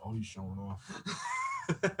the wood. Oh, he's showing off.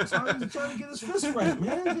 He's trying to get his fist right,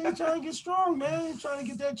 man. He's trying to get strong, man. He's trying to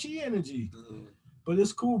get that chi energy. Yeah. But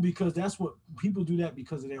it's cool because that's what people do that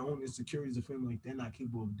because of their own insecurities of feeling like they're not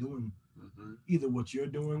capable of doing either what you're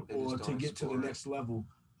doing or to get to the next level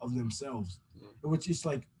of themselves. Yeah. Which is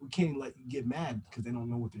like we can't let you get mad because they don't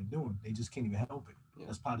know what they're doing. They just can't even help it. Yeah.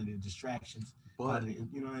 That's part of their distractions. But You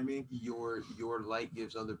know what I mean? your light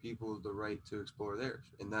gives other people the right to explore theirs,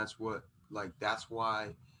 and that's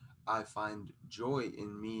why I find joy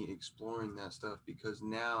in me exploring that stuff, because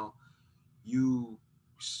now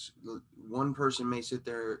one person may sit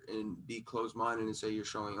there and be closed-minded and say you're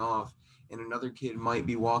showing off, and another kid might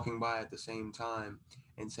be walking by at the same time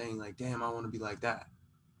and saying like, damn, I want to be like that.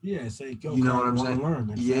 Yeah, say, yo, You know what I'm saying? Learn.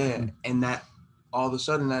 Exactly. Yeah, and that all of a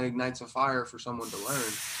sudden that ignites a fire for someone to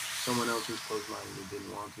learn. Someone else who's closed-minded and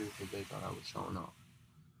didn't want to because they thought I was showing off.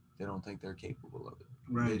 They don't think they're capable of it.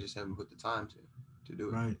 Right. They just haven't put the time to do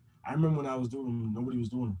it. Right. I remember when I was doing them, nobody was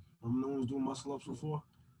doing them. Remember no one was doing muscle ups before?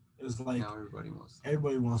 It was like now everybody wants to.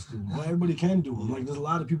 Everybody wants to do them. Well, everybody can do them. Like there's a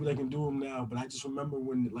lot of people that can do them now, but I just remember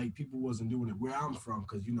when like people wasn't doing it where I'm from,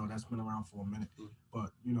 because you know that's been around for a minute.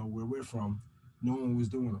 But you know where we're from, no one was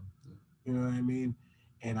doing them. You know what I mean?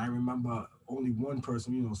 And I remember only one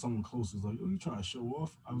person, you know, someone close was like, "Oh, you trying to show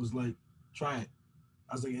off?" I was like, "Try it."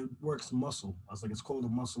 I was like, "It works muscle." I was like, "It's called a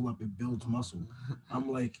muscle up. It builds muscle."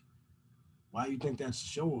 I'm like, "Why do you think that's a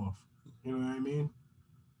show off?" You know what I mean?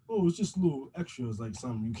 Oh, it's just little extras, like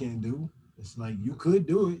something you can't do. It's like you could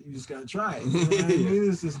do it, you just gotta try it. You know what I mean?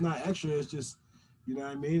 It's just not extra. It's just, you know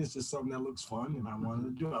what I mean? It's just something that looks fun, and I wanted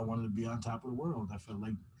to do it. I wanted to be on top of the world. I felt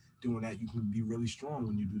like doing that, you can be really strong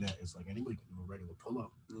when you do that. It's like anybody can do a regular pull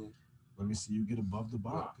up. Yeah. Let me see you get above the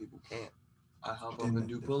bar. Well, people can't. I hop up and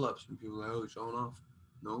do pull ups, and people are like, "Oh, showing off."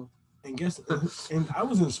 No. And and I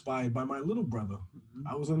was inspired by my little brother.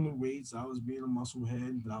 I was in the weights. I was being a muscle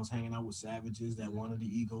head, but I was hanging out with savages that wanted the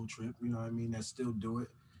ego trip. You know what I mean? That still do it.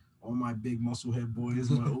 All my big muscle head boys,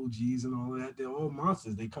 my OGs and all of that, they're all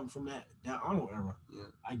monsters. They come from that Arnold era. Yeah.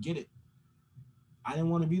 I get it. I didn't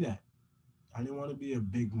want to be that. I didn't want to be a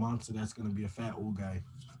big monster that's going to be a fat old guy.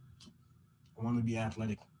 I want to be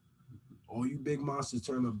athletic. All you big monsters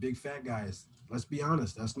turn up big fat guys. Let's be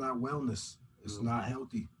honest. That's not wellness. It's not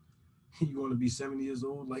healthy. You want to be 70 years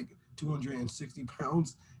old, like 260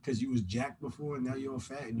 pounds, because you was jacked before and now you're all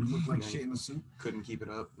fat and you look like shit in a suit. Couldn't keep it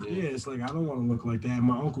up. Yeah, it's like I don't want to look like that.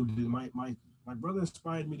 My uncle did. My brother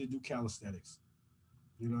inspired me to do calisthenics.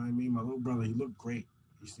 You know what I mean? My little brother, he looked great.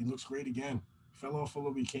 He looks great again. Fell off a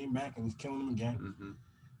little bit, came back, and he's killing him again. Mm-hmm.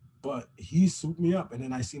 But he souped me up, and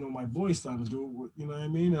then I seen all my boys starting to do it. You know what I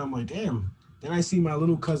mean? And I'm like, damn. Then I see my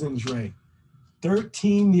little cousin Dre,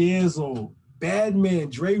 13 years old. Bad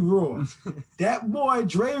man, Dre Raw. That boy,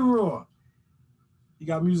 Dre Raw. He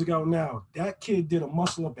got music out now. That kid did a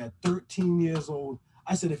muscle up at 13 years old.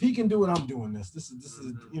 I said, if he can do it, I'm doing this. This is,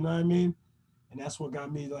 you know what I mean? And that's what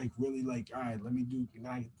got me like really like, all right, let me do. And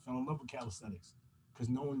I fell in love with calisthenics, because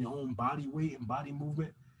knowing your own body weight and body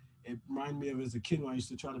movement, it reminded me of as a kid when I used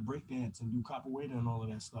to try to break dance and do capoeira and all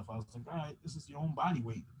of that stuff. I was like, all right, this is your own body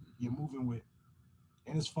weight you're moving with,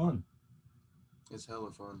 and it's fun. It's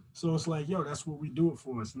hella fun. So it's like, yo, that's what we do it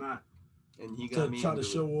for. It's not and he got to me try to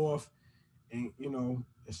show off. And, you know,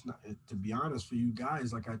 it's not, to be honest, for you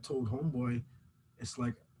guys, like I told Homeboy, it's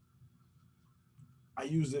like I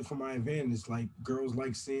use it for my advantage. Like girls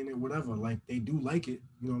like seeing it, whatever. Like they do like it.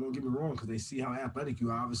 You know, don't get me wrong, because they see how athletic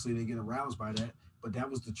you are. Obviously, they get aroused by that. But that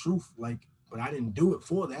was the truth. Like, but I didn't do it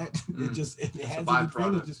for that. It just it has its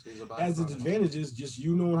advantages. Has its advantages. Just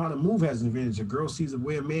you knowing how to move has an advantage. A girl sees the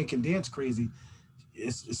way a man can dance crazy.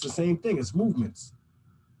 It's the same thing. It's movements.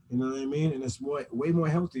 You know what I mean? And it's way more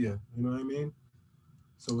healthier. You know what I mean?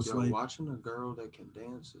 So it's like watching a girl that can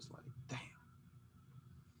dance is like, damn.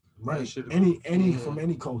 Right. Any from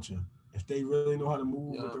any culture. If they really know how to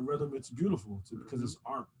move with the rhythm, it's beautiful because it's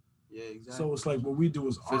art. Yeah, exactly. So it's like what we do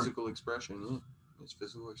is physical expression. Yeah, it's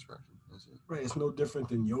physical expression. That's it. Right. It's no different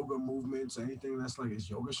than yoga movements or anything that's like, is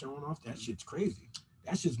yoga showing off? That shit's crazy.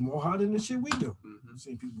 That shit's more harder than the shit we do. Mm-hmm. I've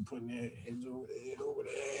seen people putting their heads over their head over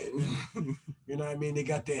their head. You know what I mean? They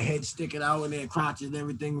got their head sticking out and their crotches and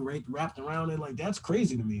everything wrapped around it. Like, that's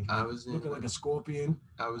crazy to me. I was looking like a scorpion.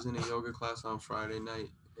 I was in a yoga class on Friday night,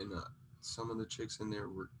 and some of the chicks in there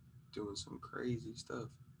were doing some crazy stuff.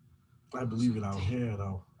 I believe it out here,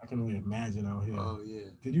 though. I can only imagine out here. Oh yeah.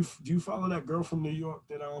 Do you follow that girl from New York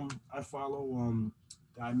that I follow?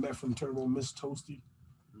 That I met from Turbo, Miss Toasty.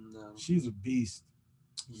 No. She's a beast.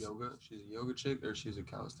 Yoga? She's a yoga chick, or she's a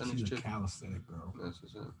calisthenics chick? She's a calisthenic girl. That's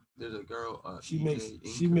what's up. There's a girl. She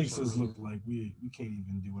makes us look like we can't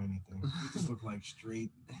even do anything. We just look like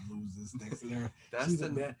straight losers next to her.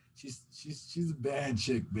 She's a bad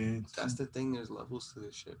chick, man. That's the thing. There's levels to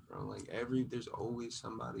this shit, bro. Like there's always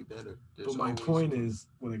somebody better. But my point is,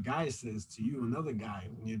 when a guy says to you, another guy,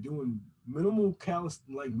 when you're doing minimal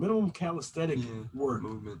calisthenic work,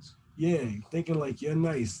 movements, Yeah, thinking like you're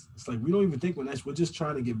nice. It's like we don't even think we're nice. We're just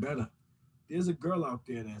trying to get better. There's a girl out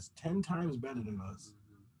there that's 10 times better than us.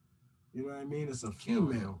 You know what I mean? It's a Killing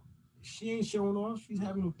it. female. She ain't showing off. She's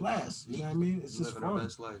having a blast. You know what I mean? It's just Living her fun.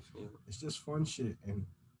 best life. Yeah, It's just fun shit. And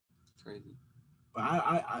crazy.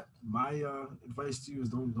 but my advice to you is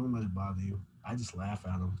don't let it bother you. I just laugh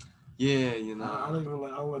at them. Yeah, you know. I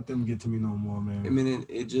don't let them get to me no more, man. I mean,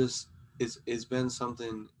 it just it's been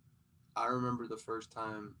something. I remember the first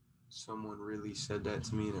time someone really said that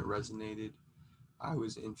to me and it resonated. I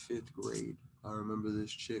was in 5th grade. I remember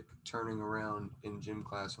this chick turning around in gym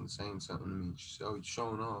class and saying something to me. She's always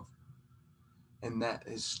showing off, and that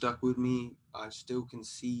has stuck with me. I still can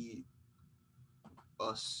see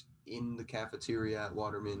us in the cafeteria at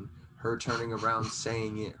Waterman, her turning around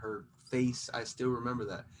saying it, her face. I still remember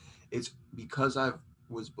that. It's because I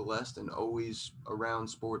was blessed and always around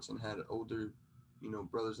sports and had older,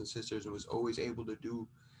 brothers and sisters, and was always able to do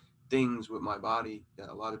things with my body that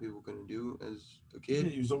a lot of people couldn't do as a Yeah,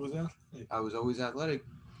 kid. you was always athletic. I was always athletic.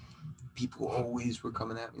 People always were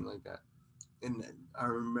coming at me like that. And I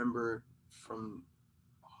remember that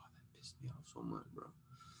pissed me off so much, bro.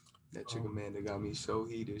 That chick Amanda got me so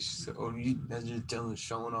heated. She said, that's just Dylan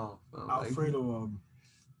showing off. Alfredo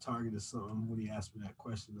targeted something when he asked me that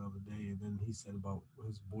question the other day, and then he said about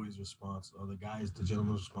his boy's response, or the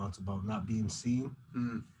gentleman's response about not being seen.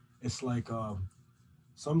 It's like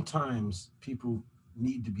sometimes people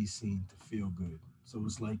need to be seen to feel good. So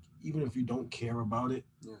it's like even if you don't care about it,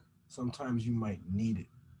 sometimes you might need it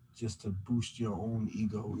just to boost your own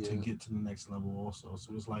ego to get to the next level also.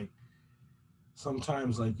 So it's like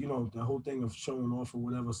sometimes, like, the whole thing of showing off or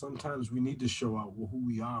whatever, sometimes we need to show out who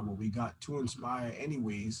we are, what we got, to inspire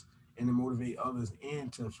anyways and to motivate others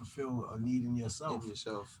and to fulfill a need in yourself.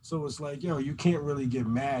 So it's like, you can't really get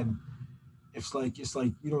mad. It's like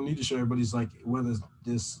you don't need to show everybody. It's like whether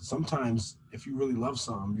there's sometimes if you really love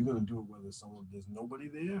something, you're gonna do it whether there's nobody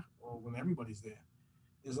there or when everybody's there.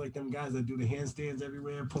 It's like them guys that do the handstands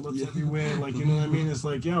everywhere, pull-ups everywhere. Like, you know what I mean? It's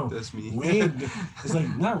like, that's me. It's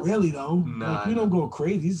like, not really, though. Nah, like, we don't go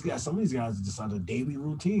crazy. These guys, some of these guys are just on a daily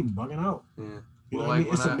routine, bugging out. Yeah. You know what I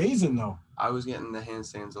mean? It's amazing, though. I was getting the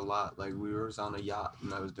handstands a lot. Like, we was on a yacht,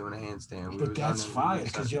 and I was doing a handstand. But that's fine,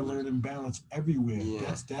 because you're learning balance everywhere.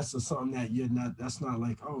 Yeah. That's something that you're not, that's not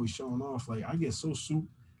like, oh, he's showing off. Like, I get so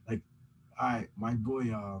like, my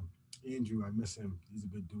boy, Andrew, I miss him. He's a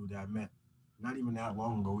good dude that I met. Not even that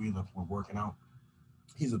long ago either. We're working out.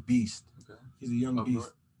 He's a beast. Okay. He's a young beast.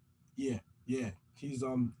 North? Yeah. He's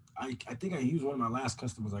I think he was one of my last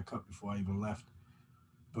customers I cut before I even left.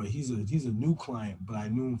 But he's a new client, but I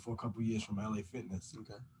knew him for a couple of years from LA Fitness.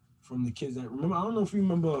 Okay. From the kids that remember, I don't know if you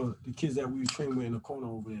remember the kids that we trained with in the corner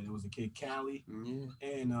over there. There was a kid Callie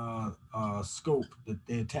and Scope,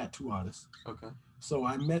 they're tattoo artists. Okay. So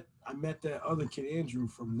I met that other kid Andrew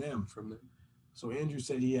from them. So Andrew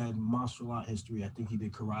said he had martial art history. I think he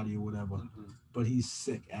did karate or whatever. Mm-hmm. But he's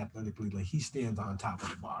sick athletically. Like, he stands on top of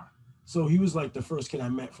the bar. So he was like the first kid I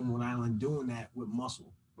met from Rhode Island doing that with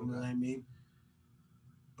muscle. You know what I mean?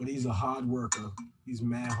 But he's a hard worker. He's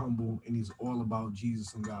mad humble, and he's all about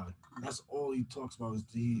Jesus and God. That's all he talks about. Is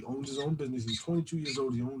he owns his own business. He's 22 years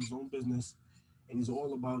old. He owns his own business, and he's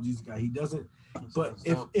all about Jesus and God. He doesn't. But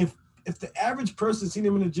if the average person seen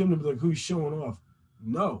him in the gym, they'd be like, "Who's showing off?"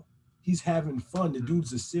 No. He's having fun. The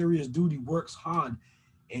dude's a serious dude. He works hard,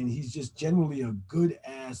 and he's just generally a good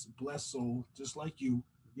ass, blessed soul, just like you.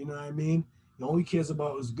 You know what I mean? He only cares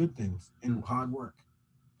about his good things and hard work,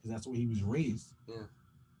 because that's where he was raised. Yeah.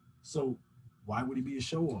 So why would he be a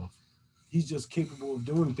show off? He's just capable of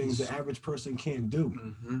doing things the average person can't do,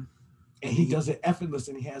 and he does it effortless,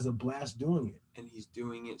 and he has a blast doing it. And he's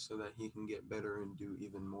doing it so that he can get better and do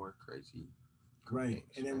even more crazy. Right.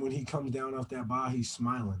 And then when he comes down off that bar, he's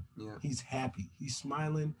smiling. Yeah. He's happy. He's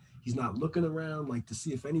smiling. He's not looking around like to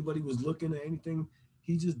see if anybody was looking at anything.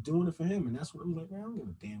 He's just doing it for him. And that's what I'm like, man, I don't give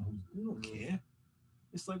a damn we don't care.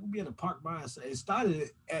 It's like we'll be at a park by ourselves. It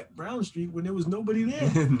started at Brown Street when there was nobody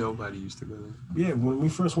there. Nobody used to go there. Yeah, when we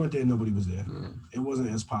first went there, nobody was there. Yeah. It wasn't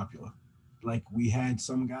as popular. Like, we had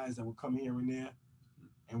some guys that would come here and there.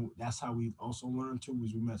 And that's how we also learned too,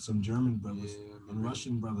 was we met some German brothers and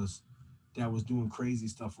Russian brothers that was doing crazy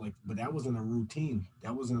stuff, but that wasn't a routine.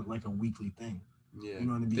 That wasn't like a weekly thing. Yeah. You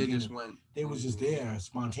know what I mean? They just went. They was just there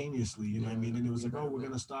spontaneously, you know what I mean? And it was like, we're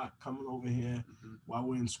going to start coming over here while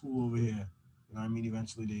we're in school over here. You know what I mean?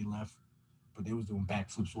 Eventually they left, but they was doing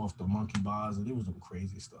backflips off the monkey bars, and they was doing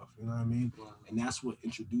crazy stuff. You know what I mean? Wow. And that's what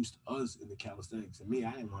introduced us into calisthenics. And me,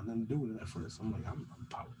 I didn't want nothing to do with it at first. I'm like, I'm a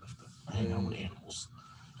powerlifter. I hang out with animals.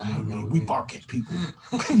 We bark at people.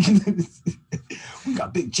 We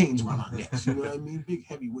got big chains around our necks. You know what I mean? Big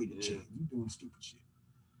heavyweighted chains. We doing stupid shit.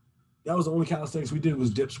 That was the only calisthenics we did was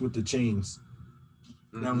dips with the chains.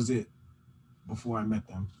 That was it. Before I met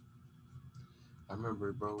them. I remember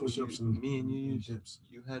it, bro. Push-ups Me and you dips.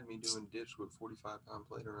 You had me doing dips with 45-pound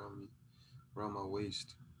plate around my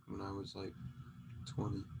waist when I was like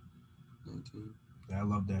 20, 19. Yeah, I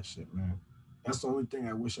love that shit, man. That's the only thing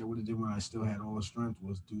I wish I would have did when I still had all the strength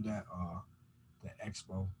was do that the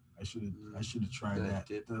expo. I should have tried that.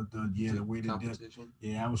 Dip, The weighted dip.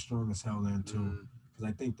 Yeah, I was strong as hell then too. Because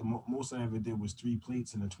I think the most I ever did was 3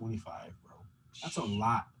 plates and a 25, bro. That's a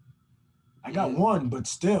lot. I got one, but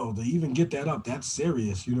still, to even get that up, that's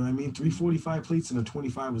serious. You know what I mean? 345 plates and a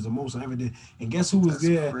 25 was the most I ever did. And guess who was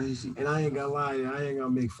there? Crazy. And I ain't gonna lie, I ain't gonna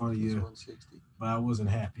make fun of you. 160. But I wasn't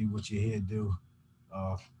happy with your hairdo.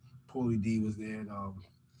 Paulie D was there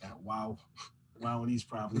at Wow in East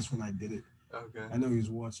Providence when I did it. Okay. I know he was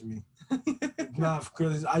watching me. Nah,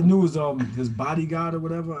 because I knew his bodyguard or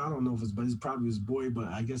whatever. I don't know if it's probably his boy, but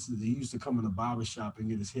I guess he used to come in the barber shop and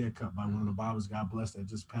get his hair cut by one of the barbers. God bless, that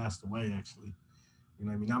just passed away actually. You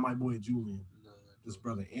know what I mean? Not my boy Julian. No, this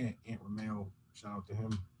brother Ant Romeo. Shout out to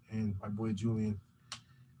him and my boy Julian.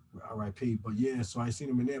 R.I.P. But yeah, so I seen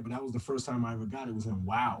him in there. But that was the first time I ever got it. Was in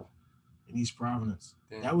Wow in East Providence.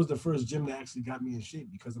 Damn. That was the first gym that actually got me in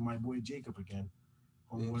shape because of my boy Jacob again.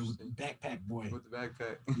 Homeboy with the backpack boy. With the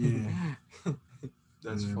backpack. Yeah.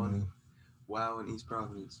 That's funny. Man. Wow in East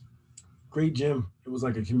Providence. Great gym. It was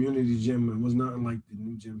like a community gym. It was nothing like the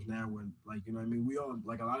new gyms now when, like, you know what I mean? We all,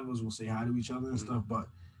 like, a lot of us will say hi to each other and stuff, but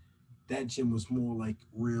that gym was more like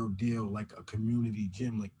real deal, like a community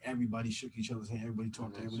gym. Like, everybody shook each other's hand. Everybody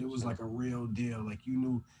talked to everybody. It was like a real deal. Like, you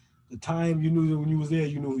knew the time, you knew when you was there,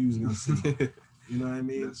 you knew who you was going to see. You know what I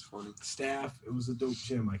mean? That's funny. Staff, it was a dope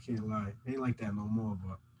gym. I can't lie. It ain't like that no more,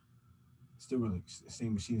 but still really the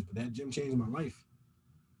same machines. But that gym changed my life.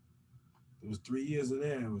 It was 3 years in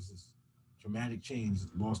there. It was this dramatic change.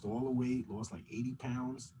 Lost all the weight. Lost like 80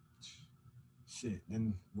 pounds. Shit.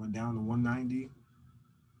 Then went down to 190.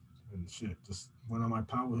 And shit. Just went on my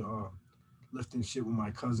power lifting shit with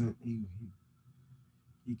my cousin.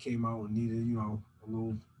 He came out and needed, you know, a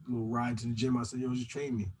little ride to the gym. I said, yo, just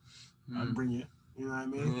train me. I'd bring you. You know what I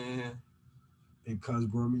mean? Yeah. And cuz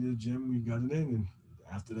brought me to the gym. We got it in. And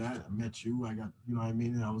after that, I met you. I got, you know what I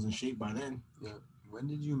mean? And I was in shape by then. Yeah. When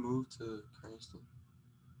did you move to Cranston?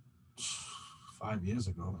 5 years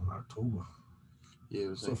ago, in October. Yeah, it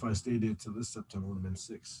was so if I stayed there till this September, it would have been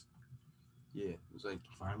 6. Yeah, it was like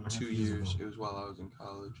 2 years. It was while I was in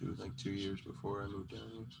college. It was like 2 years before I moved down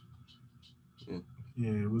here. Yeah.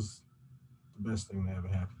 Yeah, it was the best thing that ever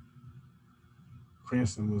happened.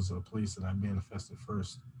 Cranston was a place that I manifested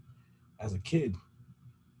first as a kid.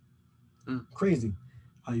 Crazy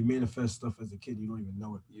how you manifest stuff as a kid, you don't even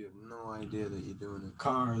know it. You have no idea that you're doing it.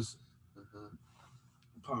 Cars,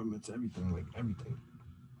 apartments, everything, like everything.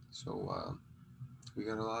 So we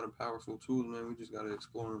got a lot of powerful tools, man. We just got to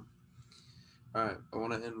explore them. All right, I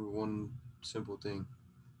want to end with one simple thing.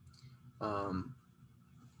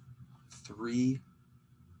 3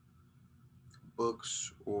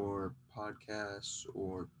 books or podcasts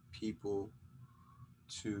or people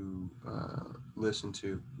to listen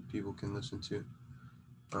to, people can listen to,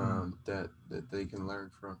 that they can learn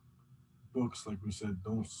from. Books, like we said,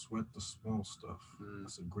 Don't Sweat the Small Stuff.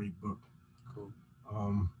 That's a great book. Cool.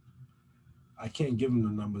 I can't give them the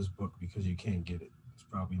numbers book because you can't get it. It's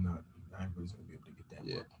probably not everybody's gonna be able to get that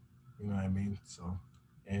book. You know what I mean? So,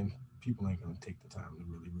 and people ain't gonna take the time to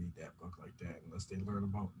really read that book like that unless they learn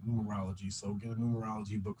about numerology. So get a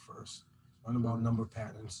numerology book first. Learn about number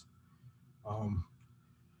patterns.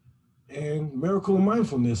 And Miracle of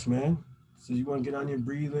Mindfulness, man. So you want to get on your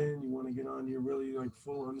breathing, you want to get on your really like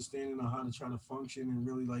full understanding of how to try to function and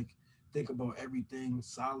really like think about everything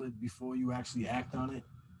solid before you actually act on it.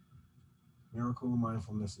 Miracle of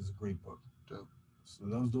Mindfulness is a great book. Dope. So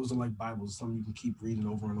those are like Bibles, something you can keep reading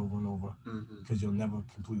over and over and over because you'll never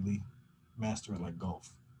completely master it like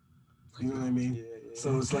golf. You know what I mean? Yeah.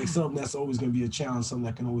 So it's like something that's always going to be a challenge, something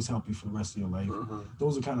that can always help you for the rest of your life.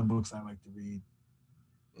 Those are kind of books I like to read.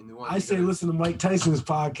 And I say listen to Mike Tyson's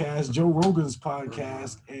podcast, Joe Rogan's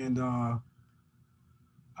podcast, and I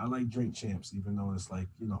like Drink Champs, even though it's like,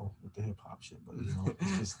 you know, with the hip hop shit. But you know,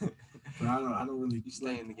 it's just, but I don't really. You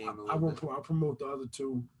stay in the game a I little bit. I promote the other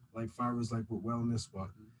two, like far as like with wellness, but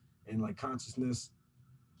and like consciousness.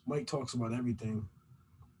 Mike talks about everything.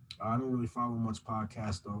 I don't really follow much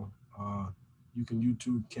podcast though. You can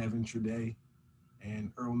YouTube Kevin Treday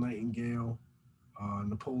and Earl Nightingale,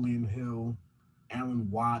 Napoleon Hill, Alan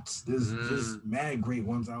Watts. There's just mad great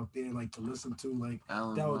ones out there like to listen to. Like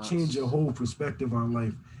Alan that will Watts. change your whole perspective on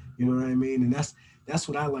life. You know what I mean? And that's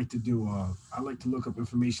what I like to do. I like to look up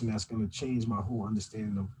information that's going to change my whole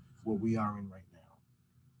understanding of what we are in right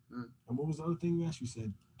now. And what was the other thing you asked? You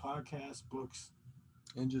said podcasts, books,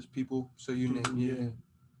 and just people. So you named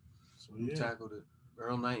So yeah, tackled it.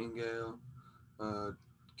 Earl Nightingale,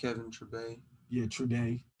 Kevin Trebe. Yeah,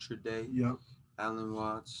 Trede. Yep. Alan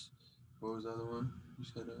Watts. What was the other one? You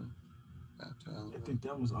said after Alan. I think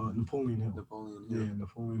that was Napoleon Hill. Napoleon Hill. Yeah,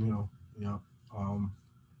 Napoleon Hill. Yep.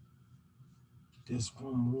 There's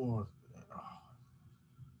one more.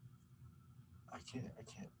 I can't. I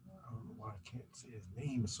don't know why I can't say his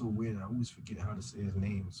name. It's so weird. I always forget how to say his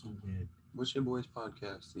name. It's so weird. What's your boy's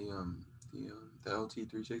podcast? The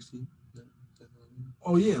LT360.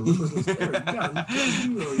 Oh yeah, listen, you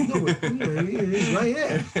already know it. It's right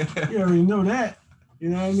here. You already know that. You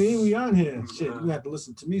know what I mean? We on here. Shit, you have to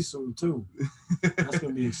listen to me soon too. That's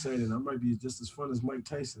gonna be exciting. I might be just as fun as Mike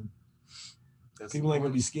Tyson. People ain't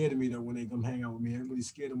gonna be scared of me though when they come hang out with me. Everybody's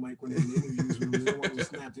scared of Mike when they're in interviews with me. They don't want to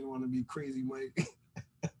snap. They don't want to be crazy Mike.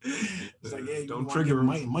 It's like, hey, don't trigger him.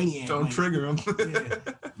 Maniac don't Mike. Trigger him. Yeah.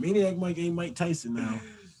 Maniac Mike ain't Mike Tyson now.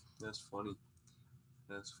 That's funny.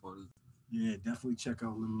 Yeah, definitely check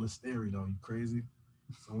out Limitless Theory though. You crazy?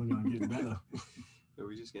 It's only gonna get better. Yeah,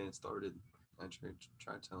 we just getting started. I try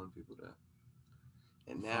telling people that.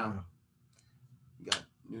 And now we got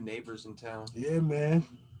new neighbors in town. Yeah, man.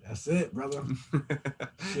 That's it, brother.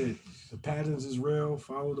 Shit. The patterns is real.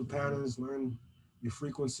 Follow the patterns. Learn your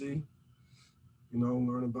frequency. You know,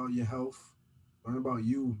 learn about your health. Learn about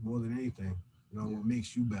you more than anything. You know, what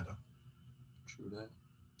makes you better. True that.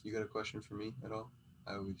 You got a question for me at all?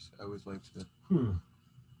 I always like to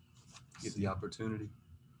get the opportunity.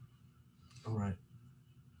 All right.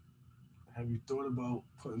 Have you thought about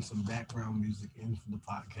putting some background music in for the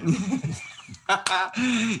podcast?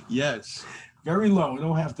 Yes. Very low. It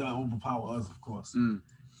don't have to overpower us, of course.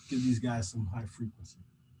 Give these guys some high frequency.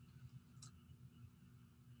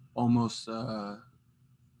 Almost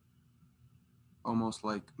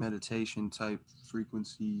like meditation type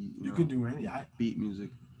frequency. You can do any beat music.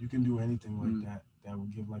 You can do anything like that. That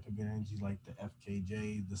would give like a good energy, like the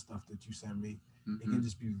FKJ, the stuff that you sent me. It can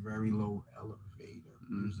just be very low elevator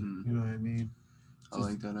music. You know what I mean? I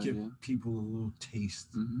like that idea. Give people a little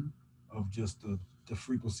taste of just the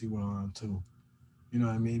frequency we're on too. You know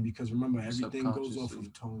what I mean? Because remember, everything goes off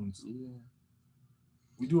of tones. Yeah.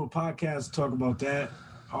 We do a podcast talk about that.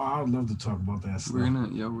 Oh, I would love to talk about that stuff. We're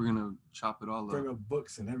gonna chop it all up. Bring up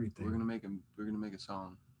books and everything. We're gonna make a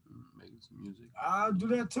song, making some music. I'll do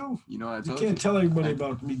that too. You know, you can't tell everybody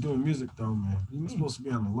about me doing music though, man. You're supposed to be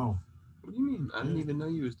on the low. What do you mean? I didn't even know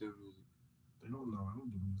you was doing music. They don't know. I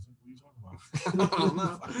don't do music. What are you talking about? I don't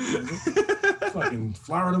know. Fucking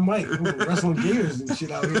Florida Mike wrestling gators and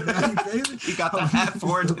shit out here. You crazy? He got the hat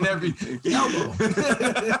for it and everything. Elbow.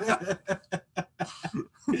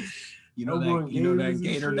 You know that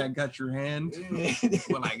gator that got your hand? Yeah.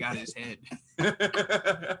 Well, I got his head.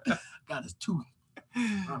 Got his tooth.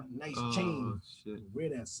 Nice chain. Shit. Wear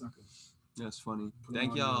that sucker. That's funny.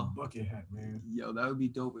 Thank y'all. Bucket hat, man. Yo, that would be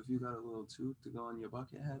dope if you got a little tooth to go on your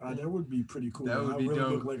bucket hat. That would be pretty cool. That would be really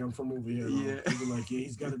dope. Look like I'm from over here. Yeah. People like, yeah,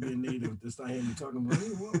 he's got to be a native. This I hear me talking about,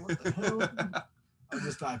 hey, what the hell? I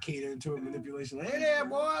just start catering to a manipulation. Like, hey there,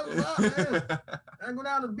 boy, what's up, man? I go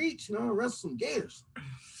down to the beach, wrestle some gators.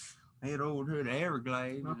 Head over here to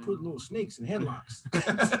Everglades. I put little snakes in headlocks.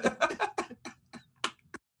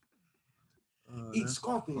 Eat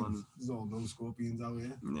scorpions. Funny. There's all no scorpions out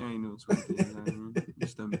here. There ain't no scorpions.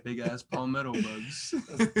 Just them big ass palmetto bugs.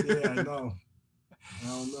 Yeah, I know. I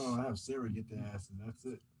don't know. I have Sarah get the asses. That's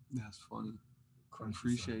it. That's funny.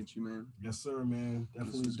 Appreciate you, man. Yes, sir, man.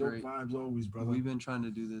 Definitely dope great. Vibes always, brother. We've been trying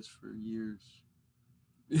to do this for years.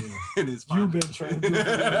 Yeah. You've been trying to do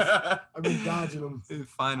this. I've been dodging them.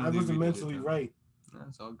 Finally, I wasn't mentally right.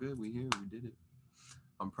 That's all good. We here. We did it.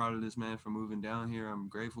 I'm proud of this man for moving down here. I'm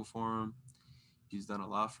grateful for him. He's done a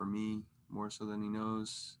lot for me, more so than he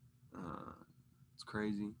knows. It's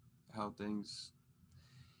crazy how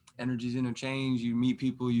energies interchange. You meet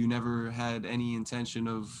people you never had any intention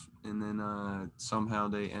of, and then somehow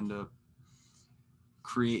they end up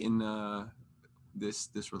creating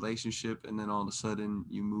this relationship, and then all of a sudden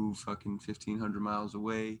you move fucking 1,500 miles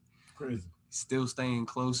away. Crazy. Still staying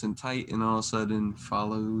close and tight, and all of a sudden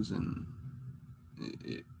follows, and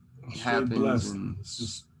it happens. Blessed. And it's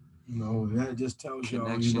just, that just tells y'all,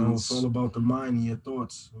 it's all about the mind and your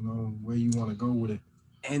thoughts, where you want to go with it.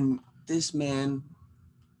 And this man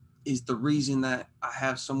is the reason that I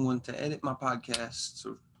have someone to edit my podcast.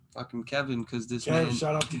 So fucking Kevin, because this man.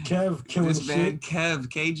 Shout out to Kev, killing this man, shit. Kev,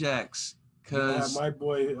 K-Jax. Cause my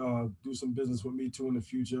boy do some business with me too in the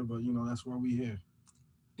future, but that's why we here.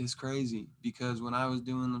 It's crazy because when I was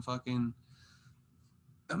doing the fucking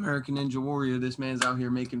American Ninja Warrior, this man's out here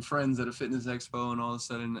making friends at a fitness expo, and all of a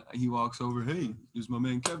sudden he walks over. Hey, this is my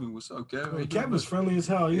man Kevin. What's up, Kevin? Hey, Kevin was friendly as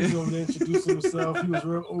hell. He was over there introducing himself. He was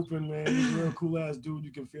real open, man. He was a real cool ass dude.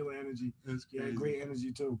 You can feel the energy. That's He had great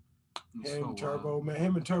energy too. It's Him, so Turbo, wild. man.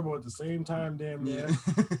 Him and Turbo at the same time, damn man.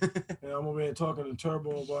 Yeah. And I'm over there talking to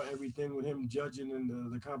Turbo about everything with him judging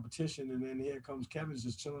and the competition, and then here comes Kevin's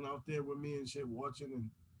just chilling out there with me and shit, watching, and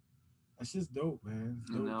that's just dope, man. It's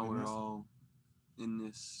dope, And now man. we're That's all in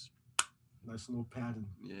this. a nice little pattern.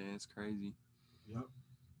 Yeah, it's crazy. Yep.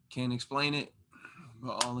 Can't explain it,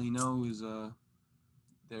 but all he knows is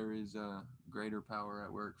there is a greater power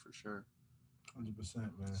at work for sure. 100%,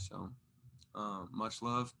 man. So, much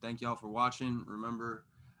love. Thank y'all for watching. Remember,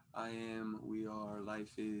 we are,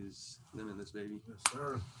 life is limitless, baby. Yes,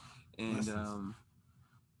 sir. And Blessings.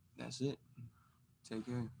 that's it. Take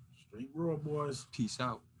care. Straight raw, boys. Peace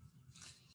out.